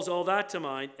 Paul calls all that to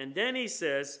mind. And then he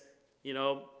says,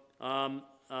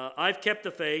 I've kept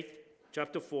the faith,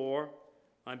 chapter 4.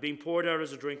 I'm being poured out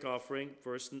as a drink offering,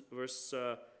 verse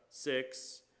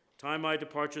 6. Time my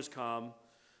departure's come.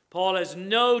 Paul has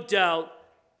no doubt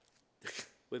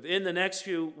within the next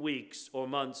few weeks or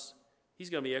months, he's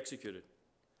going to be executed.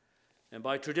 And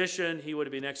by tradition, he would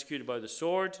have been executed by the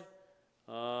sword.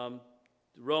 The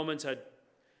Romans had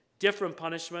different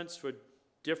punishments for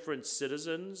different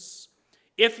citizens.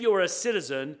 If you were a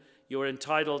citizen, you were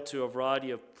entitled to a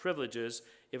variety of privileges.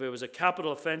 If it was a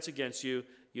capital offense against you,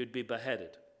 you'd be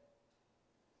beheaded,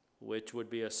 which would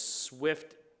be a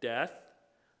swift death.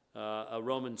 A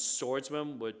Roman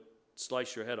swordsman would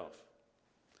slice your head off.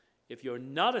 If you're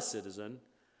not a citizen,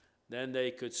 then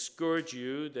they could scourge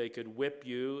you, they could whip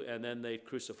you, and then they'd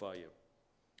crucify you.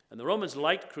 And the Romans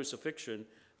liked crucifixion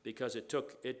because it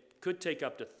could take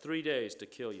up to 3 days to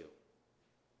kill you.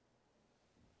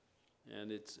 And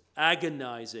it's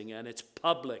agonizing, and it's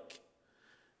public,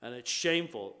 and it's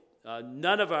shameful.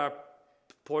 None of our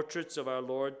portraits of our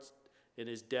Lord in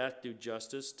his death do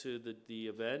justice to the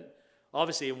event.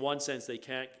 Obviously, in one sense, they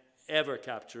can't ever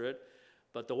capture it.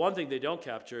 But the one thing they don't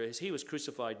capture is he was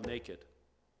crucified naked.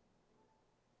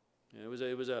 And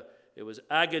it was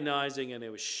agonizing and it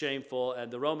was shameful.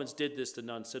 And the Romans did this to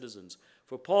non-citizens.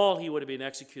 For Paul, he would have been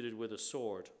executed with a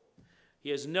sword. He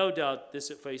has no doubt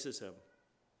this faces him.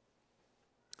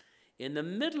 In the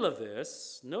middle of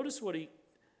this, notice what he...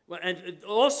 And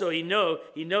also he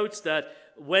notes that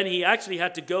when he actually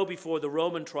had to go before the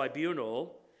Roman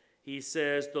tribunal, he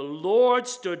says, the Lord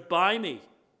stood by me.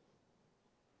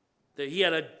 That he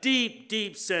had a deep,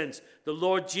 deep sense the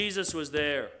Lord Jesus was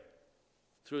there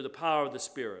through the power of the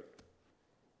Spirit.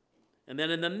 And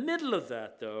then in the middle of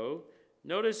that, though,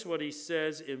 notice what he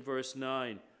says in verse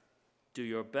 9. Do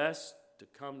your best to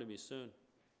come to me soon.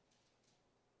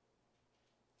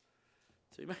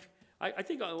 See, I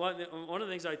think one of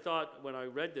the things I thought when I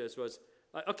read this was,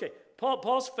 okay,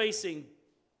 Paul's facing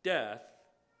death,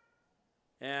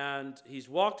 and he's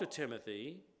walked with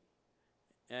Timothy,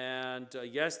 and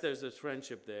yes, there's a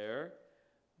friendship there,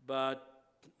 but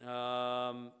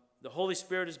the Holy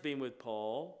Spirit has been with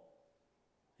Paul.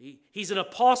 He's an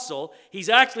apostle. He's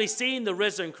actually seen the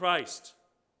risen Christ.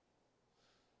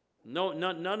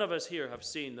 None of us here have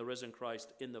seen the risen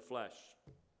Christ in the flesh.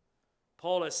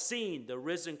 Paul has seen the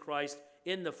risen Christ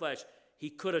in the flesh.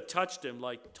 He could have touched him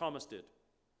like Thomas did.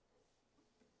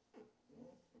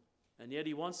 And yet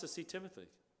he wants to see Timothy.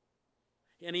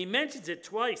 And he mentions it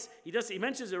twice. He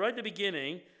mentions it right at the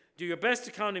beginning. Do your best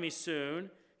to come to me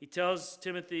soon. He tells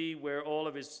Timothy where all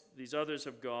of these others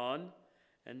have gone.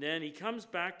 And then he comes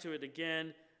back to it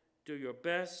again. Do your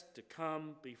best to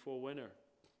come before winter.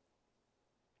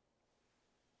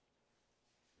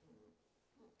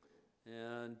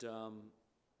 And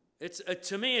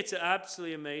to me, it's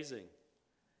absolutely amazing.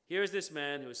 Here's this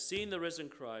man who has seen the risen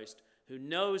Christ, who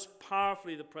knows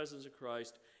powerfully the presence of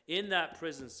Christ in that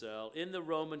prison cell, in the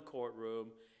Roman courtroom,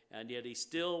 and yet he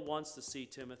still wants to see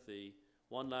Timothy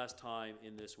one last time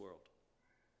in this world.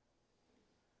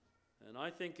 And I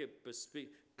think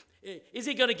is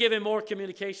he going to give him more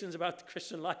communications about the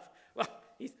Christian life? Well,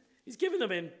 he's given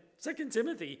them in 2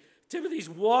 Timothy. Timothy's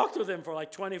walked with him for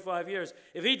like 25 years.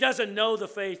 If he doesn't know the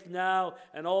faith now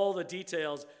and all the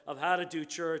details of how to do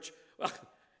church, well,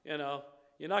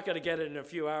 you're not going to get it in a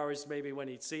few hours maybe when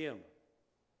he'd see him.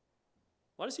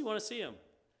 Why does he want to see him?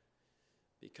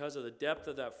 because of the depth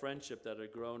of that friendship that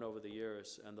had grown over the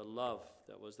years and the love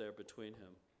that was there between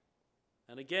him.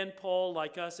 And again, Paul,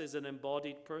 like us, is an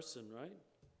embodied person, right?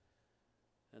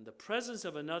 And the presence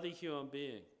of another human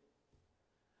being.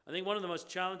 I think one of the most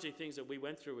challenging things that we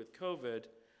went through with COVID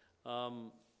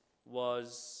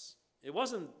was, it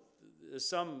wasn't, as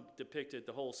some depicted,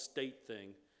 the whole state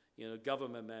thing,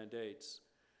 government mandates.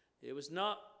 It was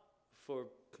not for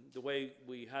the way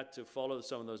we had to follow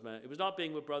some of those mandates. It was not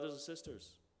being with brothers and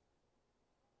sisters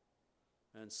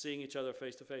and seeing each other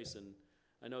face to face. And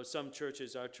I know some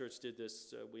churches, our church did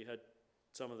this, we had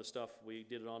some of the stuff, we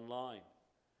did it online.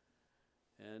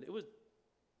 And it was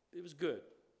good,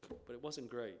 but it wasn't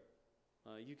great.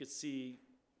 You could see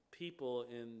people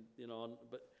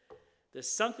but there's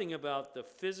something about the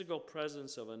physical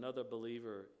presence of another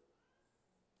believer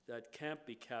that can't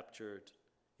be captured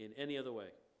in any other way.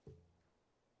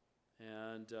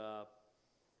 And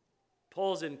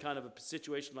Paul's in kind of a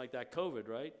situation like that, COVID,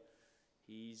 right?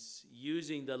 He's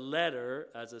using the letter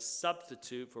as a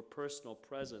substitute for personal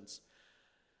presence.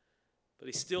 But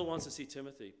he still wants to see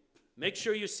Timothy. Make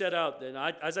sure you set out. And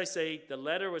as I say, the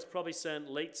letter was probably sent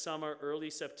late summer, early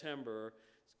September.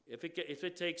 If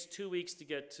it takes 2 weeks to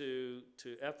get to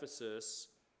Ephesus,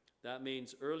 that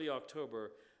means early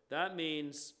October. That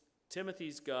means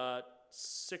Timothy's got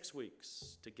 6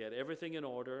 weeks to get everything in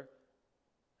order,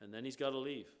 and then he's got to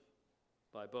leave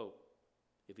by boat.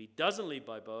 If he doesn't leave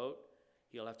by boat,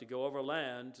 he'll have to go over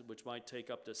land, which might take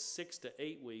up to 6 to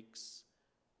 8 weeks,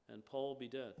 and Paul will be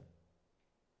dead.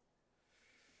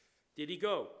 Did he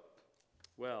go?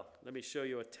 Well, let me show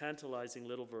you a tantalizing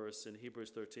little verse in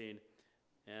Hebrews 13.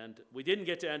 And we didn't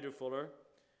get to Andrew Fuller,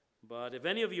 but if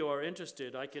any of you are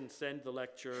interested, I can send the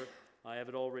lecture. I have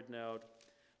it all written out.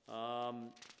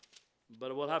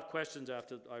 But we'll have questions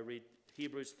after I read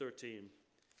Hebrews 13.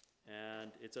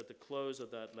 And it's at the close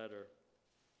of that letter.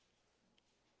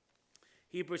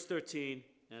 Hebrews 13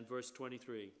 and verse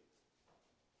 23.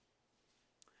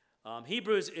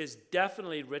 Hebrews is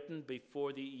definitely written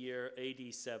before the year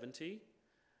AD 70.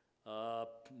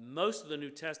 Most of the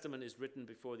New Testament is written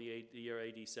before the year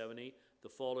AD 70, the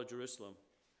fall of Jerusalem.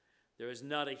 There is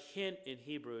not a hint in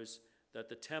Hebrews that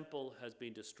the temple has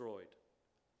been destroyed.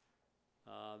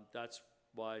 That's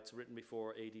why it's written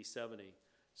before AD 70.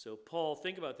 So Paul,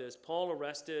 think about this. Paul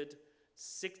arrested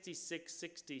 66,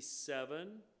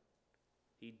 67.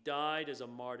 He died as a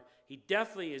martyr. He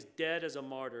definitely is dead as a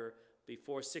martyr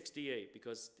before 68,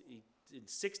 because in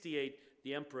 68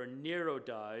 the Emperor Nero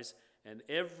dies, and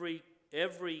every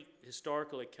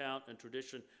historical account and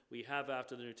tradition we have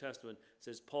after the New Testament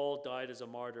says Paul died as a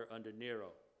martyr under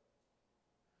Nero.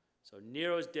 So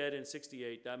Nero's dead in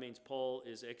 68. That means Paul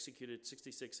is executed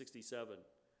 66, 67.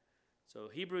 So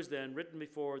Hebrews then, written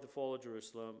before the fall of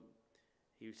Jerusalem,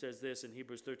 he says this in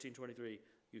Hebrews 13:23,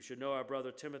 "You should know our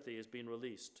brother Timothy is being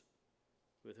released,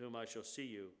 with whom I shall see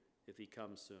you if he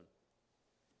comes soon."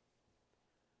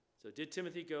 So did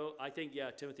Timothy go? I think,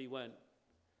 yeah, Timothy went.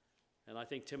 And I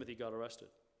think Timothy got arrested.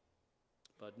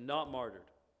 But not martyred.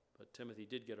 But Timothy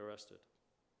did get arrested.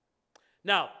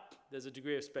 Now, there's a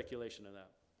degree of speculation in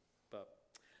that. But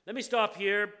let me stop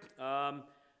here. As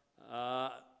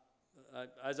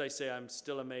I say, I'm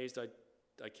still amazed. I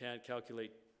can't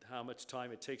calculate how much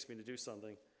time it takes me to do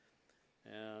something.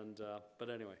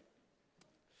 But anyway.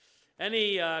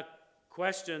 Any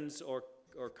questions or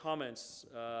comments,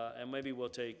 and maybe we'll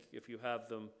take, if you have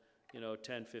them,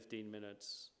 10, 15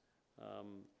 minutes,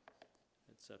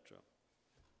 etc.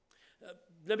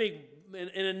 Let me,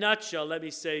 in a nutshell, let me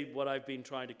say what I've been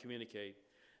trying to communicate,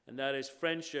 and that is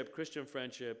friendship, Christian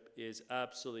friendship, is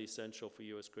absolutely essential for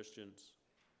you as Christians.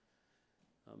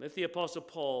 If the Apostle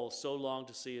Paul so longed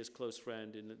to see his close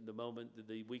friend in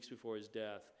the weeks before his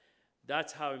death,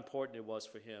 that's how important it was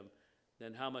for him.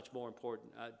 Then how much more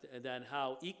important, and then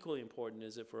how equally important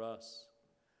is it for us?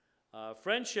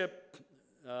 Friendship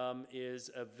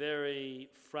is a very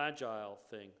fragile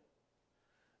thing.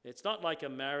 It's not like a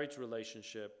marriage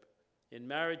relationship. In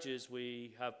marriages,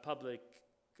 we have public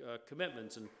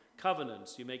commitments and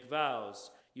covenants. You make vows.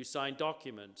 You sign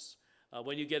documents.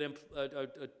 When you get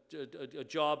a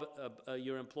job,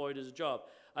 you're employed as a job.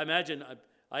 I imagine,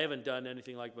 I haven't done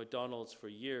anything like McDonald's for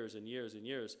years and years and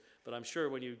years, but I'm sure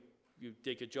when you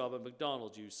take a job at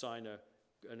McDonald's, you sign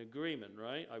an agreement,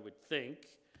 right? I would think.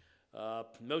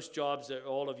 Most jobs that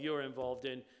all of you are involved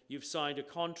in, you've signed a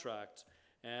contract.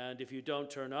 And if you don't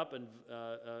turn up and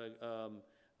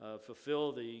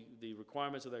fulfill the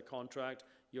requirements of that contract,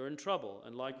 you're in trouble.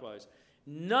 And likewise,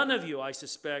 none of you, I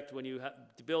suspect, when you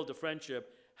build a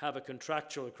friendship, have a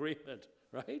contractual agreement,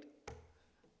 right?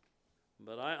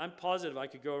 But I'm positive I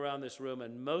could go around this room,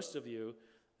 and most of you,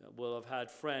 will have had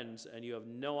friends, and you have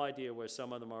no idea where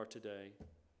some of them are today.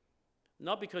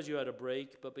 Not because you had a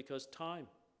break, but because time,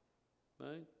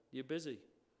 right? You're busy.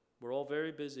 We're all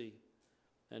very busy,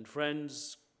 and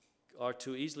friends are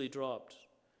too easily dropped.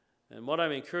 And what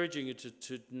I'm encouraging you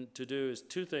to do is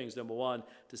two things. Number one,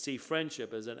 to see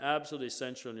friendship as an absolutely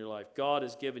essential in your life. God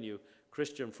has given you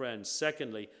Christian friends.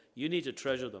 Secondly, you need to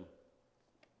treasure them.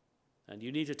 And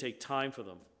you need to take time for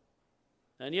them.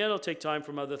 And yeah, it'll take time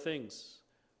from other things.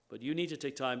 But you need to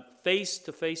take time,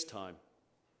 face-to-face time.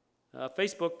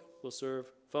 Facebook will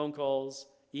serve, phone calls,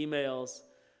 emails,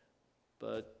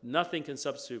 but nothing can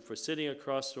substitute for sitting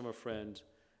across from a friend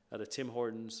at a Tim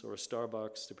Hortons or a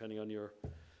Starbucks, depending on your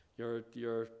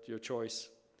choice,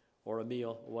 or a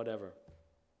meal, or whatever.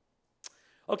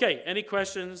 Okay, any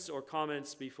questions or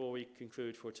comments before we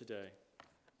conclude for today?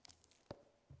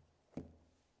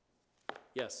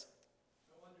 Yes?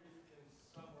 I wonder if you can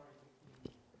summarize in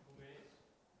 2 minutes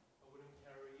William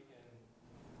Carey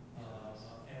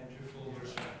and Andrew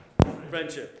Fuller's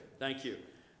Friendship, thank you.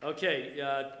 Okay,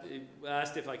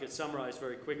 asked if I could summarize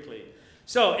very quickly.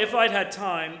 So, if I'd had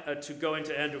time to go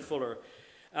into Andrew Fuller,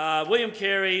 William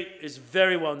Carey is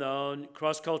very well known,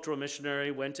 cross-cultural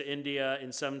missionary, went to India in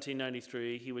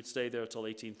 1793. He would stay there until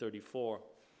 1834.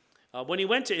 When he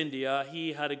went to India,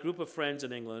 he had a group of friends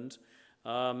in England.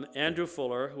 Andrew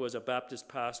Fuller, who was a Baptist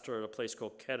pastor at a place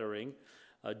called Kettering.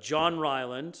 John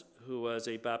Ryland, who was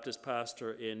a Baptist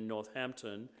pastor in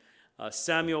Northampton.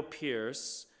 Samuel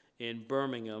Pierce in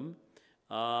Birmingham.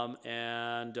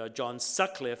 And John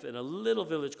Sutcliffe in a little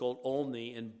village called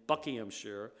Olney in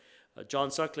Buckinghamshire.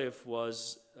 John Sutcliffe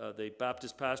was the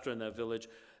Baptist pastor in that village.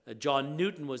 John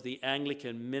Newton was the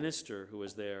Anglican minister who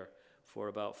was there for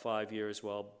about 5 years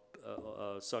while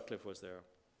Sutcliffe was there.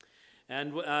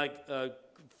 And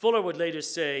Fuller would later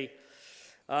say,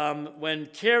 when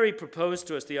Carey proposed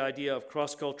to us the idea of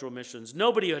cross-cultural missions,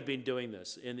 nobody had been doing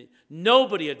this.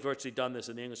 Nobody had virtually done this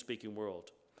in the English-speaking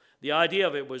world. The idea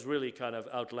of it was really kind of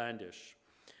outlandish.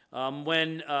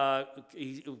 Fuller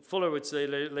would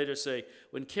later say,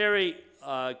 when Carey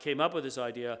came up with this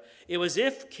idea, it was as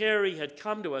if Carey had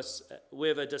come to us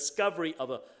with a discovery of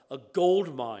a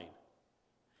gold mine.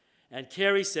 And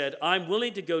Carey said, I'm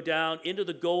willing to go down into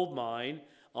the gold mine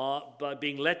by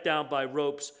being let down by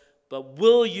ropes, but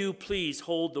will you please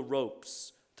hold the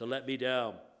ropes to let me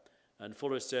down? And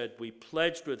Fuller said, we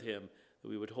pledged with him that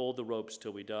we would hold the ropes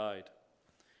till we died.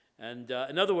 And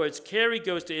in other words, Carey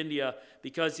goes to India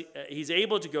because he's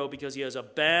able to go because he has a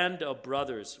band of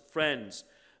brothers, friends,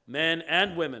 men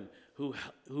and women who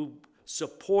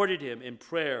supported him in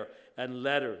prayer and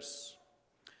letters.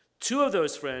 Two of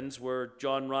those friends were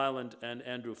John Ryland and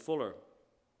Andrew Fuller.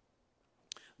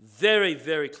 Very,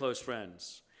 very close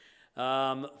friends.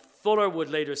 Fuller would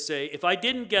later say, if I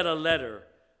didn't get a letter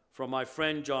from my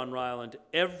friend John Ryland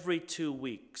every 2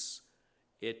 weeks,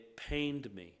 it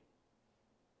pained me.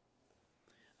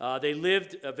 They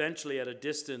lived eventually at a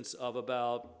distance of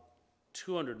about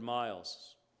 200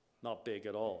 miles. Not big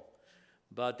at all.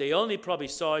 But they only probably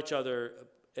saw each other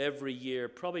every year,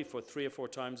 probably for 3 or 4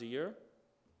 times a year.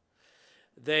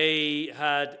 They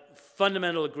had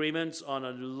fundamental agreements on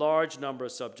a large number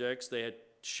of subjects. They had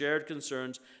shared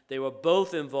concerns. They were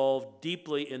both involved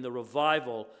deeply in the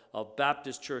revival of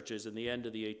Baptist churches in the end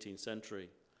of the 18th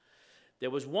century. There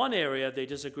was one area they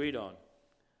disagreed on.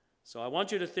 So I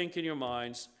want you to think in your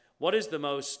minds, what is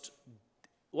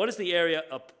the area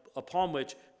upon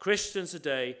which Christians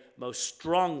today most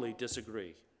strongly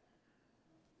disagree?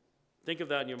 Think of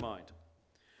that in your mind.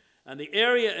 And the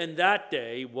area in that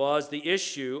day was the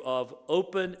issue of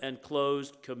open and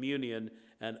closed communion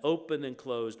and open and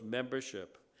closed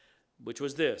membership, which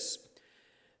was this.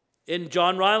 In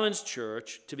John Ryland's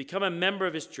church, to become a member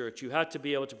of his church, you had to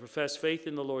be able to profess faith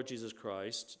in the Lord Jesus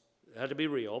Christ. It had to be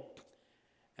real.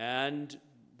 And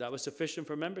that was sufficient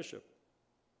for membership.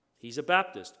 He's a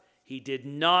Baptist. He did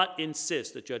not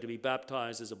insist that you had to be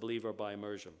baptized as a believer by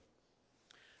immersion.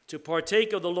 To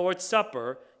partake of the Lord's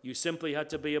Supper, you simply had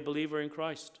to be a believer in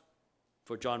Christ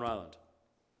for John Ryland.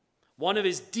 One of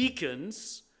his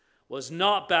deacons was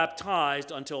not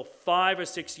baptized until 5 or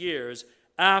 6 years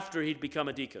after he'd become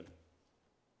a deacon.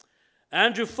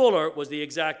 Andrew Fuller was the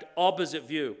exact opposite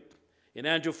view. In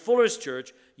Andrew Fuller's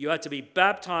church, you had to be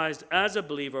baptized as a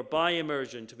believer by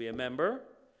immersion to be a member,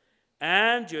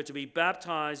 and you had to be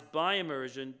baptized by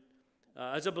immersion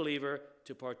as a believer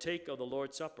to partake of the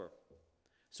Lord's Supper.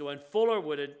 So when Fuller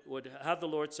would have the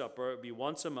Lord's Supper, it would be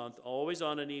once a month, always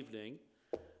on an evening.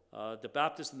 The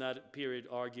Baptists in that period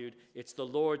argued it's the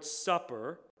Lord's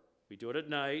Supper. We do it at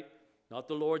night, not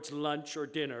the Lord's lunch or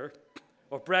dinner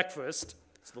or breakfast.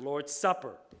 It's the Lord's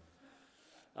Supper.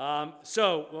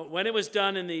 So when it was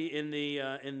done in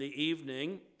the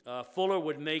evening, Fuller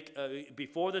would make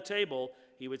before the table.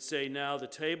 He would say, "Now the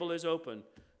table is open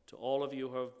to all of you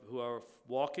who are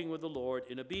walking with the Lord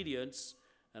in obedience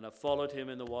and have followed him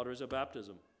in the waters of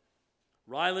baptism."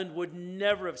 Ryland would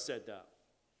never have said that.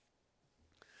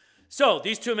 So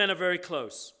these two men are very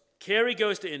close. Carey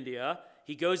goes to India.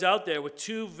 He goes out there with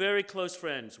two very close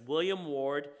friends, William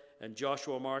Ward and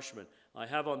Joshua Marshman. I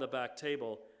have on the back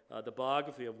table the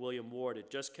biography of William Ward. It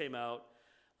just came out.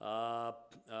 I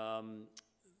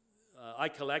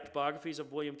collect biographies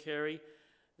of William Carey.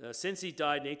 Since he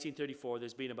died in 1834,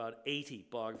 there's been about 80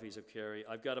 biographies of Carey.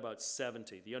 I've got about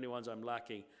 70. The only ones I'm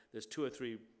lacking, there's 2 or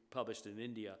 3 published in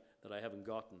India that I haven't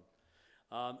gotten.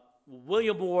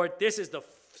 William Ward, this is the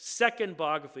second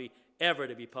biography ever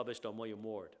to be published on William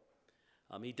Ward.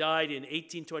 He died in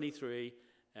 1823,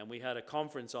 and we had a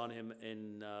conference on him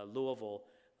in Louisville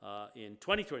in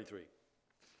 2023.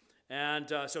 And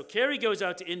so Carey goes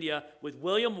out to India with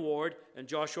William Ward and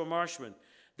Joshua Marshman.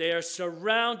 They are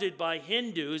surrounded by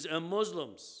Hindus and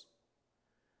Muslims.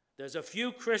 There's a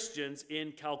few Christians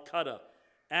in Calcutta,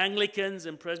 Anglicans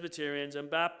and Presbyterians and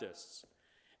Baptists.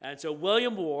 And so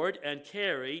William Ward and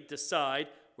Carey decide,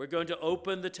 we're going to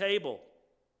open the table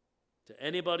to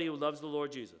anybody who loves the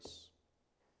Lord Jesus.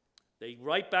 They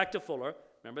write back to Fuller.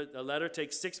 Remember, the letter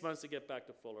takes 6 months to get back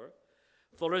to Fuller.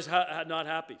 Fuller's not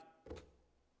happy.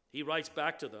 He writes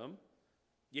back to them,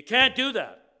 "You can't do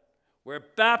that. We're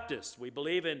Baptists. We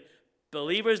believe in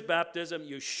believers' baptism.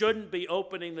 You shouldn't be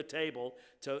opening the table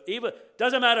to even,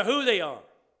 doesn't matter who they are.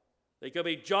 They could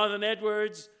be Jonathan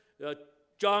Edwards,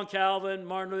 John Calvin,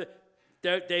 Martin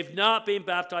Luther. They've not been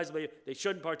baptized. They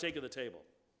shouldn't partake of the table."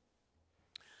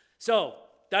 So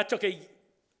that took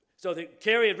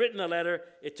Carey had written the letter.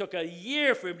 It took a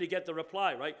year for him to get the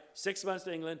reply, right? 6 months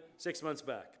to England, 6 months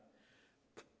back.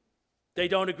 They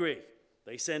don't agree.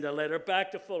 They send a letter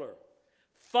back to Fuller.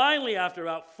 Finally, after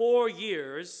about 4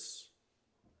 years,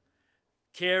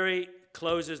 Carey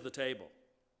closes the table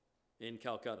in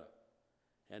Calcutta.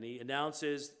 And he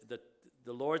announces that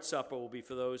the Lord's Supper will be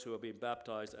for those who have been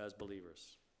baptized as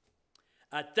believers.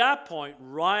 At that point,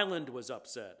 Ryland was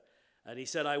upset. And he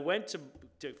said, I went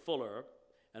to Fuller,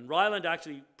 and Ryland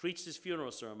actually preached his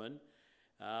funeral sermon.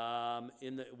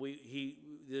 It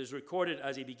is recorded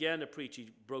as he began to preach, he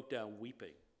broke down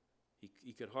weeping.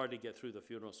 He could hardly get through the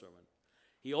funeral sermon.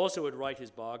 He also would write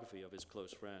his biography of his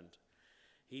close friend.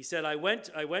 He said, I went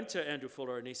to Andrew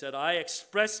Fuller, and he said, I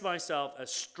expressed myself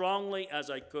as strongly as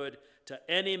I could to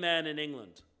any man in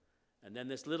England. And then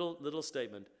this little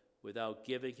statement, without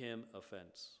giving him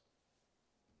offense.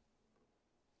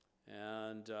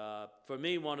 And for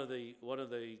me, one of the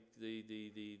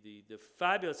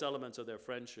fabulous elements of their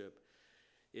friendship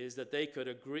is that they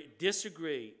could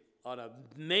disagree on a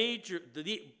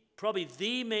probably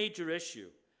the major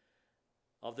issue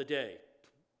of the day,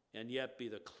 and yet be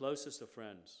the closest of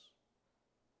friends.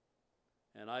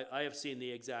 And I have seen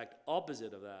the exact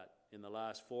opposite of that in the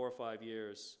last 4 or 5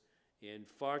 years in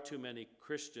far too many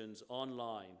Christians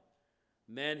online,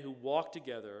 men who walk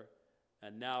together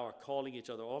and now are calling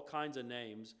each other all kinds of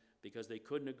names because they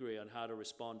couldn't agree on how to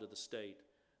respond to the state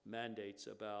mandates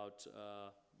about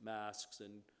masks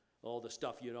and all the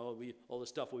stuff, all the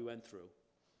stuff we went through.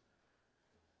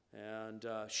 And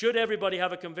should everybody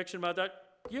have a conviction about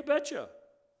that? You betcha.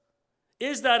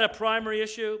 Is that a primary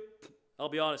issue? I'll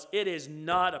be honest, it is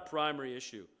not a primary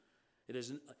issue. It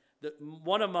is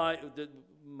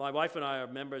my wife and I are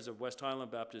members of West Highland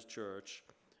Baptist Church.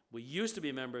 We used to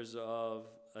be members of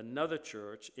another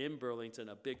church in Burlington,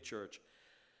 a big church.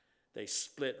 They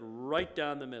split right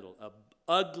down the middle, an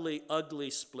ugly, ugly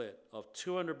split of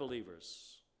 200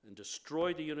 believers, and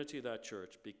destroyed the unity of that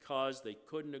church because they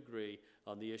couldn't agree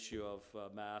on the issue of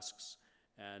masks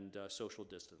and social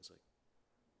distancing.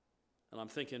 And I'm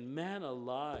thinking, man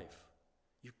alive,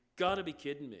 you've got to be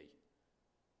kidding me.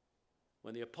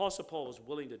 When the Apostle Paul was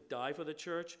willing to die for the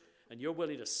church, and you're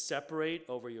willing to separate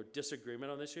over your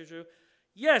disagreement on this issue,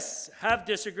 yes, have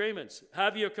disagreements,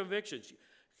 have your convictions.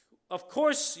 Of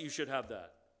course you should have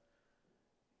that.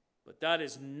 But that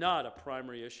is not a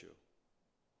primary issue.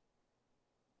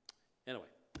 Anyway,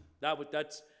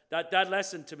 that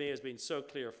lesson to me has been so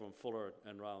clear from Fuller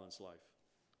and Ryland's life.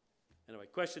 Anyway,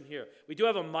 question here. We do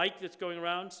have a mic that's going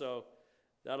around, so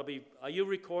that'll be, are you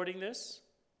recording this?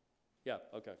 Yeah,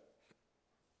 okay.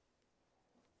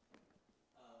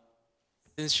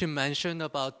 Since you mentioned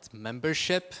about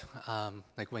membership,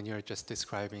 like when you're just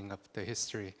describing of the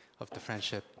history of the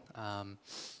friendship,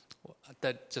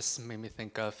 that just made me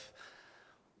think of,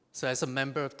 so as a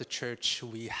member of the church,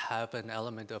 we have an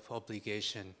element of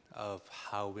obligation of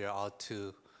how we are ought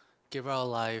to give our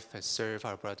life and serve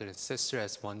our brother and sister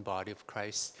as one body of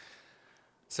Christ.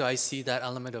 So I see that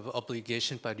element of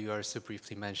obligation, but you also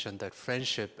briefly mentioned that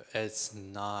friendship is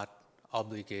not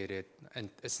obligated and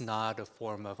it's not a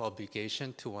form of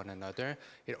obligation to one another.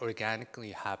 It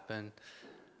organically happened.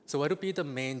 So what would be the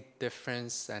main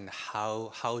difference, and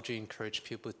how would you encourage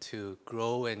people to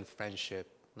grow in friendship?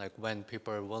 Like when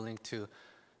people are willing to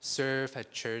serve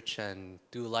at church and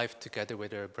do life together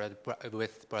with their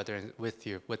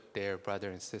brother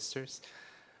and sisters,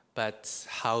 but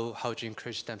how do you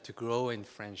encourage them to grow in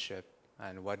friendship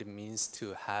and what it means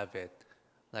to have it?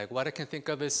 Like what I can think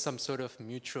of is some sort of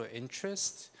mutual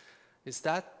interest. Is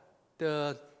that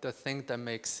the thing that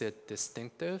makes it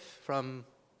distinctive from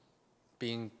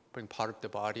being part of the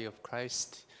body of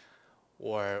Christ?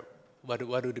 Or what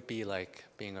would it be like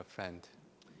being a friend?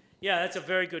 Yeah, that's a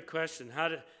very good question.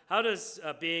 How does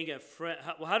being a friend?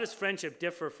 How does friendship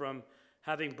differ from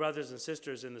having brothers and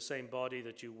sisters in the same body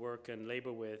that you work and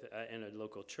labor with in a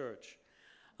local church?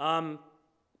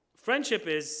 Friendship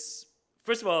is,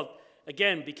 first of all,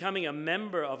 again, becoming a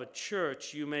member of a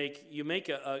church. You make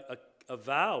a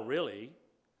vow, really.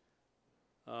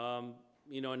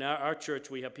 In our church,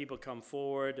 we have people come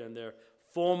forward and they're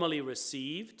formally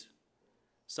received,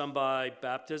 some by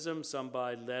baptism, some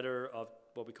by letter of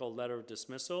what we call letter of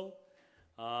dismissal,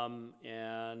 we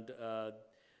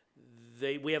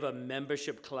have a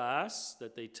membership class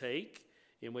that they take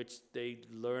in which they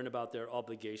learn about their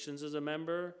obligations as a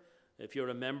member. If you're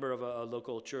a member of a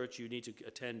local church, you need to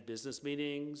attend business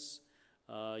meetings.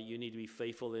 You need to be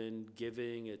faithful in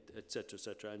giving, et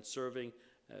cetera, and serving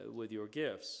with your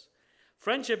gifts.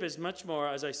 Friendship is much more,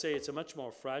 as I say, it's a much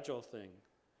more fragile thing.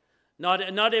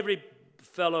 Not every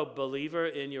fellow believer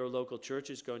in your local church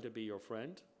is going to be your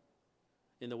friend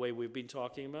in the way we've been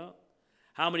talking about.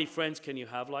 How many friends can you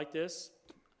have like this?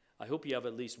 I hope you have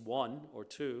at least one or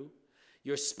two.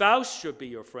 Your spouse should be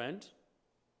your friend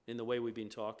in the way we've been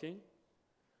talking.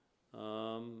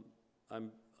 I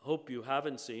hope you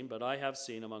haven't seen, but I have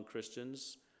seen among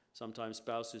Christians sometimes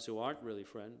spouses who aren't really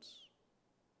friends.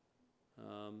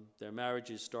 Their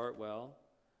marriages start well,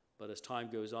 but as time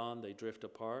goes on, they drift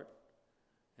apart,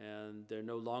 and they're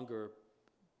no longer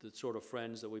the sort of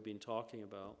friends that we've been talking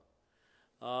about.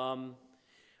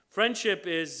 Friendship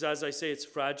is, as I say, it's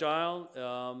fragile.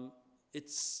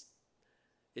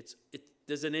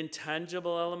 There's an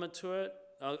intangible element to it.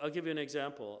 I'll give you an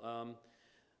example.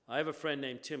 I have a friend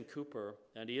named Tim Cooper,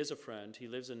 and he is a friend. He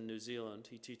lives in New Zealand.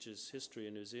 He teaches history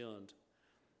in New Zealand.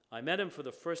 I met him for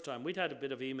the first time. We'd had a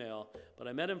bit of email, but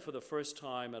I met him for the first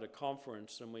time at a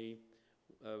conference, and it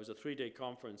was a 3-day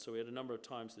conference, so we had a number of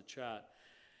times to chat.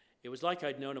 It was like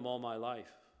I'd known him all my life.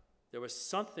 There was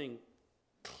something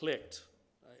clicked.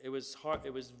 It was hard.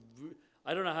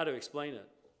 I don't know how to explain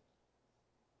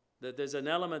it. There's an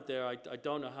element there, I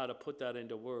don't know how to put that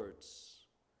into words.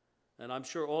 And I'm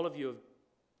sure all of you have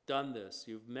done this.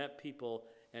 You've met people,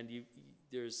 and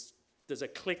there's a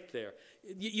click there.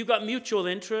 You got mutual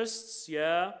interests,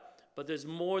 yeah, but there's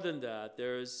more than that.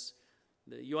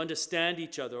 You understand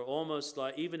each other almost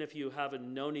like, even if you haven't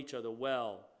known each other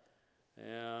well.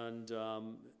 And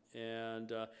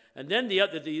then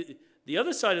the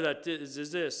other side of that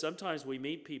is this. Sometimes we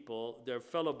meet people, they're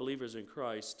fellow believers in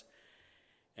Christ,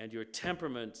 and your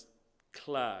temperaments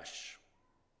clash.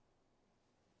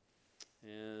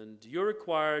 And you're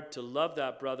required to love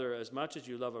that brother as much as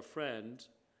you love a friend,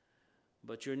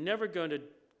 but you're never going to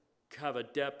have a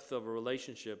depth of a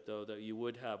relationship, though, that you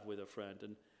would have with a friend.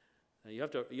 And you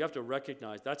have to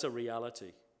recognize that's a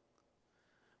reality.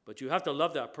 But you have to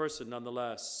love that person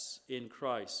nonetheless in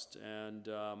Christ. And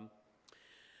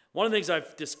one of the things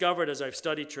I've discovered as I've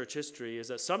studied church history is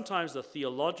that sometimes the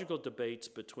theological debates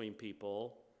between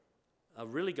people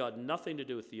have really got nothing to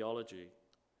do with theology.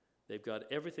 They've got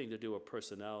everything to do with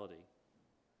personality.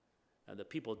 And the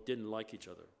people didn't like each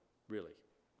other, really.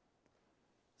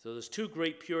 So there's two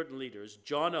great Puritan leaders,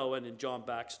 John Owen and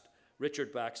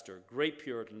Richard Baxter, great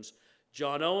Puritans.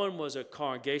 John Owen was a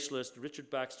Congregationalist, Richard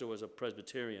Baxter was a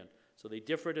Presbyterian. So they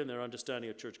differed in their understanding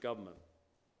of church government.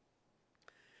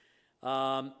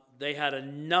 They had a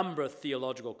number of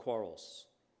theological quarrels.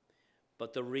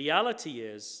 But the reality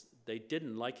is they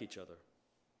didn't like each other.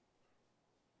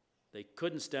 They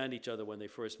couldn't stand each other when they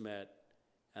first met,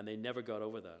 and they never got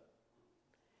over that.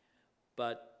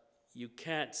 But you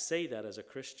can't say that as a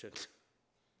Christian,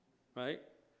 right?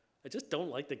 I just don't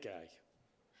like the guy.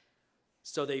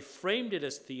 So they framed it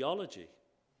as theology.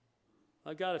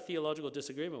 I've got a theological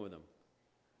disagreement with him,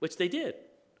 which they did.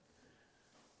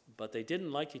 But they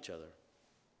didn't like each other.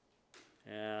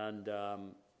 And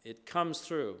it comes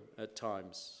through at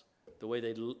times, the way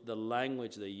the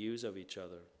language they use of each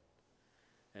other.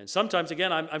 And sometimes,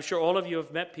 again, I'm sure all of you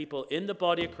have met people in the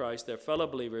body of Christ, they're fellow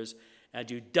believers,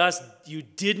 and you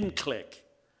didn't click.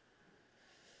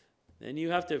 Then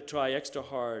you have to try extra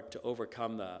hard to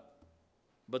overcome that.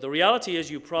 But the reality is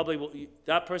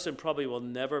that person probably will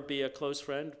never be a close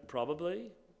friend,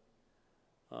 probably.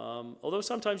 Although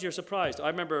sometimes you're surprised. I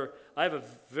remember I have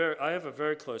a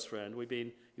very close friend.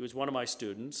 He was one of my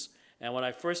students, and when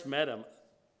I first met him,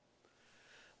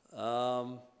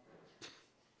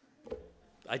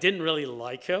 I didn't really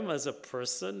like him as a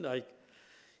person.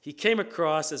 He came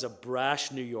across as a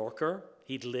brash New Yorker.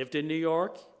 He'd lived in New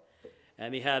York,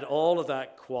 and he had all of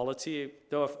that quality.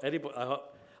 Though if anybody,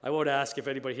 I won't ask if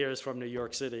anybody here is from New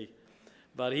York City,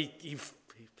 but he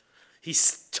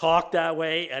talked that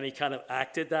way, and he kind of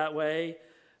acted that way.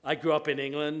 I grew up in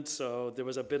England, so there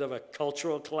was a bit of a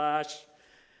cultural clash.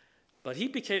 But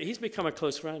he's become a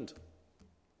close friend.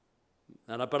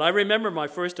 But I remember my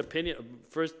first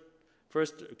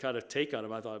kind of take on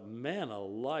him. I thought, man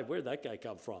alive, where did that guy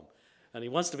come from? And he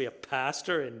wants to be a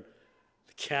pastor in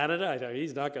Canada. I thought,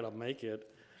 he's not going to make it.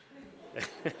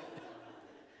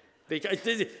 Because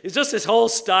it's just his whole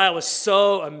style was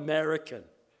so American.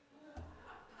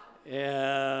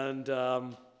 And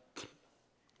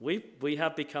we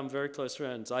have become very close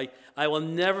friends. I will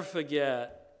never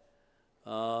forget,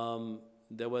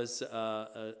 there was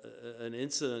an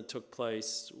incident took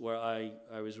place where I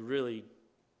was really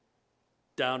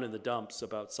down in the dumps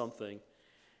about something,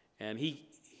 and he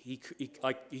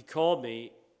called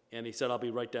me and he said, I'll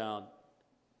be right down.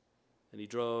 And he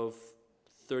drove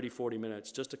 30, 40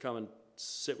 minutes just to come and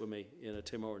sit with me in a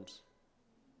Tim Hortons.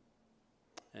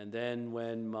 And then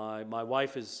when my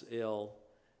wife is ill,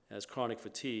 has chronic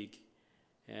fatigue,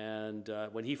 and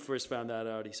when he first found that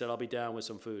out, he said, I'll be down with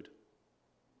some food.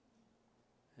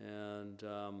 And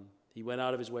he went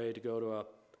out of his way to go to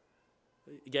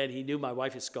again, he knew my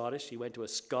wife is Scottish. He went to a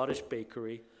Scottish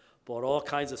bakery, bought all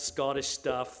kinds of Scottish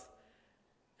stuff,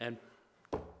 and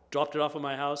dropped it off at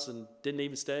my house and didn't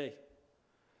even stay.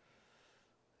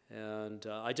 And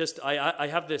I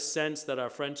have this sense that our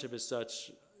friendship is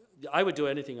such, I would do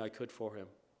anything I could for him.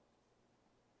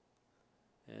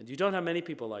 And you don't have many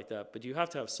people like that, but you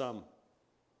have to have some.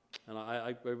 And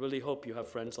I really hope you have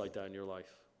friends like that in your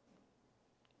life.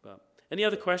 But any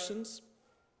other questions?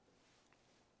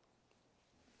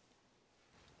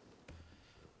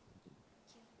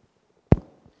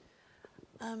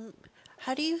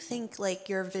 How do you think, like,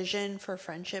 your vision for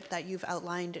friendship that you've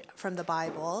outlined from the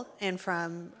Bible and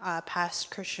from past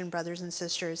Christian brothers and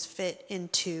sisters fit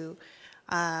into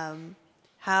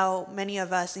how many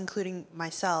of us, including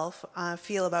myself,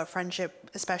 feel about friendship,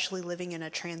 especially living in a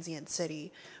transient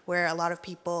city where a lot of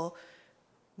people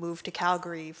move to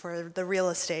Calgary for the real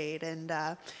estate, and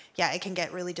it can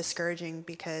get really discouraging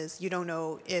because you don't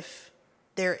know if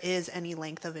there is any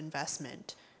length of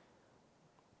investment.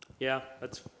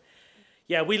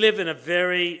 We live in a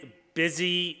very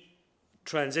busy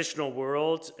transitional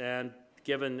world, and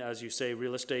given, as you say,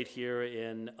 real estate here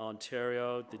in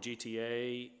Ontario, the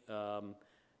GTA,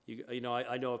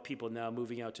 I know of people now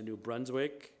moving out to New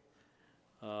Brunswick.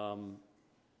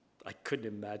 I couldn't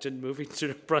imagine moving to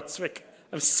New Brunswick.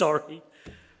 I'm sorry.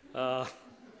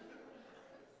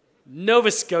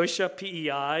 Nova Scotia,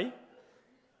 PEI,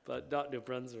 but not New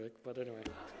Brunswick. But anyway.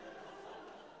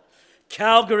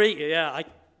 Calgary, I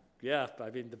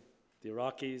mean the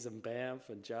Rockies and Banff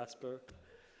and Jasper.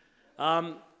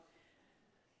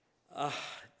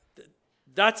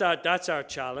 That's our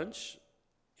challenge,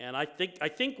 and I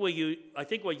think what you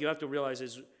have to realize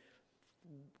is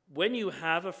when you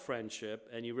have a friendship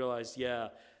and you realize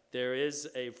there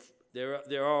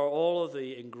are all of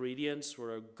the ingredients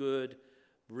for a good,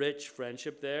 rich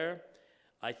friendship there.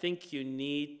 I think you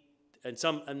need, and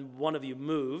one of you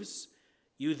moves.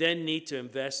 You then need to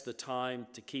invest the time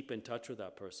to keep in touch with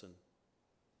that person.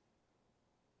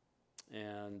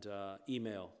 And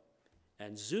email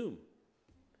and Zoom.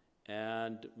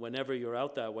 And whenever you're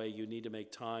out that way, you need to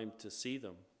make time to see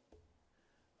them.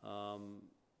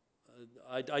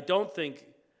 I don't think,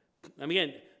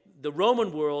 again, the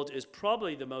Roman world is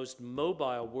probably the most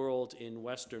mobile world in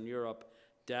Western Europe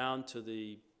down to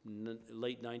the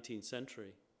late 19th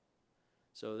century.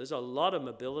 So there's a lot of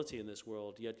mobility in this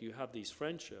world, yet you have these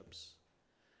friendships.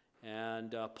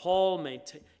 And Paul,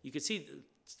 you can see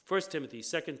 1 Timothy,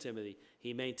 2 Timothy,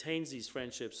 he maintains these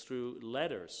friendships through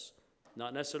letters,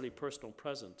 not necessarily personal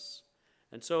presence.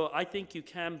 And so I think you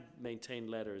can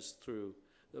maintain letters through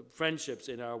friendships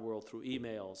in our world through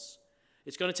emails.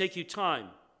 It's going to take you time.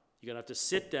 You're going to have to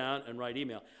sit down and write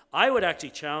email. I would actually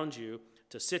challenge you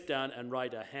to sit down and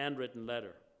write a handwritten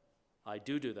letter. I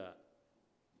do that.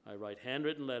 I write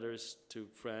handwritten letters to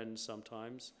friends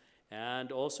sometimes,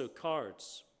 and also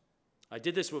cards. I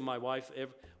did this with my wife.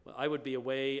 I would be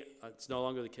away, it's no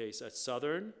longer the case, at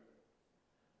Southern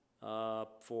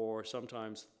for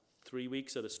sometimes 3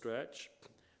 weeks at a stretch.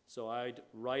 So I'd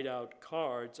write out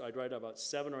cards. I'd write out about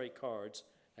 7 or 8 cards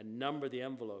and number the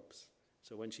envelopes,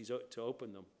 so when she's to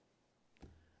open them.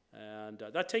 And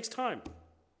that takes time.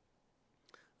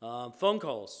 Phone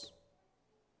calls.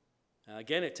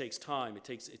 Again, it takes time.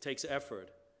 It takes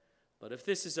effort. But if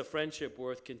this is a friendship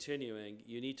worth continuing,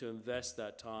 you need to invest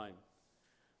that time.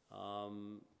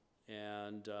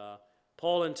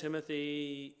 Paul and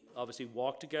Timothy obviously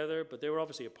walked together, but they were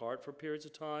obviously apart for periods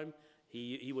of time.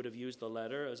 He would have used the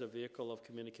letter as a vehicle of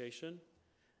communication.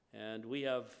 And we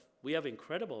have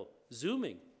incredible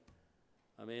Zooming.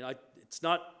 I mean, it's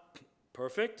not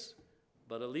perfect,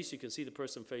 but at least you can see the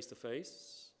person face to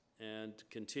face and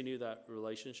continue that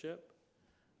relationship.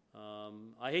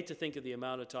 I hate to think of the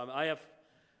amount of time. I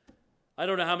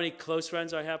don't know how many close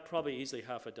friends I have, probably easily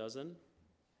half a dozen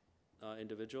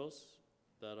individuals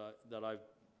that I've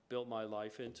built my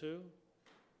life into.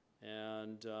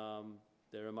 And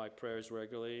they're in my prayers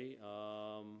regularly.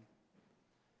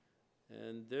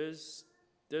 And there's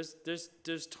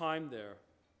time there.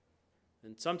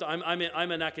 And sometimes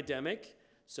I'm an academic,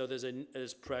 so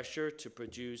there's pressure to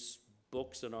produce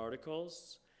books and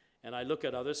articles. And I look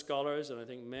at other scholars and I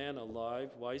think, man alive,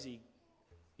 why is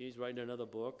he's writing another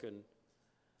book? And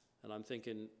I'm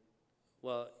thinking,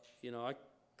 well, I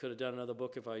could have done another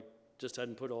book if I just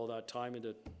hadn't put all that time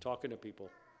into talking to people.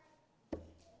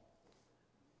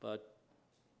 But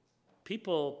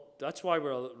people, that's why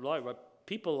we're alive.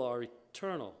 People are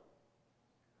eternal,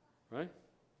 right?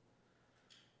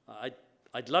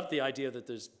 I'd love the idea that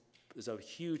there's a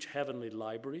huge heavenly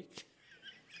library.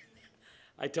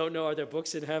 I don't know, are there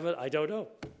books in heaven? I don't know.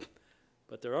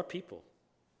 But there are people.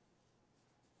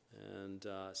 And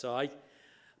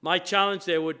my challenge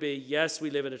there would be, yes, we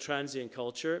live in a transient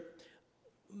culture.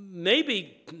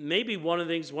 Maybe one of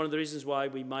the reasons why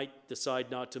we might decide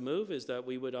not to move is that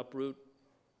we would uproot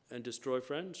and destroy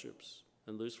friendships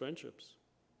and lose friendships.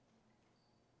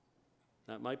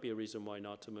 That might be a reason why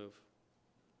not to move.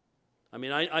 I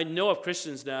mean, I know of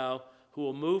Christians now who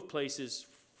will move places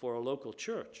for a local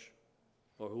church,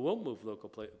 or who won't move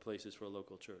places for a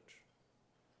local church.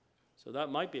 So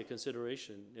that might be a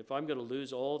consideration. If I'm going to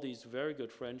lose all these very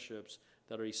good friendships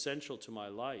that are essential to my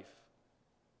life,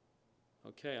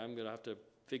 okay, I'm going to have to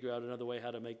figure out another way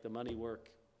how to make the money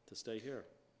work to stay here.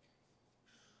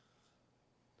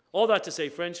 All that to say,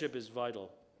 friendship is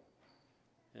vital.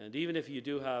 And even if you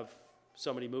do have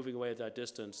somebody moving away at that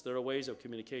distance, there are ways of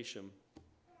communication.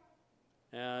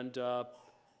 And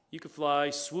you could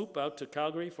fly swoop out to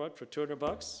Calgary for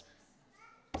 $200.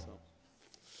 So,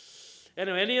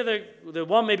 anyway,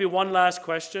 maybe one last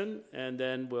question, and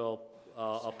then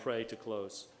I'll pray to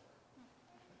close.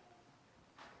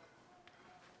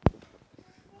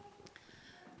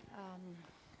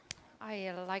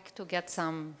 I like to get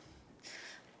some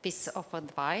piece of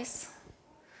advice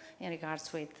in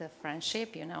regards with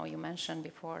friendship. You mentioned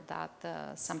before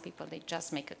that some people, they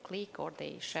just make a click or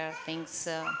they share things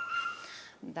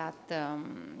that,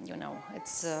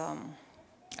 it's a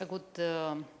good,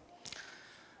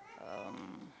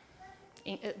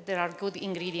 there are good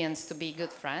ingredients to be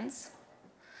good friends.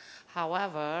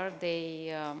 However,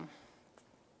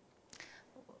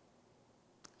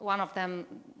 one of them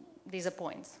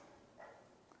disappoints.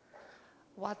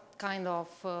 What kind of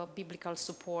biblical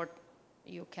support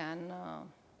you can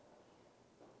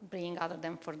bring other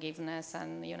than forgiveness,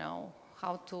 and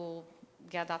how to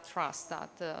get that trust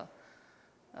that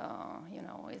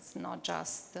it's not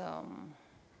just an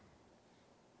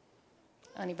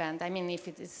event. I mean, if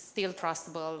it is still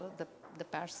trustable, the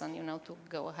person, to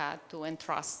go ahead to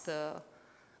entrust a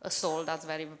soul that's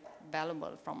very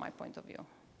valuable from my point of view.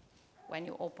 When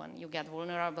you open, you get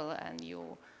vulnerable, and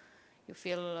you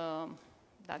feel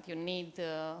that you need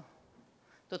to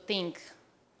think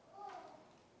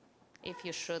if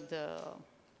you should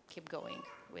keep going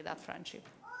with that friendship.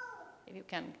 If you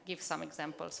can give some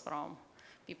examples from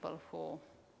people who,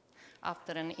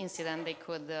 after an incident, they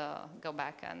could go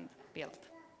back and build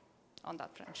on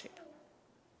that friendship.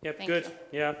 Yep, Thank good.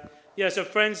 you. Yeah, so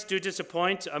friends do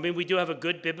disappoint. I mean, we do have a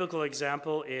good biblical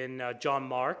example in John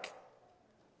Mark.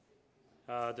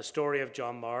 The story of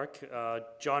John Mark.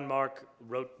 John Mark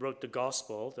wrote the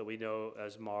gospel that we know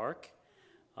as Mark.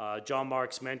 John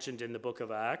Mark's mentioned in the book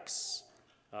of Acts.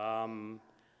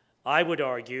 I would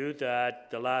argue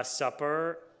that the Last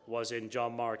Supper was in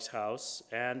John Mark's house,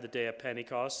 and the day of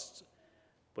Pentecost,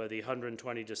 where the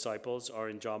 120 disciples are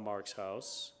in John Mark's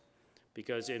house.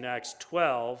 Because in Acts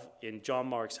 12, in John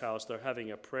Mark's house, they're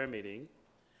having a prayer meeting.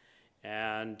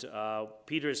 And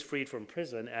Peter is freed from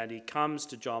prison, and he comes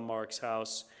to John Mark's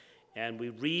house. And we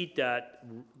read that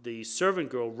the servant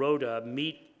girl, Rhoda,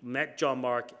 met John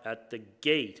Mark at the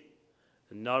gate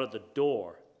and not at the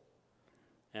door.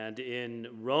 And in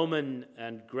Roman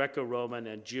and Greco-Roman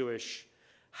and Jewish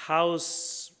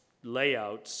house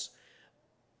layouts,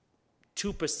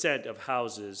 2% of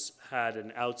houses had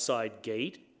an outside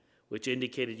gate, which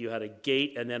indicated you had a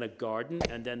gate and then a garden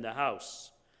and then the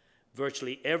house.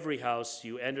 Virtually every house,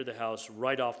 you enter the house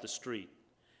right off the street,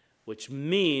 which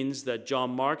means that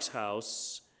John Mark's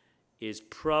house he's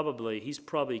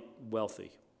probably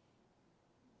wealthy.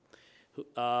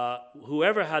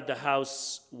 Whoever had the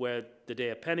house where the day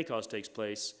of Pentecost takes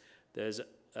place, there's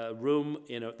a room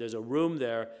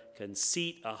there can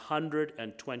seat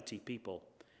 120 people.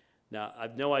 Now,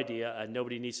 I've no idea, and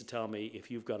nobody needs to tell me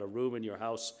if you've got a room in your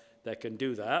house that can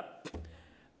do that.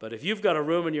 But if you've got a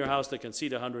room in your house that can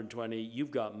seat 120,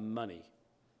 you've got money,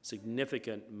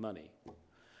 significant money.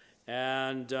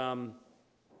 And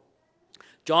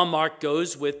John Mark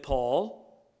goes with Paul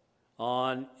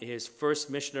on his first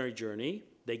missionary journey.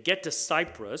 They get to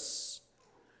Cyprus,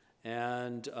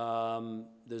 and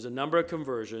there's a number of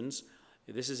conversions.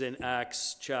 This is in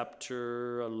Acts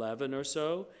chapter 11 or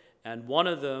so. And one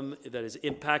of them that is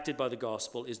impacted by the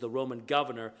gospel is the Roman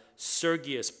governor,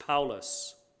 Sergius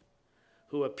Paulus,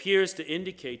 who appears to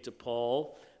indicate to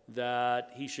Paul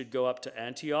that he should go up to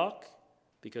Antioch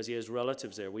because he has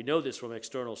relatives there. We know this from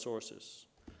external sources.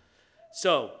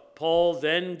 So Paul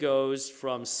then goes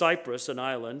from Cyprus, an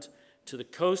island, to the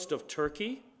coast of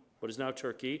Turkey, what is now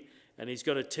Turkey, and he's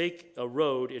going to take a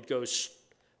road. It goes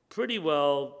pretty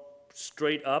well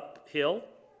straight uphill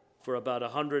for about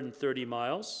 130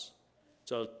 miles.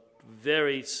 It's a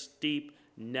very steep,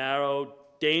 narrow,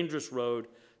 dangerous road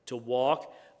to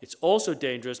walk. It's also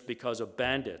dangerous because of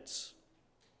bandits.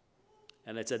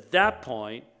 And it's at that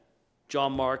point,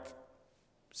 John Mark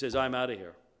says, I'm out of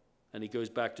here. And he goes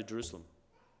back to Jerusalem.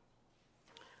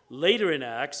 Later in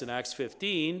Acts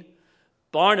 15,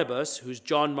 Barnabas, who's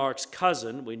John Mark's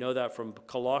cousin, we know that from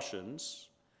Colossians,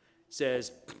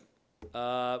 says,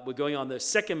 we're going on the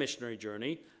second missionary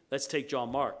journey. Let's take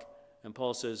John Mark. And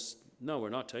Paul says, no, we're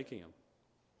not taking him.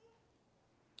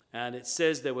 And it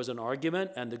says there was an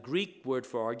argument, and the Greek word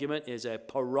for argument is a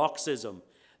paroxysm.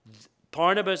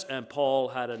 Barnabas and Paul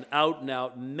had an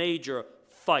out-and-out major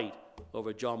fight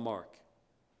over John Mark.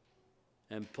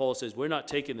 And Paul says, we're not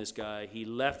taking this guy. He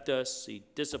left us. He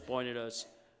disappointed us.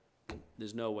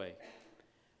 There's no way.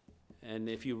 And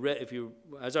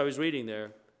as I was reading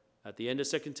there, at the end of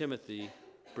 2 Timothy,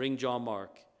 bring John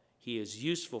Mark. He is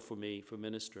useful for me for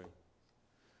ministry.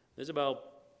 There's about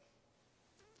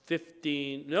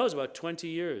 20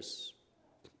 years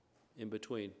in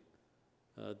between.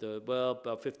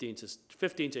 About 15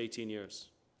 to 18 years.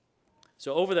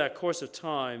 So over that course of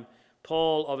time,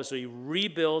 Paul obviously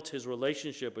rebuilt his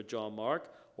relationship with John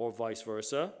Mark, or vice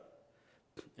versa,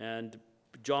 and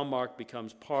John Mark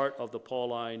becomes part of the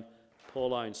Pauline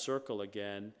circle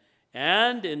again.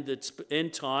 And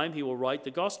in time, he will write the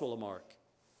Gospel of Mark.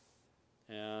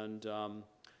 And so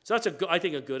that's, I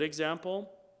think, a good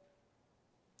example.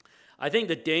 I think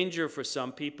the danger for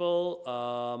some people,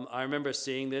 I remember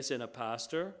seeing this in a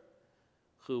pastor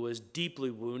who was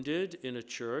deeply wounded in a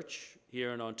church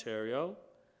here in Ontario.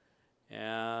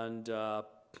 And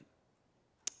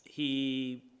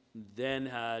he then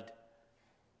had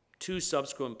 2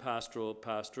 subsequent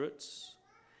pastorates.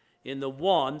 In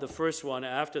the first one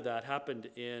after that happened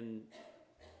in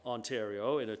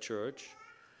Ontario in a church.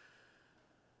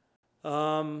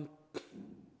 I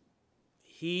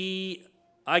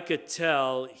could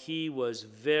tell he was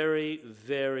very,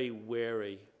 very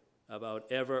wary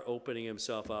about ever opening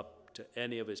himself up to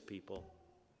any of his people.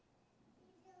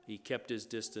 He kept his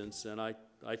distance, and I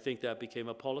think that became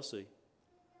a policy.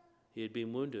 He had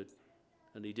been wounded,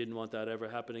 and he didn't want that ever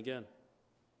happen again.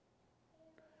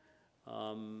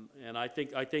 And I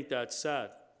think that's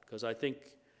sad, because I think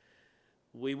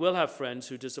we will have friends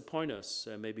who disappoint us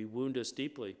and maybe wound us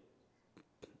deeply.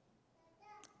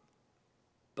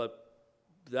 But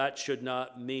that should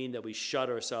not mean that we shut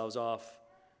ourselves off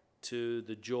to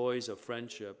the joys of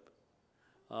friendship.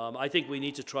 I think we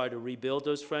need to try to rebuild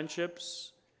those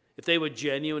friendships. If they were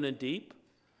genuine and deep,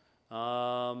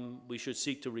 we should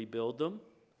seek to rebuild them.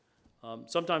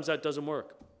 Sometimes that doesn't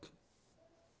work.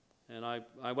 And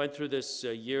I went through this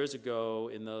years ago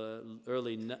in the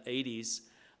early 80s.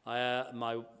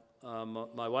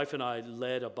 My wife and I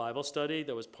led a Bible study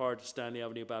that was part of Stanley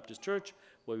Avenue Baptist Church,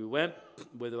 where we went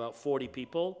with about 40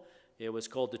 people. It was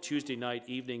called the Tuesday night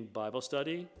evening Bible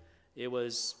study. It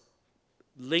was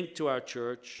linked to our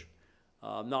church,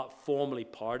 not formally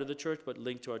part of the church, but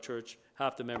linked to our church.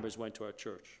 Half the members went to our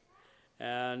church.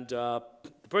 And the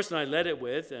person I led it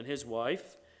with and his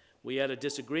wife, we had a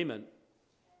disagreement.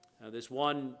 This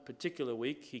one particular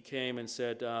week, he came and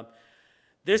said,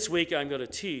 this week I'm going to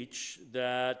teach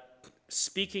that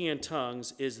speaking in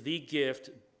tongues is the gift.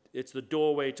 It's the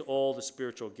doorway to all the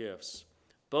spiritual gifts.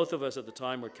 Both of us at the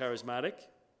time were charismatic.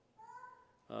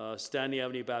 Stanley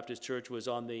Avenue Baptist Church was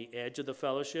on the edge of the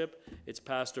fellowship. Its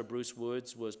pastor, Bruce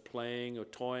Woods, was playing or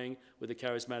toying with the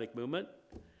charismatic movement.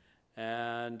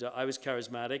 And I was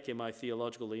charismatic in my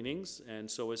theological leanings, and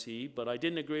so was he. But I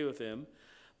didn't agree with him.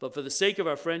 But for the sake of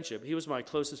our friendship, he was my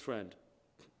closest friend.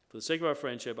 For the sake of our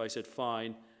friendship, I said,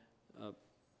 fine,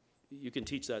 you can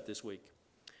teach that this week.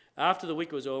 After the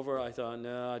week was over, I thought,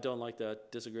 no, I don't like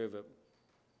that, disagree with it.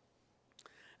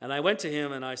 And I went to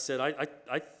him and I said,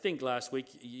 I think last week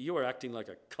you were acting like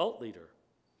a cult leader.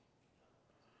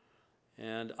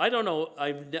 And I don't know,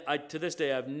 to this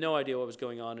day I have no idea what was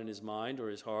going on in his mind or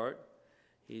his heart.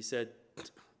 He said,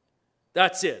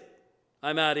 that's it,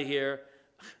 I'm out of here.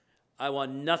 I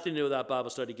want nothing to do with that Bible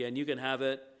study again. You can have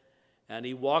it. And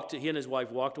he and his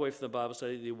wife walked away from the Bible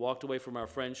study. They walked away from our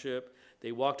friendship.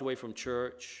 They walked away from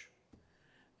church.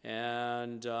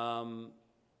 And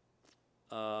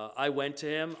I went to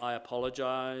him. I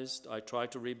apologized. I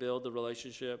tried to rebuild the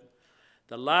relationship.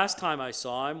 The last time I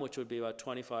saw him, which would be about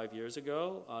 25 years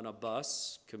ago, on a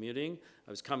bus commuting,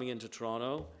 I was coming into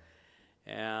Toronto,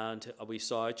 and we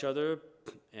saw each other,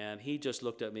 and he just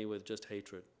looked at me with just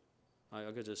hatred. I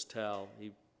could just tell.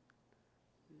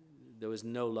 There was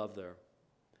no love there.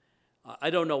 I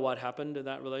don't know what happened in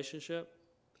that relationship.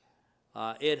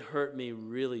 It hurt me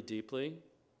really deeply.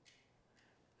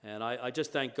 And I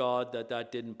just thank God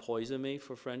that didn't poison me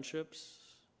for friendships.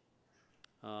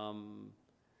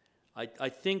 I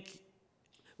think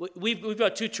we've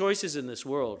got two choices in this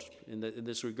world, in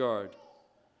this regard.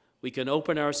 We can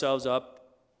open ourselves up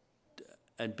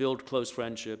and build close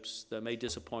friendships that may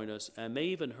disappoint us and may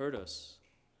even hurt us,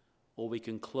 or we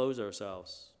can close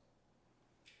ourselves.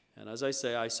 And as I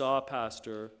say, I saw a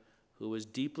pastor who was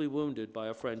deeply wounded by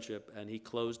a friendship, and he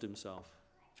closed himself.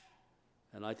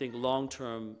 And I think long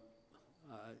term,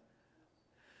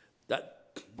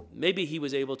 that maybe he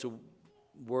was able to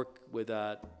work with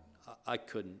that. I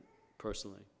couldn't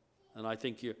personally, and I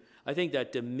think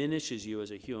that diminishes you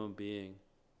as a human being.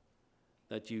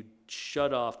 That you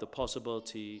shut off the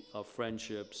possibility of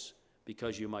friendships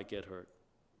because you might get hurt.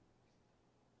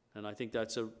 And I think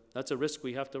that's a risk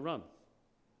we have to run.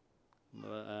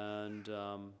 And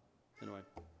anyway,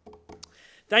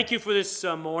 thank you for this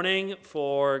morning,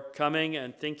 for coming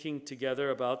and thinking together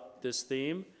about this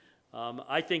theme.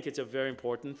 I think it's a very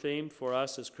important theme for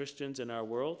us as Christians in our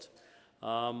world.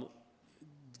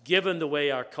 Given the way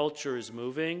our culture is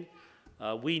moving,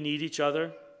 we need each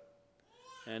other.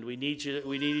 And we need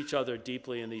each other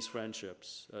deeply in these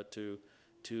friendships to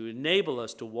enable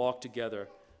us to walk together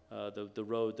the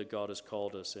road that God has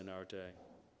called us in our day.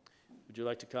 Would you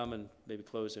like to come and maybe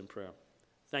close in prayer?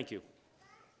 Thank you.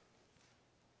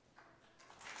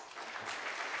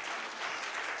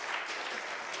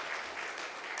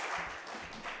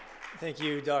 Thank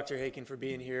you, Dr. Haykin, for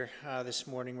being here this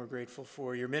morning. We're grateful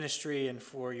for your ministry and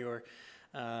for your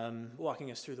walking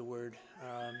us through the Word.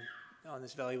 On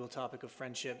this valuable topic of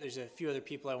friendship. There's a few other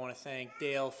people I want to thank.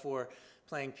 Dale for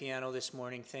playing piano this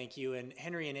morning, thank you. And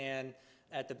Henry and Ann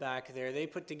at the back there, they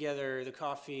put together the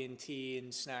coffee and tea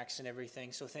and snacks and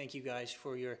everything. So thank you guys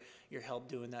for your help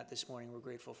doing that this morning. We're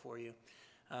grateful for you.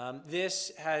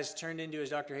 This has turned into, as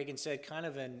Dr. Haykin said, kind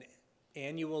of an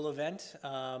annual event.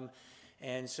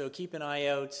 And so keep an eye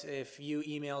out. If you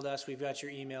emailed us, we've got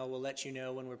your email. We'll let you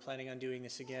know when we're planning on doing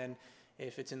this again.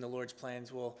 If it's in the Lord's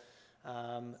plans, we'll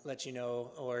let you know,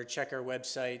 or check our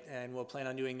website, and we'll plan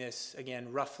on doing this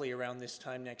again roughly around this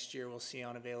time next year. We'll see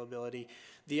on availability.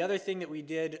 The other thing that we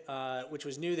did, which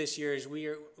was new this year, is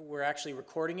we're actually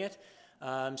recording it.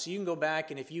 So you can go back,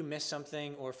 and if you missed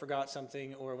something or forgot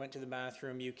something or went to the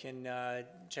bathroom, you can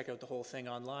check out the whole thing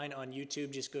online on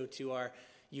YouTube. Just go to our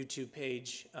YouTube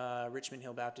page, Richmond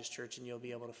Hill Baptist Church, and you'll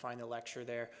be able to find the lecture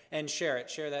there. And share it.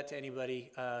 Share that to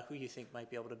anybody who you think might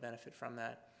be able to benefit from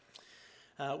that.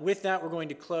 With that, we're going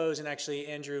to close, and actually,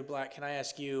 Andrew Black, can I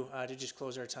ask you to just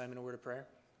close our time in a word of prayer?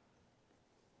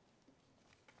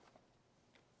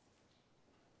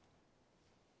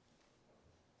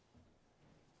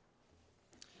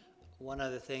 One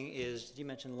other thing is, did you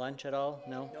mention lunch at all?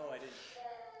 No? No, I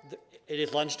didn't. It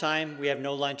is lunchtime. We have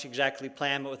no lunch exactly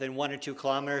planned, but within 1 or 2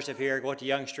 kilometers of here, go to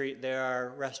Yonge Street, there are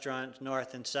restaurants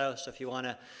north and south, so if you want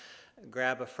to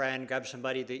grab a friend, grab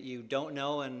somebody that you don't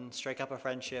know and strike up a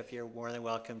friendship, you're more than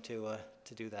welcome to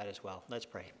do that as well. Let's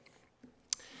pray.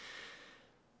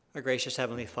 Our gracious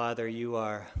Heavenly Father, you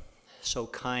are so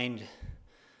kind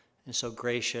and so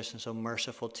gracious and so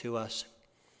merciful to us.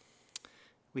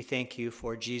 We thank you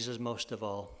for Jesus most of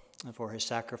all and for his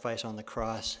sacrifice on the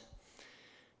cross.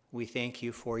 We thank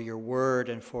you for your word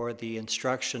and for the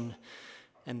instruction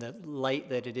and the light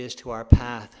that it is to our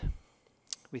path.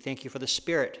 We thank you for the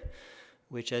Spirit,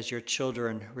 which as your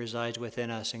children resides within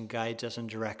us and guides us and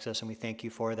directs us, and we thank you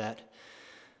for that.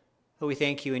 But we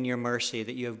thank you in your mercy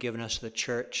that you have given us the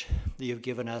church, that you have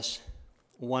given us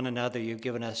one another, you've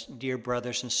given us dear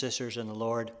brothers and sisters in the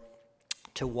Lord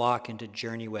to walk and to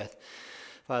journey with.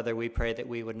 Father, we pray that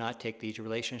we would not take these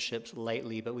relationships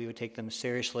lightly, but we would take them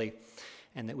seriously,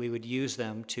 and that we would use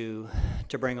them to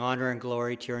bring honor and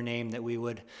glory to your name, that we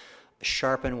would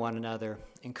sharpen one another,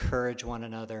 encourage one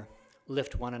another,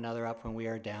 lift one another up when we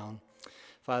are down.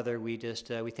 Father, we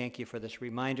thank you for this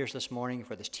reminders this morning,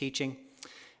 for this teaching,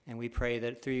 and we pray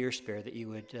that through your Spirit that you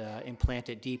would implant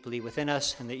it deeply within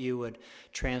us, and that you would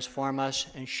transform us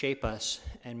and shape us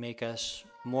and make us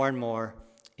more and more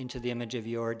into the image of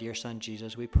your dear Son,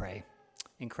 Jesus, we pray.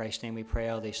 In Christ's name we pray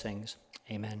all these things.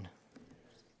 Amen.